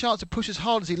gives him a chance to push as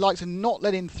hard as he likes and not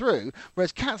let him through,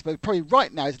 whereas Katzberg probably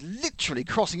right now is literally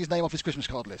crossing his name off his Christmas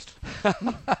card list.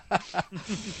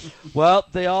 Well,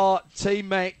 they are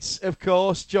teammates, of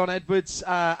course, John Edwards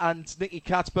and Nicky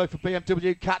Katzberg for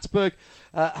BMW. Katzberg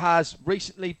has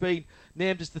recently been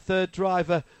named as the 3rd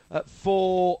driver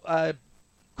for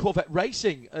Corvette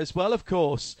Racing as well, of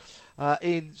course,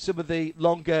 in some of the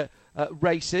longer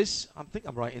races. I think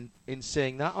I'm right in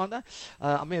saying that, aren't I?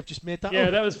 I may have just made that up. Yeah,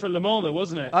 that was for Le Mans, though,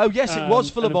 wasn't it? Oh, yes, it was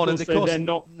for Le Mans, and of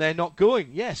course they're not going.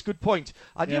 Yes, good point.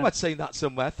 I knew I'd seen that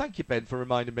somewhere. Thank you, Ben, for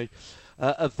reminding me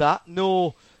of that.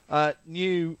 No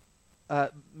new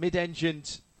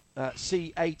mid-engined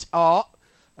C8R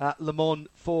Le Mans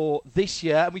for this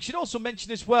year. And we should also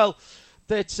mention as well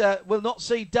that we'll not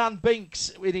see Dan Binks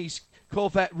in his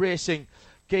Corvette Racing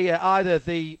gear either,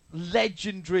 the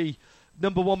legendary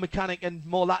number 1 mechanic and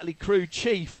more likely crew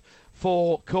chief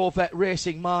for Corvette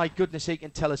Racing. My goodness, he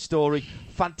can tell a story.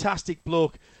 Fantastic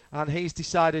bloke, and he's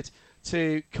decided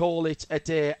to call it a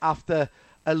day after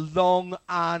a long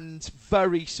and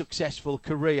very successful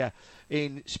career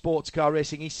in sports car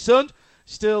racing. His son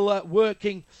still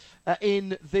working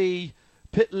in the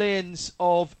pit lanes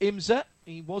of IMSA.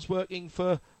 He was working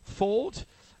for Ford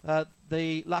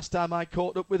the last time I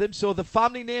caught up with him, so the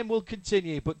family name will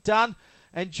continue. But Dan,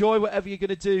 enjoy whatever you're going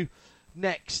to do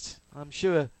next. I'm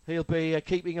sure he'll be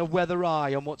keeping a weather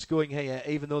eye on what's going here,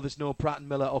 even though there's no Pratt &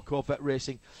 Miller or Corvette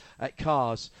Racing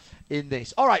cars in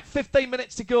this. All right, 15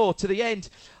 minutes to go to the end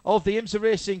of the IMSA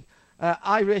Racing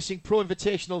iRacing Pro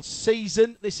Invitational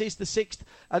season. This is the 6th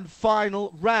and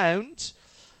final round.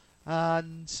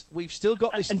 And we've still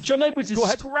got this... And John Edwards is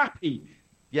scrappy.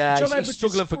 Yeah, he's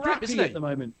struggling for grip, isn't he? At the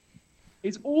moment.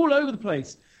 He's all over the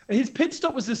place. His pit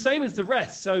stop was the same as the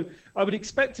rest, so I would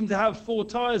expect him to have 4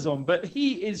 tyres on, but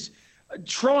he is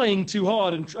trying too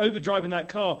hard and overdriving that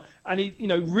car, and he,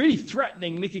 really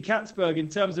threatening Nicky Katzberg in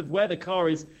terms of where the car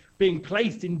is being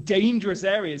placed in dangerous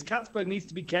areas. Katzberg needs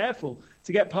to be careful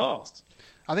to get past.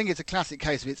 I think it's a classic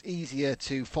case of it's easier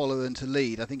to follow than to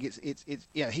lead. I think it's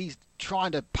he's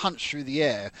trying to punch through the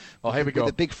air with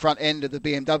the big front end of the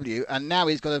BMW, and now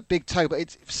he's got a big toe, but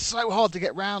it's so hard to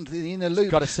get round the inner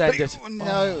loop. Got to send it.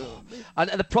 No. And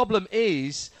the problem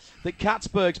is that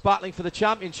Katzberg's battling for the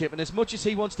championship, and as much as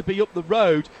he wants to be up the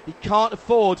road, he can't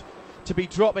afford to be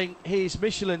dropping his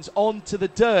Michelins onto the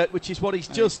dirt, which is what he's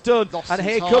just done. And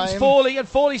here comes Foley, and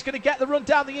Foley's going to get the run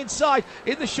down the inside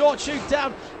in the short shoot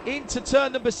down into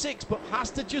turn number 6, but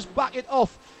has to just back it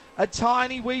off a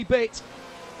tiny wee bit.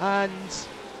 And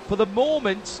for the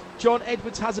moment, John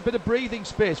Edwards has a bit of breathing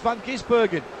space. Van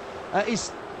Gisbergen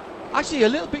is actually a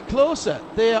little bit closer.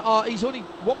 He's only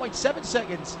 1.7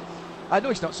 seconds. No,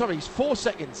 he's not. Sorry, he's 4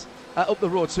 seconds up the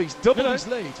road, so he's doubled his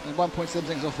lead. And 1.7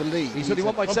 seconds off the lead. He's only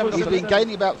 1.7. He's been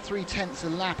gaining about 3/10 a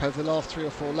lap over the last 3 or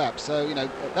 4 laps. So,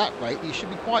 at that rate, he should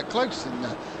be quite close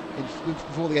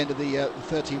before the end of the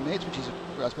 13 minutes, which is,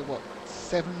 I suppose,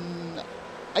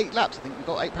 8 laps. I think we've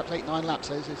got 8, 9 laps.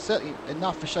 So it's certainly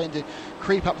enough for Shane to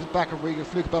creep up to the back of Rigo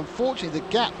Fluke. But unfortunately, the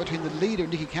gap between the leader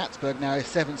and Nicky Katzberg now is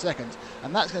 7 seconds.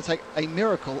 And that's going to take a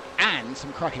miracle and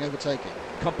some cracking overtaking.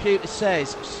 Computer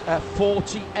says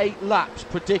 48 laps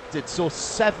predicted. So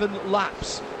 7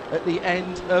 laps at the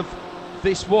end of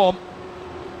this one.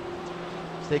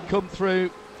 As they come through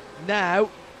now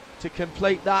to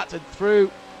complete that. And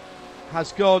through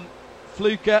has gone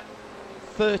Fluke.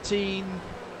 13...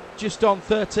 Just on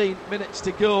 13 minutes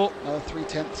to go. Another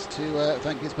 3/10 to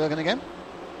Van Gisbergen again.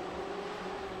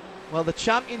 Well, the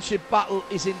championship battle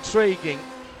is intriguing,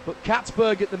 but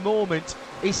Katzberg at the moment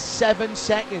is 7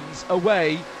 seconds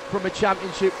away from a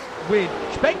championship win.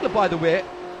 Spengler, by the way,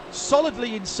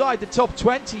 solidly inside the top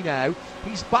 20 now.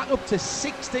 He's back up to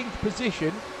 16th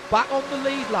position, back on the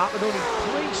lead lap, and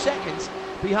only 3 seconds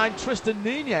behind Tristan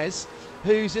Nunez,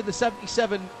 who's in the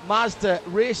 77 Mazda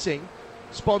Racing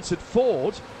sponsored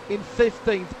Ford in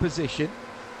 15th position,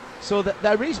 so that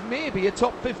there is maybe a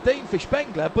top 15 for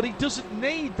Spengler, but he doesn't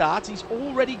need that. He's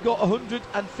already got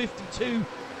 152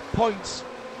 points,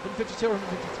 152 or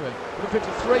 153?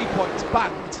 153 points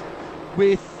banked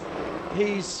with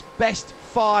his best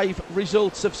 5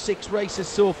 results of 6 races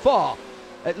so far.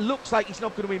 It looks like he's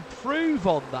not going to improve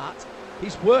on that.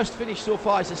 His worst finish so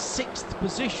far is a 6th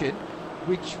position,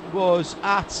 which was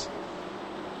at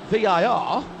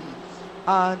VIR.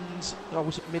 And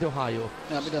was it Mid-Ohio?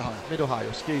 No, Mid-Ohio. Mid-Ohio,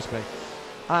 excuse me.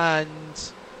 And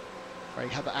where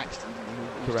he had the accident.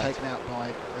 He was taken out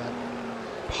by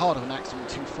part of an accident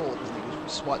with 2 Ford, wasn't he? He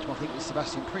was swiped off, I think it was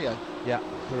Sebastian Priaulx. Yeah,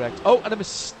 correct. Oh, and a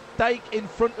mistake in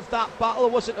front of that battle, or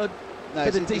was it a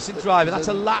bit of decent driving? That's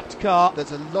a lapped car.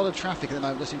 There's a lot of traffic at the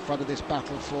moment just in front of this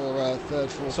battle for 3rd,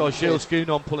 4th. So Gilles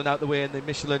Gounon pulling out the way in the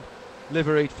Michelin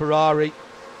liveried Ferrari.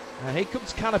 Here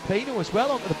comes Canapino as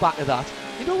well onto the back of that.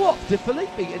 You know what? De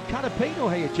Filippi and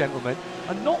Canapino here, gentlemen,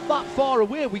 are not that far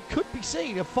away. We could be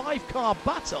seeing a 5-car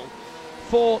battle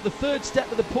for the 3rd step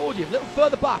of the podium. A little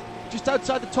further back, just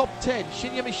outside the top 10,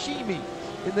 Shinya Mishimi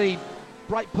in the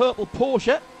bright purple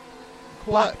Porsche.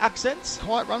 Black accents.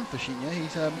 Quiet run for Shinya.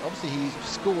 He's obviously he's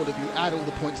scored, if you add all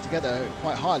the points together,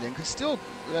 quite highly, and could still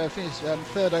finish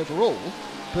 3rd overall.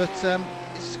 But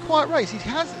it's a quiet race. He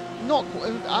has not,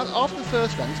 after the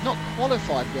first round, he's not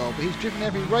qualified well, but he's driven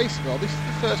every race well. This is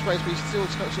the first race where he's still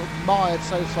sort of mired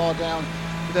so far down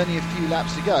with only a few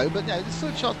laps to go. But there's still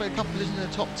a chance to make a couple of positions in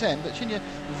the top 10. But Shinya,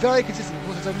 very consistent. Of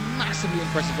course, has a massively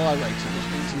impressive iRacing,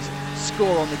 which means his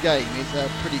score on the game is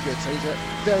pretty good. So he's a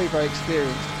very, very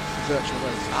experienced virtual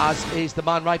racer. As is the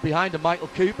man right behind him, Michael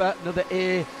Cooper, another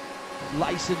A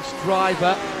licensed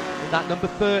driver in that number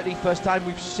 30. First time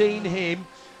we've seen him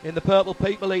in the Purple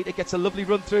People Eater. Gets a lovely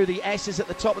run through the S's at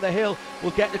the top of the hill. Will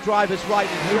get the drivers right,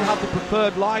 and he'll have the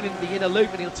preferred line in the inner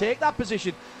loop, and he'll take that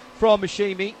position from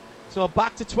Mishimi. So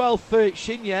back to 12th for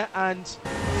Shinya, and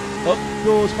up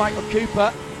goes Michael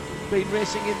Cooper. Been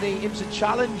racing in the IMSA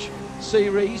Challenge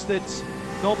series that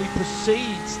normally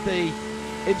precedes the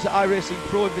IMSA iRacing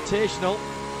Pro Invitational.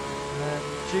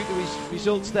 Due to his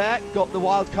results there, got the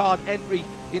wildcard entry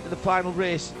into the final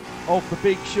race of the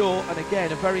big show, and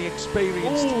again, a very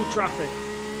experienced... traffic.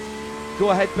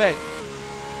 Go ahead, Ben.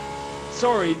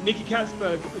 Sorry, Nicky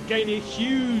Katzberg gaining a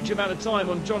huge amount of time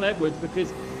on John Edwards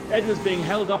because Edwards being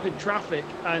held up in traffic,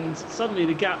 and suddenly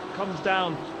the gap comes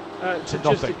down to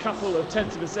just a couple of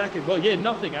tenths of a second. Well, yeah,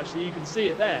 nothing actually. You can see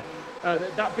it there.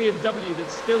 That BMW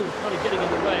that's still kind of getting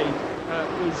in the way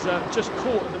was just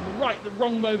caught at the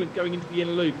wrong moment going into the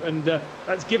inner loop, and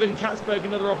that's given Katzberg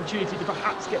another opportunity to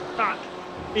perhaps get back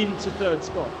into third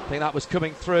spot. I think that was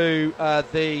coming through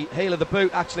the heel of the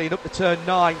boot actually, and up to turn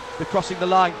 9. They're crossing the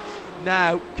line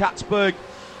now. Katzberg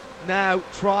now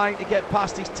trying to get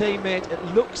past his teammate. It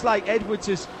looks like Edwards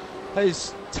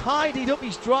has tidied up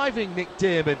his driving, Nick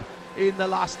Damon, in the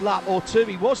last lap or two.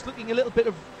 He was looking a little bit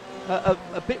of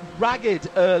a bit ragged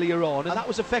earlier on, and that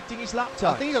was affecting his lap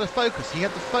time. I think he got a focus. He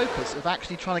had the focus of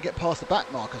actually trying to get past the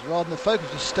back markers rather than the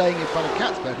focus of staying in front of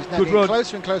Katzberg, who's now getting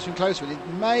closer and closer and closer, and it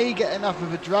may get enough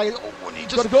of a drag. And he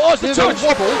just got to go. A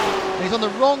wobble, and he's on the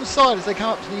wrong side as they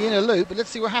come up to the inner loop, but let's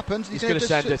see what happens. He's going to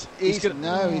send it. He's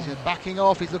backing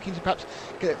off. He's looking to perhaps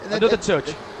get another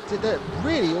touch. They're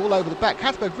really all over the back.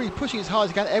 Katzberg really pushing as hard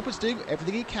as he can. Edwards doing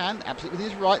everything he can, absolutely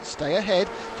within his right, stay ahead.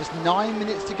 Just 9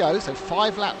 minutes to go, so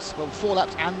 4 laps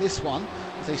and this one.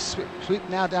 As they sweep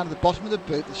now down to the bottom of the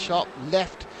boot, the sharp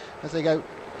left as they go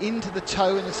into the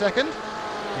toe in a second.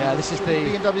 Yeah, this is the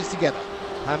BMWs together.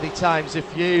 How many times,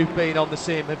 if you've been on the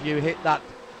sim, have you hit that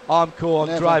armcore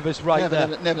on drivers there?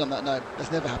 Never done that, no.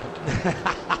 That's never happened.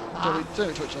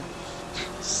 Don't touch them.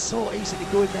 So easy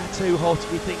to go in there too hot.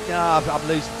 You think, I'm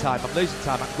losing time. I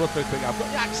can go through quick. I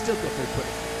can still go through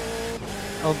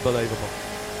quick. Unbelievable.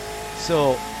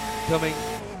 So, coming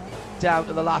down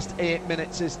to the last 8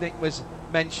 minutes, as Nick was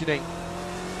mentioning,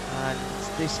 and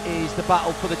this is the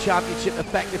battle for the championship,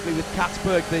 effectively, with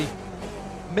Katzberg the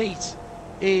meat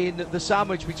in the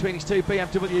sandwich between his two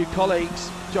BMW colleagues.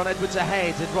 John Edwards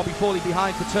ahead and Robbie Foley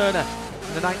behind for Turner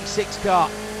in the 96 car.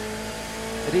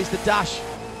 It is the dash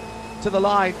to the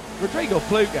line. Rodrigo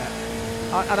Fluker,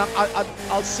 and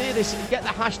I'll say this, and get the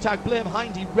hashtag blame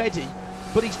Hindy ready,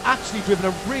 but he's actually driven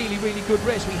a really, really good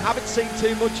race. We haven't seen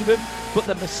too much of him, but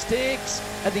the mistakes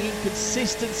and the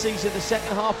inconsistencies in the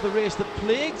second half of the race that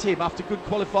plagued him after good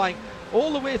qualifying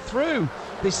all the way through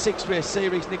this 6-race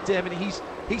series, Nick Damon,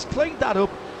 he's cleaned that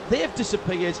up. They've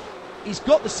disappeared. He's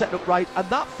got the setup right, and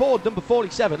that Ford number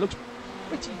 47 looks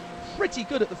pretty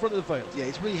good at the front of the field. Yeah,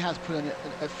 he really has put on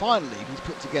finally he's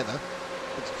put together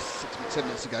 7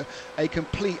 minutes ago a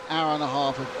complete hour and a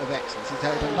half of excellence. He's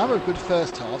had a number of good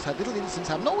first halves, had little incidents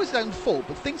happen, not always his own fault,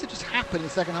 but things that just happened in the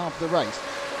second half of the race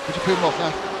which have put him off.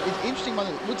 Now, it's interesting,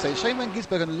 I would say, Shane Van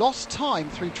Gisbergen lost time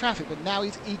through traffic, but now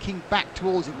he's eking back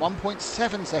towards it.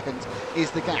 1.7 seconds is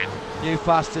the gap. New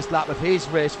fastest lap of his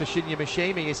race for Shinya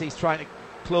Mishimi as he's trying to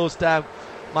close down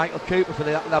Michael Cooper for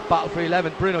that battle for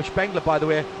 11. Bruno Spengler, by the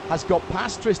way, has got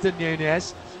past Tristan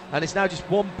Nunez and is now just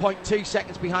 1.2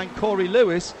 seconds behind Corey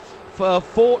Lewis for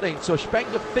 14th. So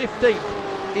Spengler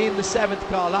 15th in the 7th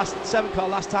car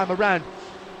last time around.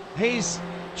 His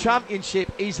championship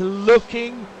is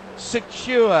looking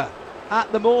secure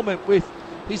at the moment, with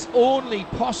his only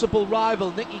possible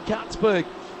rival, Nicky Katzberg,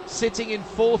 sitting in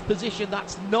 4th position.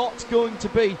 That's not going to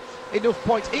be enough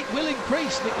points. It will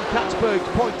increase Nicky Katzberg's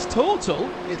points total.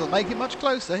 It'll make it much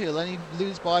closer. He'll only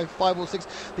lose by 5 or 6.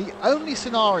 The only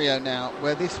scenario now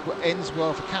where this ends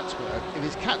well for Katzberg,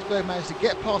 if Katzberg manages to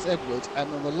get past Edwards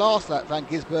and on the last lap Van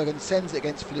Gisbergen sends it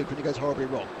against Fluker and it goes horribly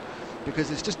wrong.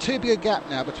 Because it's just too big a gap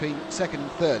now between 2nd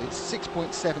and 3rd. It's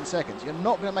 6.7 seconds. You're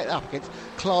not going to make that up against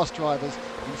class drivers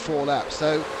in 4 laps.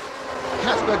 So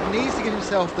Katzberg needs to give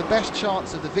himself the best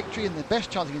chance of the victory and the best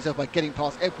chance of himself by getting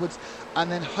past Edwards,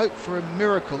 and then hope for a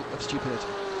miracle of stupidity.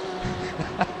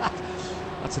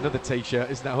 That's another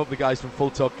t-shirt, isn't it? I hope the guys from Full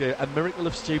Talk Gear. A miracle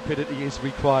of stupidity is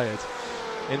required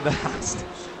in the last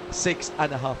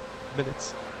 6.5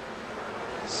 minutes.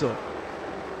 So,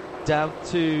 down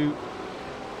to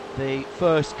the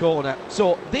first corner.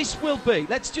 So this will be,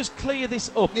 let's just clear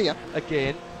this up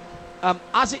again.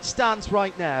 As it stands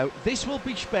right now, this will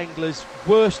be Spengler's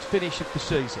worst finish of the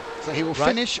season. So he will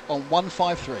finish on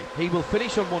 153. He will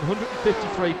finish on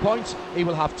 153 points. He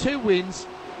will have 2 wins,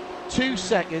 2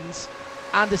 seconds,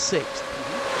 and a 6th.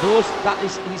 That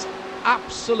is his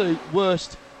absolute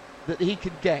worst that he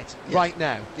can get right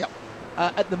now. Yep.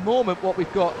 At the moment, what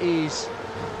we've got is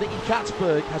Nicky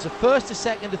Katzberg has a 1st,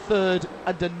 a 2nd, a 3rd,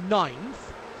 and a 9th.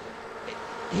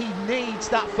 He needs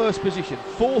that 1st position.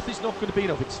 4th is not going to be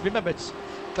enough. Remember, it's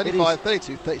 35,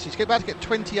 32, 30. So he's about to get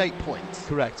 28 points.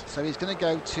 Correct. So he's going to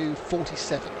go to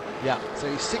 47. Yeah. So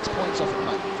he's 6 points off at the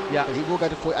moment. Yeah. But he will go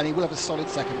to 40, and he will have a solid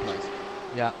 2nd place.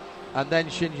 Yeah. And then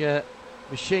Shinya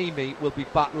Mashimi will be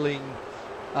battling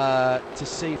to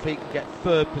see if he can get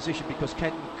third position, because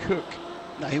Kenton Cook.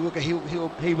 No, he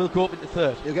will go up into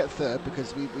third. He'll get third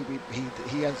because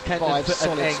he has Kenton 5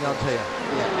 solid Eng scores. on here.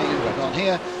 Yeah, on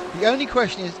here. The only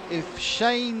question is if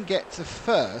Shane gets a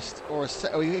first or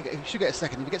he should get a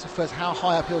second. If he gets a first, how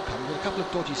high up he'll come. There's a couple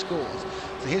of dodgy scores,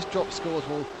 so his drop scores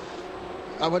will.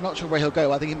 I'm not sure where he'll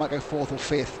go. I think he might go 4th or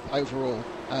 5th overall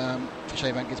for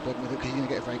Shane van Gisbergen, because he's going to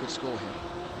get a very good score here.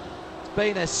 It's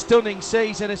been a stunning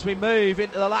season as we move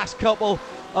into the last couple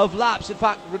of laps. In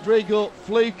fact, Rodrigo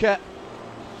Fluker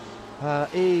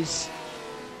has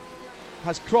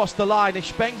crossed the line.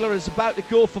 Spengler is about to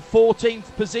go for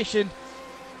 14th position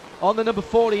on the number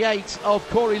 48 of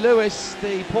Corey Lewis,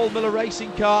 the Paul Miller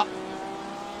racing car,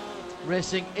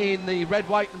 racing in the red,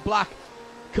 white and black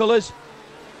colours.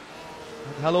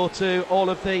 And hello to all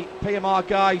of the PMR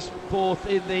guys, both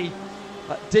in the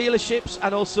dealerships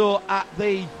and also at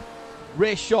the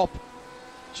race shop.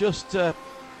 Just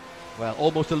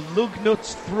almost a lug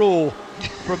nuts throw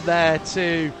from there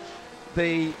to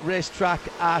the racetrack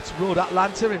at Road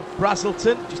Atlanta in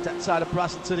Brazelton, just outside of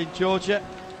Brazelton in Georgia.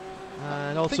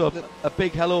 And also a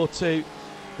big hello to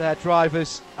their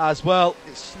drivers as well.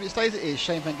 If it stays as it is,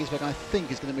 Shane van Gisbergen, I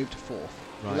think, is going to move to 4th.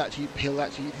 Right. He'll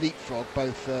actually leapfrog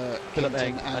both Philip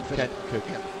Eng and Kenton Cook.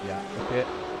 Yeah. Okay.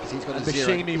 Because he's got and a 0.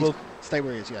 Mashimi will stay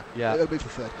where he is. Yeah. He'll move to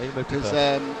 3rd. Because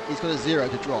he's got a 0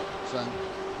 to drop. So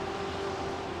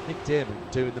Nick Damon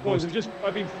doing the most.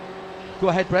 Go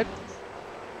ahead, Brent.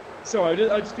 Sorry,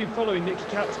 I've just been following Nicky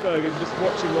Katzberg and just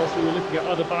watching whilst we were looking at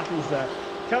other battles there.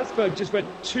 Katzberg just went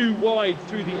too wide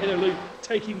through the inner loop,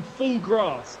 taking full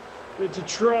grass to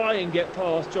try and get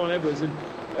past John Edwards. And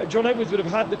John Edwards would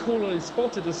have had the call on his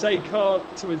spotter to say car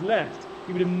to his left.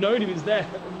 He would have known he was there.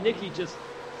 And Nicky just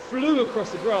flew across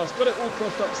the grass, got it all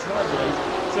crossed up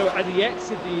sideways. So as he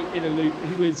exited the inner loop,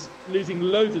 he was losing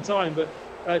loads of time, but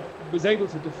was able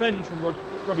to defend from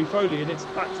Robbie Foley, and it's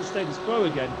back to status quo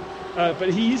again. But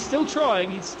he's still trying.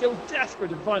 He's still desperate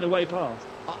to find a way past.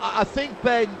 I think,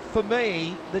 Ben, for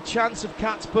me, the chance of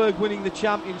Katzberg winning the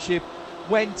championship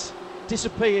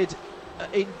disappeared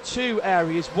in 2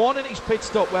 areas. One in his pit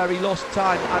stop, where he lost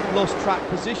time and lost track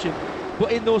position.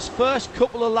 But in those first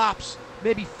couple of laps,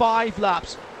 maybe 5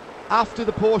 laps, after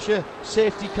the Porsche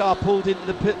safety car pulled into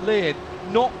the pit lane,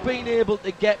 not being able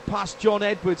to get past John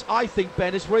Edwards, I think,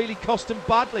 Ben, has really cost him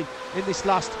badly in this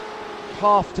last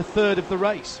half to third of the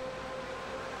race.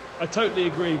 I totally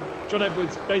agree. John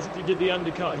Edwards basically did the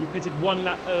undercut. He pitted 1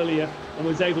 lap earlier and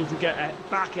was able to get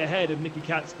back ahead of Nicky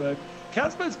Katzberg.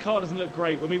 Katzberg's car doesn't look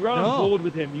great. When we run on board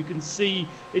with him, you can see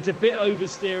it's a bit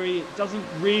oversteery. It doesn't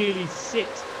really sit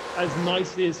as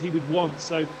nicely as he would want.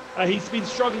 So he's been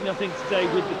struggling, I think, today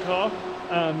with the car.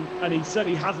 And he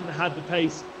certainly hasn't had the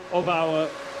pace of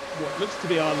what looks to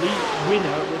be our lead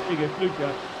winner, Rodrigo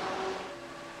Fluker.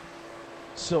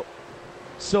 So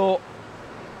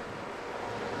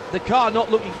the car not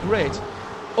looking great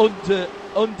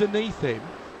underneath him.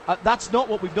 That's not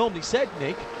what we've normally said,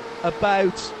 Nick,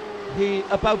 about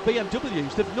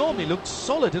BMWs. They've normally looked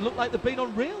solid and looked like they've been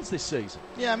on rails this season.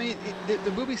 Yeah, I mean, there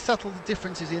will be subtle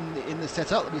differences in the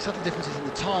setup. There'll be subtle differences in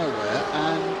the tyre wear,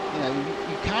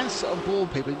 and you can sort of bore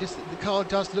people. The car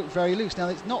does look very loose. Now,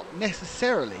 it's not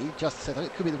necessarily just the setup.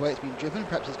 It could be the way it's been driven.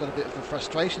 Perhaps it's got a bit of a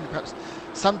frustration. Perhaps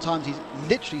sometimes he's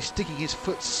literally sticking his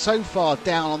foot so far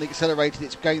down on the accelerator that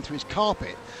it's going through his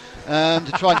carpet.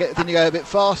 To try and get the thing to go a bit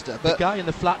faster, but the guy in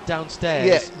the flat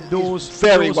downstairs knows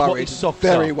very what worried. his socks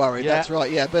very are. worried. Yeah. That's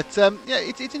right. Yeah, but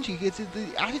it's interesting. It's the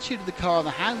attitude of the car and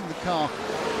the handle of the car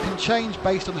can change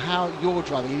based on how you're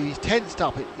driving. He's tensed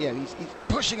up. He's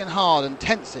pushing and hard and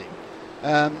tensing.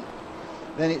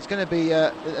 Then it's going to be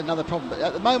another problem. But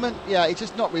at the moment, it's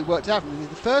just not really worked out.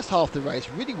 The first half of the race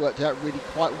really worked out really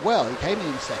quite well. He came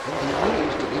in second. He knew he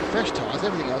was doing fresh tyres,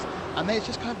 everything else. And then it's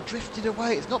just kind of drifted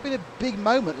away. It's not been a big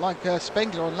moment like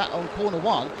Spengler on corner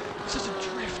 1. It's just a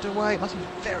drift away. It must be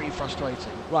very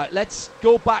frustrating. Right, let's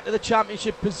go back to the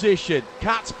championship position.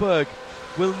 Katzberg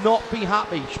will not be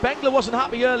happy. Spengler wasn't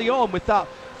happy early on with that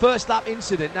first lap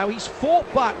incident. Now he's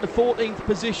fought back to 14th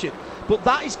position, but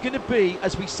that is going to be,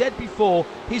 as we said before,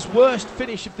 his worst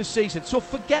finish of the season. So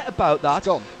forget about that.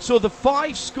 So the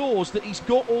 5 scores that he's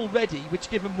got already, which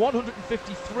give him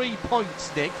 153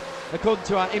 points, Nick, according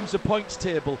to our IMSA points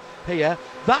table here,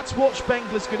 that's what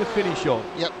Spengler's going to finish on.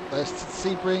 Yep, there's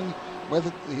Sebring,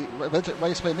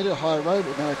 Raceway Middle Ohio Road,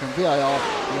 American VIR.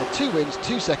 He had 2 wins,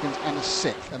 2 seconds, and a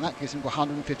 6th, and that gives him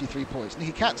 153 points.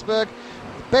 Nicky Katzberg,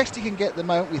 the best he can get at the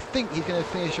moment, we think he's going to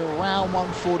finish around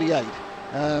 148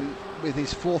 with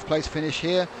his 4th place finish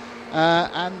here.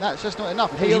 and that's just not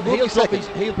enough. He'll be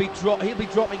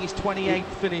dropping his 28th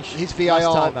finish. His VIR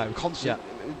time constant.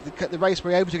 Yeah. The race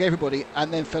where he overtook everybody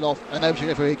and then fell off, and overtook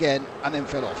everybody again and then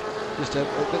fell off.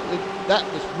 That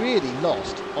was really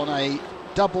lost on a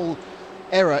double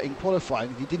error in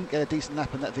qualifying. He didn't get a decent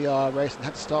lap in that VIR race and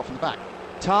had to start from the back.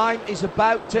 Time is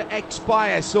about to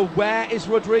expire, so where is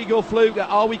Rodrigo Fluker?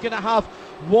 Are we going to have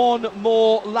one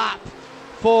more lap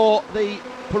for the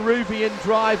Peruvian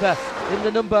driver in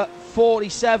the number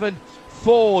 47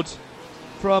 Ford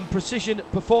from Precision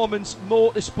Performance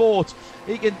Motorsport?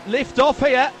 He can lift off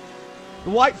here.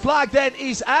 The white flag then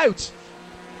is out.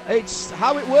 It's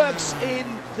how it works in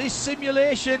this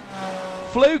simulation.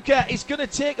 Fluker is going to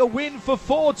take a win for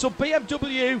Ford, so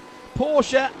BMW,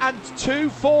 Porsche and 2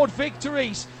 Ford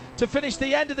victories to finish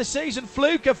the end of the season.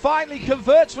 Fluker finally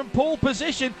converts from pole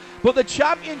position, but the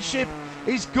championship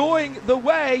is going the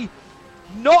way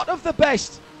not of the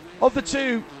best of the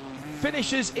 2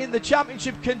 finishers in the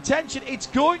championship contention. It's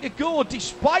going to go,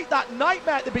 despite that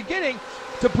nightmare at the beginning,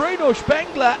 to Bruno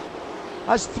Spengler,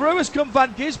 as through has come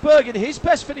Van Gisbergen, his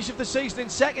best finish of the season in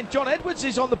second. John Edwards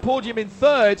is on the podium in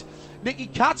third. Nicky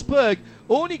Katzberg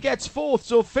only gets fourth,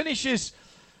 so finishes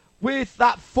with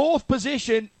that 4th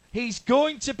position. He's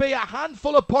going to be a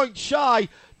handful of points shy.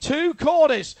 2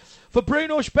 corners for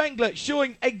Bruno Spengler,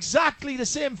 showing exactly the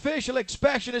same facial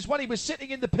expression as when he was sitting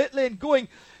in the pit lane going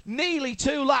nearly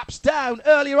 2 laps down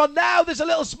earlier on. Now there's a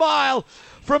little smile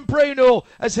from Bruno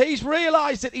as he's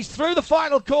realised that he's through the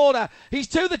final corner. He's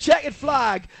to the checkered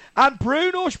flag, and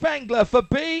Bruno Spengler for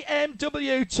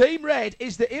BMW Team Red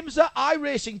is the IMSA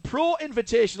iRacing Pro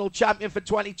Invitational champion for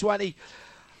 2020.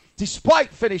 Despite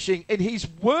finishing in his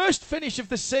worst finish of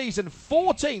the season,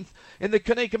 14th in the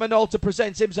Konica Minolta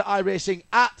Presents IMSA iRacing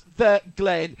at the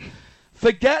Glen.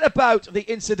 Forget about the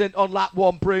incident on lap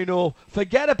 1, Bruno.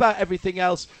 Forget about everything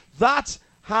else. That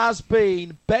has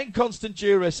been Ben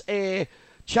Constanduras, a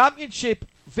championship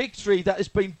victory that has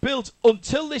been built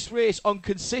until this race on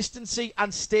consistency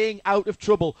and staying out of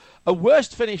trouble. A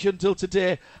worst finish until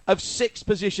today of 6th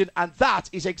position, and that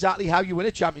is exactly how you win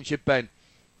a championship, Ben.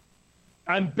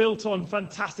 And built on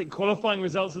fantastic qualifying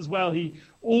results as well. He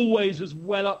always was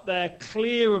well up there,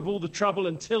 clear of all the trouble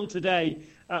until today.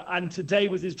 And today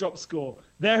was his drop score.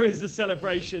 There is the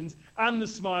celebrations and the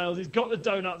smiles. He's got the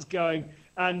donuts going.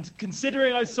 And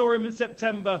considering I saw him in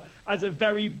September as a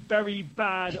very, very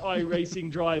bad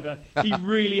iRacing driver, he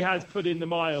really has put in the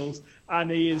miles, and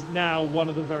he is now one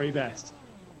of the very best.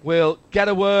 We'll get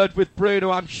a word with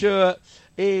Bruno, I'm sure,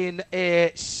 in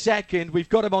a second. We've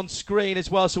got him on screen as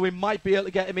well, so we might be able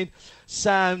to get him in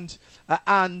sound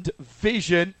and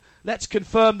vision. Let's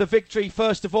confirm the victory,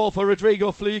 first of all, for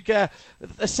Rodrigo Fluker.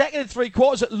 A second and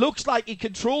 3/4, it looks like he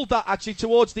controlled that, actually,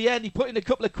 towards the end. He put in a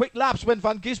couple of quick laps when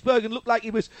Van Gisbergen looked like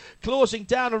he was closing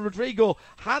down, and Rodrigo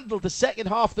handled the second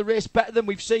half of the race better than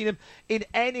we've seen him in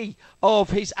any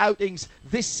of his outings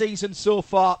this season so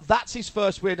far. That's his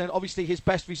first win, and obviously his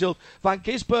best result. Van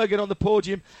Gisbergen on the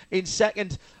podium in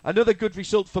second. Another good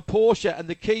result for Porsche, and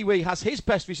the Kiwi has his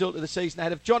best result of the season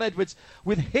ahead of John Edwards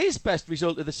with his best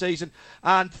result of the season,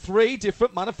 and 3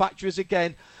 different manufacturers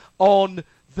again on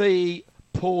the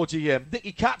podium.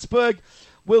 Nicky Katzberg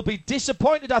will be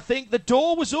disappointed, I think. The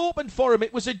door was open for him.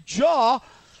 It was ajar.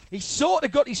 He sort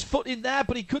of got his foot in there,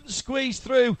 but he couldn't squeeze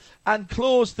through and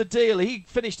close the deal. He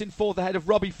finished in 4th ahead of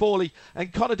Robbie Foley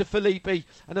and Conor De Filippi,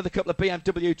 another couple of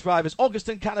BMW drivers.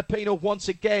 Augustin Canapino, once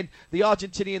again, the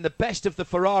Argentinian, the best of the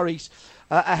Ferraris,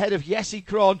 ahead of Jesse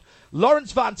Kron.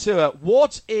 Lawrence Vantour,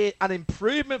 what an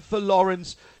improvement for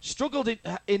Lawrence. Struggled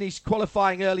in his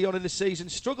qualifying early on in the season,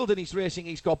 struggled in his racing.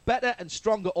 He's got better and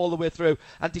stronger all the way through.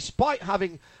 And despite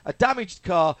having a damaged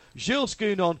car, Jules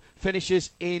Gounon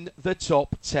finishes in the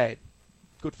top 10.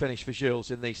 Good finish for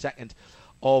Jules in the second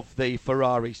of the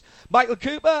Ferraris. Michael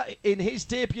Cooper, in his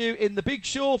debut in the Big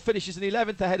Show, finishes in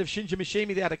 11th ahead of Shinji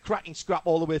Mishimi. They had a cracking scrap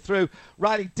all the way through.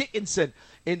 Riley Dickinson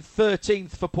in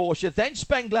 13th for Porsche. Then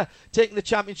Spengler taking the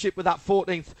championship with that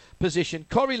 14th position.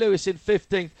 Corey Lewis in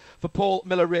 15th for Paul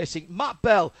Miller Racing. Matt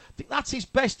Bell, I think that's his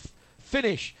best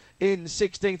finish in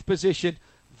 16th position.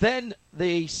 Then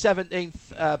the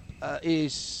 17th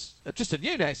is Tristan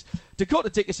Nunes,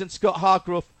 Dakota Dickinson, Scott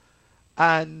Hargrove,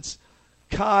 and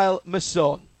Kyle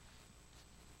Masson.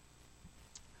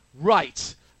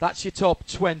 Right, that's your top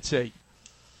 20.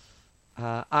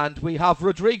 And we have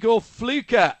Rodrigo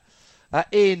Fluker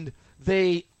in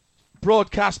the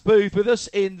broadcast booth with us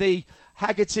in the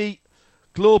Haggerty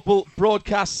Global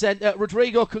Broadcast Centre.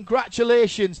 Rodrigo,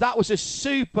 congratulations. That was a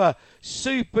super,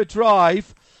 super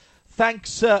drive.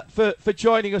 Thanks for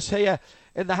joining us here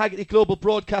in the Haggerty Global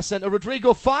Broadcast Centre.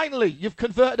 Rodrigo, finally, you've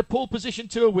converted a pole position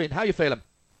to a win. How are you feeling?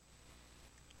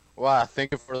 Well,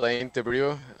 thank you for the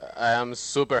interview. I am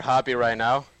super happy right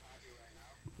now.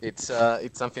 It's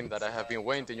something that I have been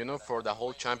waiting, for the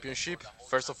whole championship.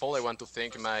 First of all, I want to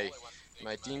thank my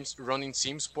teams running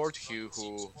Sim Sport who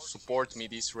support me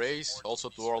this race. Also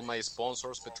to all my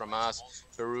sponsors, Petromas,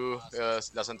 Peru,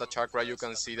 La Santa Chakra. You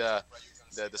can see the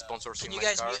sponsors in my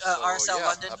car. So yeah,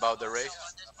 London? about the race.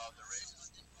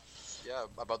 Yeah,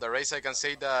 about the race, I can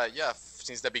say that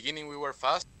since the beginning we were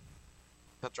fast.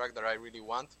 A track that I really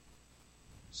want.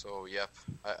 So yeah,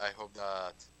 I hope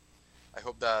that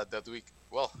we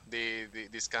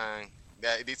it's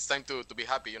time to be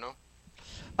happy,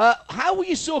 How were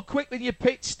you so quick in your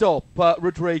pit stop,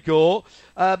 Rodrigo?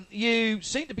 You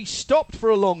seemed to be stopped for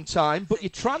a long time, but your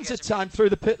transit time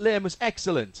through the pit lane was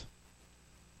excellent.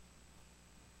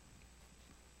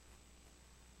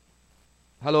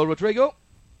 Hello, Rodrigo?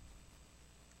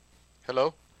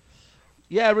 Hello?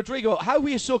 Yeah, Rodrigo, how were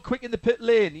you so quick in the pit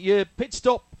lane? Your pit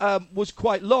stop was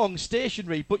quite long,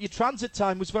 stationary, but your transit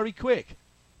time was very quick.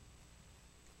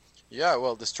 Yeah,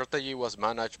 well, the strategy was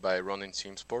managed by running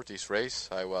Sim Sport this race.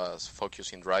 I was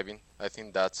focused in driving. I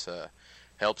think that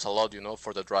helps a lot,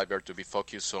 for the driver to be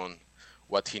focused on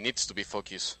what he needs to be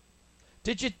focused.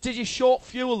 Did you short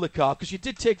fuel the car? Because you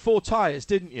did take 4 tyres,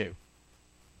 didn't you?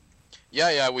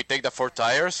 Yeah, we take the 4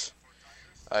 tires.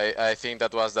 I think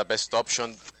that was the best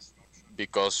option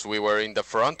because we were in the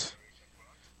front.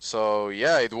 So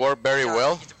yeah, it worked very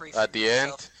well. At the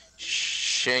end,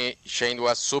 Shane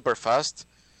was super fast.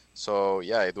 So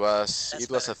yeah, it was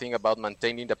a thing about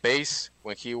maintaining the pace.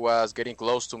 When he was getting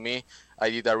close to me, I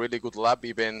did a really good lap,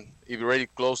 even really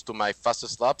close to my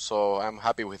fastest lap. So I'm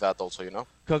happy with that also,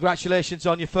 Congratulations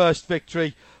on your first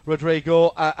victory,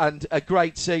 Rodrigo, and a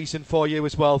great season for you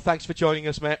as well. Thanks for joining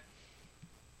us, mate.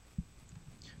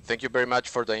 Thank you very much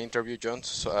for the interview, John.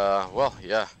 So,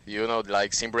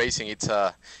 like sim racing,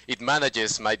 it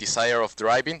manages my desire of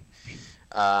driving.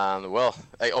 And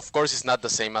of course, it's not the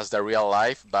same as the real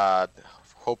life, but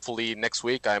hopefully next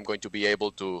week I'm going to be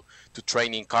able to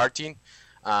train in karting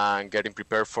and getting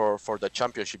prepared for the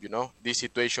championship. This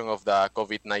situation of the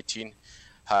COVID-19,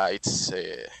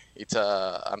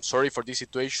 I'm sorry for this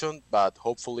situation, but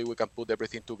hopefully we can put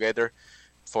everything together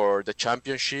for the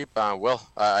championship. And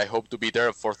I hope to be there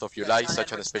on 4th of July,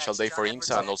 such a special day for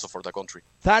IMSA and also for the country.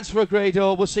 Thanks,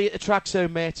 Rodrigo. We'll see you at the track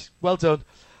soon, mate. Well done.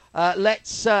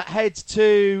 Let's head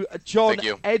to John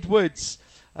Edwards,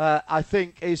 I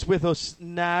think, is with us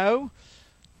now.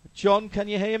 John, can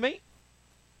you hear me?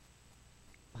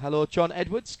 Hello, John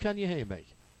Edwards, can you hear me?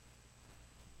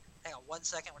 Hang on 1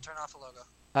 second, we'll turn off the logo.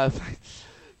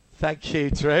 Thank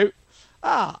you, Drew.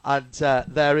 And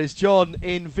there is John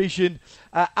in vision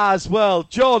as well.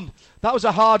 John, that was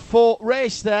a hard-fought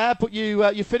race there, but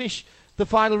you finished the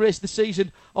final race of the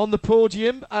season on the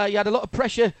podium. You had a lot of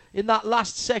pressure in that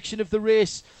last section of the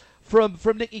race from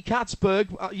Nicky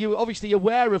Katzberg. You were obviously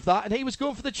aware of that, and he was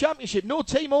going for the championship. No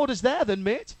team orders there then,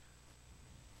 mate?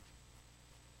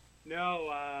 No,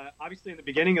 obviously in the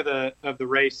beginning of the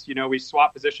race, we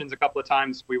swapped positions a couple of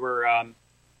times. We were,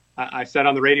 I said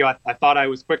on the radio, I thought I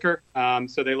was quicker,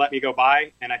 so they let me go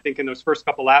by. And I think in those first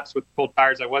couple laps with cold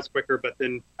tires, I was quicker. But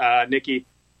then Nicky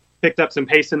picked up some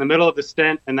pace in the middle of the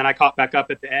stint, and then I caught back up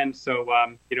at the end. So,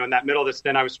 in that middle of the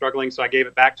stint, I was struggling, so I gave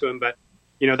it back to him. But,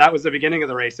 that was the beginning of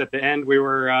the race. At the end, we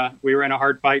were in a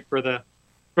hard fight for the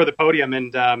podium.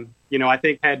 And, I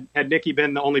think had Nicky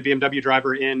been the only BMW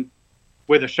driver in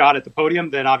with a shot at the podium,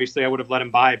 then obviously I would have let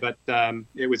him by. But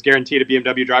it was guaranteed a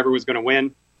BMW driver was going to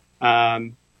win.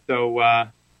 I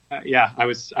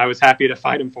was happy to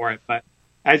fight him for it. But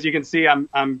as you can see,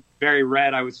 I'm very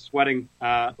red. I was sweating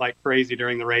like crazy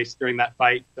during the race, during that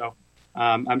fight. So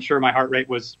I'm sure my heart rate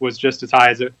was just as high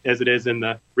as it is in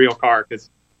the real car, because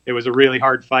it was a really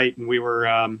hard fight and we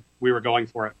were going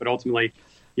for it. But ultimately,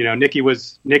 Nicky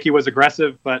was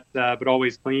aggressive, but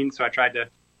always clean. So I tried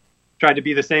to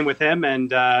be the same with him,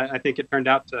 and I think it turned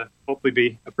out to hopefully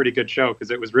be a pretty good show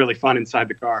because it was really fun inside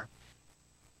the car.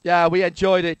 Yeah, we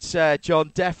enjoyed it,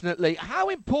 John, definitely. How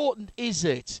important is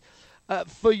it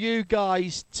for you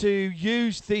guys to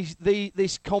use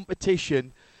this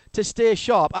competition to stay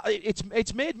sharp?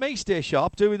 It's made me stay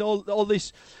sharp doing all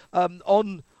this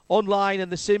online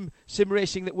and the sim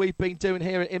racing that we've been doing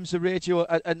here at IMSA Radio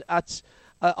and at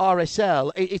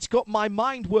RSL. It's got my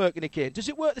mind working again. Does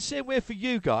it work the same way for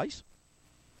you guys?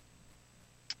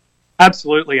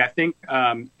 Absolutely. I think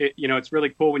it's really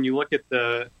cool when you look at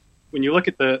the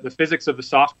physics of the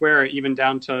software, even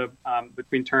down to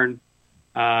between turn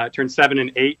 7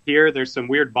 and 8 here. There's some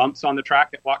weird bumps on the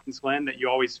track at Watkins Glen that you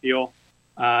always feel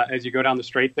as you go down the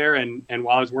straight there. And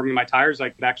while I was warming my tires, I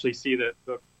could actually see that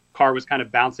the car was kind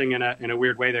of bouncing in a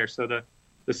weird way there. So the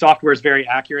the software is very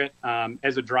accurate.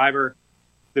 As a driver,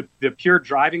 the pure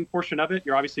driving portion of it,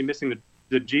 you're obviously missing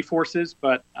the G-forces,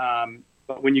 but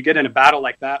when you get in a battle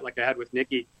like that, like I had with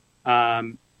Nikki,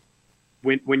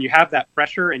 when you have that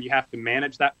pressure and you have to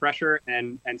manage that pressure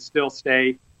and still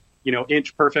stay,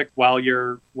 inch perfect while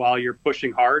you're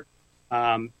pushing hard,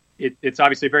 it's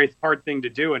obviously a very hard thing to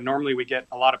do. And normally we get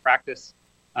a lot of practice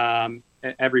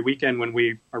every weekend when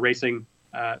we are racing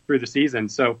through the season.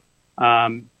 So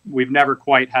we've never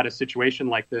quite had a situation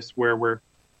like this where we're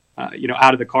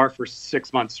out of the car for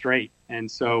 6 months straight. And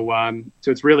so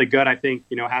it's really good. I think,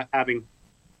 having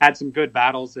had some good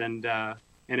battles and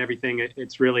everything,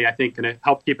 it's really, I think, going to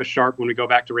help keep us sharp when we go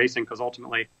back to racing, because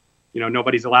ultimately,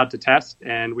 nobody's allowed to test,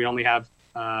 and we only have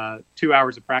 2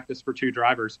 hours of practice for 2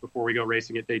 drivers before we go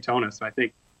racing at Daytona. So I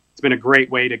think it's been a great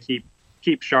way to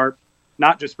keep sharp,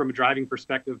 not just from a driving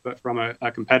perspective, but from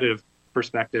a competitive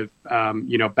perspective,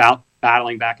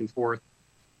 battling back and forth,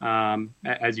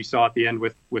 as you saw at the end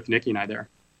with Nikki and I there.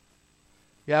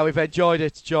 Yeah, we've enjoyed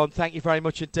it, John. Thank you very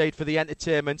much indeed for the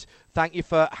entertainment. Thank you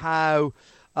for how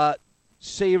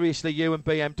seriously you and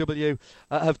BMW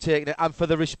have taken it, and for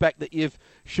the respect that you've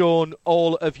shown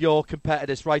all of your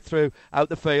competitors right through out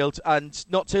the field. And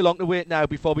not too long to wait now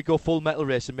before we go full metal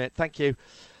racing, mate. Thank you.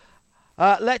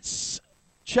 Let's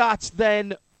chat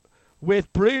then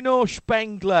with Bruno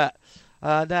Spengler.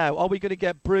 Now, are we going to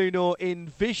get Bruno in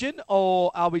vision,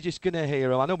 or are we just going to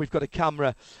hear him? I know we've got a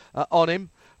camera on him.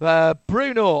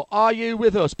 Bruno, are you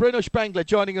with us? Bruno Spengler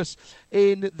joining us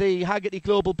in the Haggerty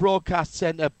Global Broadcast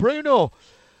Centre. Bruno,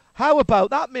 how about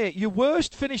that, mate? Your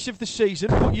worst finish of the season,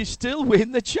 but you still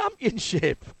win the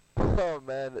championship. Oh,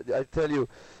 man, I tell you,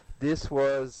 this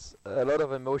was a lot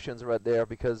of emotions right there,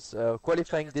 because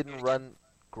qualifying didn't run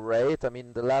great. I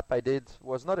mean, the lap I did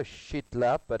was not a shit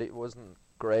lap, but it wasn't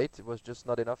great. It was just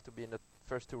not enough to be in the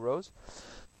first 2 rows.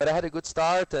 But I had a good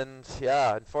start, and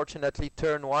yeah, unfortunately,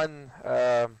 turn 1,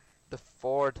 the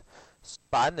Ford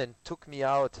spun and took me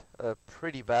out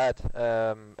pretty bad,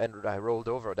 and I rolled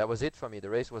over. That was it for me.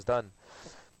 The race was done.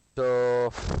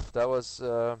 So that was,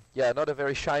 not a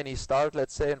very shiny start,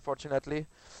 let's say, unfortunately.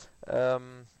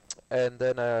 And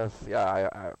then, I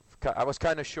was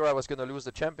kind of sure I was going to lose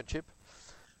the championship.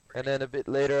 And then a bit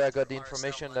later, I got the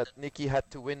information that Nikki had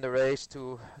to win the race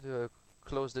to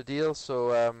close the deal.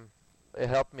 So it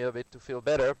helped me a bit to feel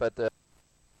better. But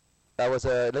that was,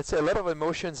 let's say, a lot of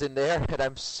emotions in there. And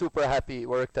I'm super happy it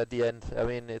worked at the end. I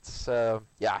mean, it's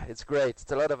great.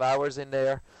 It's a lot of hours in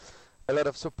there. A lot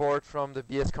of support from the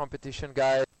BS competition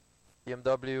guys,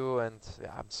 BMW. And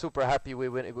I'm super happy we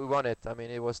won it. I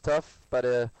mean, it was tough, but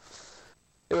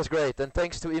it was great. And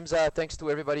thanks to IMSA, thanks to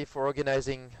everybody for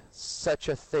organizing such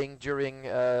a thing during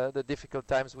the difficult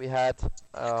times we had.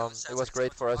 It was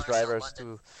great for us drivers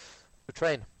to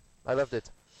train. I loved it.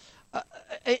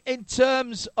 In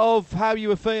terms of how you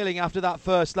were feeling after that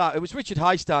first lap, it was Richard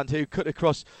Highstand who cut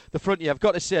across the front of you. I've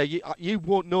got to say, you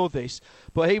won't know this,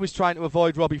 but he was trying to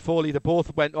avoid Robbie Foley. They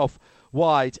both went off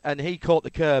wide, and he caught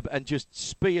the curb and just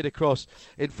speared across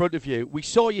in front of you. We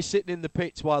saw you sitting in the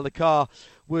pits while the car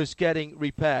was getting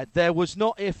repaired. There was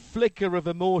not a flicker of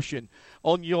emotion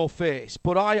on your face,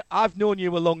 but I've known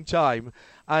you a long time,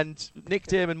 and Nick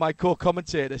Damon, my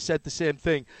co-commentator, said the same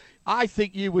thing. I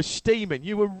think you were steaming.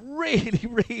 You were really,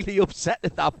 really upset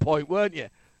at that point, weren't you?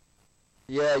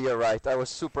 Yeah, you're right. I was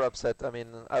super upset. I mean,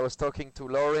 I was talking to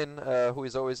Lauren, who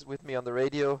is always with me on the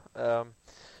radio.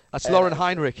 That's Lauren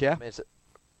Heinrich, yeah?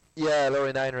 Yeah,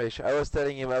 Lauren Heinrich. I was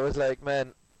telling him, I was like,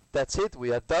 man, that's it.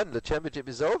 We are done. The championship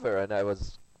is over. And I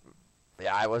was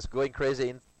going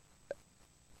crazy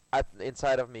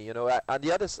inside of me. On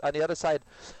the other side,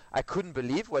 I couldn't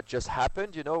believe what just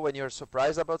happened. When you're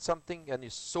surprised about something and you're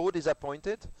so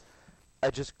disappointed, I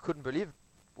just couldn't believe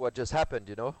what just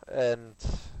happened. And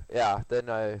yeah,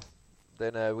 then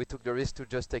we took the risk to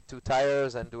just take 2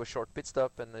 tires and do a short pit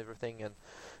stop and everything, and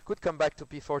could come back to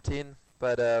P14.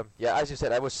 But as you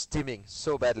said, I was steaming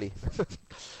so badly.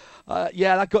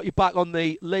 That got you back on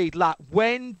the lead lap.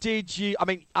 When did you... I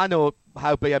mean, I know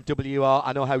how BMW are.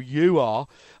 I know how you are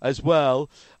as well.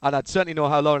 And I'd certainly know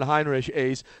how Lauren Heinrich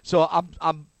is. So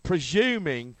I'm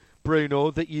presuming, Bruno,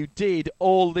 that you did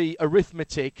all the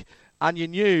arithmetic and you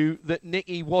knew that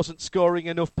Nicky wasn't scoring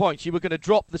enough points. You were going to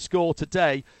drop the score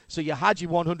today, so you had your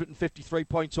 153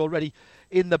 points already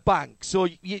in the bank. So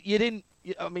you didn't...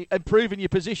 I mean, improving your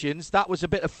positions, that was a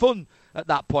bit of fun at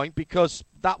that point, because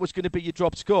that was going to be your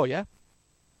drop score, yeah?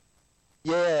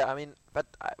 Yeah, I mean, but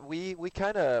we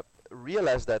kind of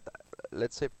realized that,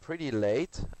 let's say, pretty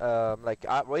late,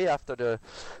 way after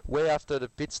the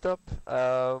pit stop,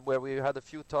 where we had a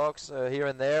few talks here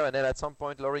and there, and then at some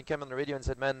point Lauren came on the radio and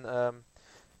said, man,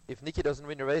 if Nicky doesn't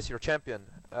win the race, you're champion.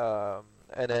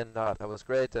 And then that was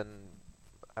great, and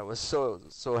I was so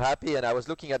happy, and I was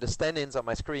looking at the stand-ins on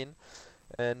my screen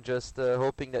and just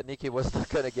hoping that Nicky was not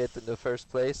going to get in the first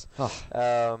place,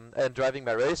 and driving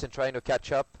my race and trying to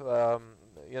catch up on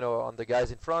the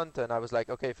guys in front. And I was like,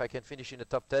 okay, if I can finish in the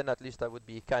top 10, at least I would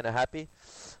be kind of happy.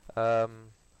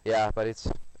 But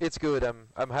it's good.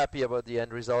 I'm happy about the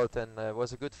end result, and it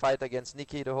was a good fight against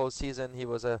Nicky the whole season. He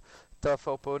was a tough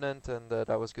opponent, and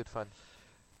that was good fun.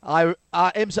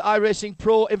 IMSA iRacing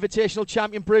Pro Invitational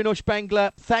Champion Bruno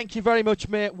Spengler, thank you very much,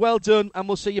 mate. Well done, and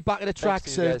we'll see you back at the track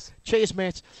soon. Cheers,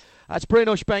 mate. That's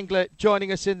Bruno Spengler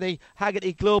joining us in the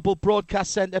Haggerty Global Broadcast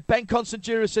Centre. Ben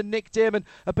Constanduris and Nick Damon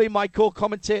have been my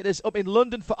co-commentators up in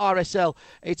London for RSL.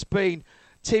 It's been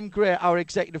Tim Gray, our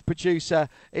executive producer.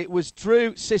 It was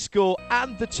Drew, Cisco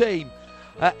and the team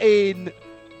in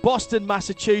Boston,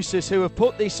 Massachusetts, who have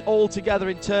put this all together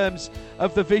in terms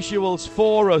of the visuals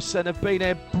for us and have been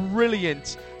a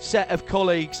brilliant set of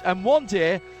colleagues. And one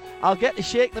day I'll get to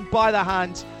shake them by the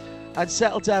hand and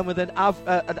settle down with an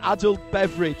adult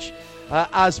beverage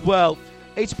as well.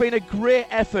 It's been a great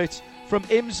effort from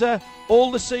IMSA,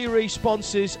 all the series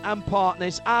sponsors and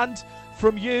partners, and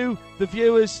from you, the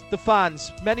viewers, the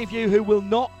fans, many of you who will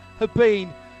not have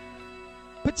been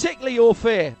particularly au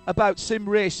fait about sim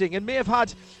racing and may have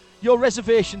had your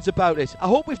reservations about it. I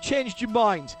hope we've changed your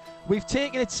mind. We've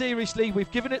taken it seriously.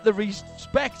 We've given it the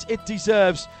respect it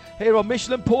deserves here on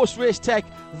Michelin Post Race Tech.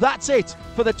 That's it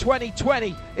for the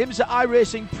 2020 IMSA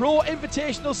iRacing Pro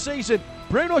Invitational season.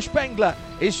 Bruno Spengler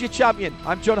is your champion.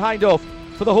 I'm John Hindhaugh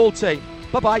for the whole team.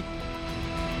 Bye-bye.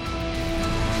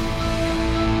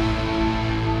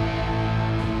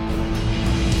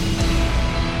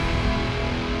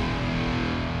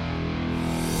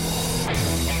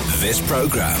 This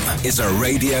program is a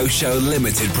Radio Show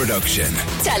Limited production.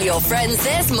 Tell your friends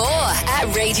there's more at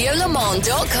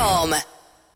radiolemans.com.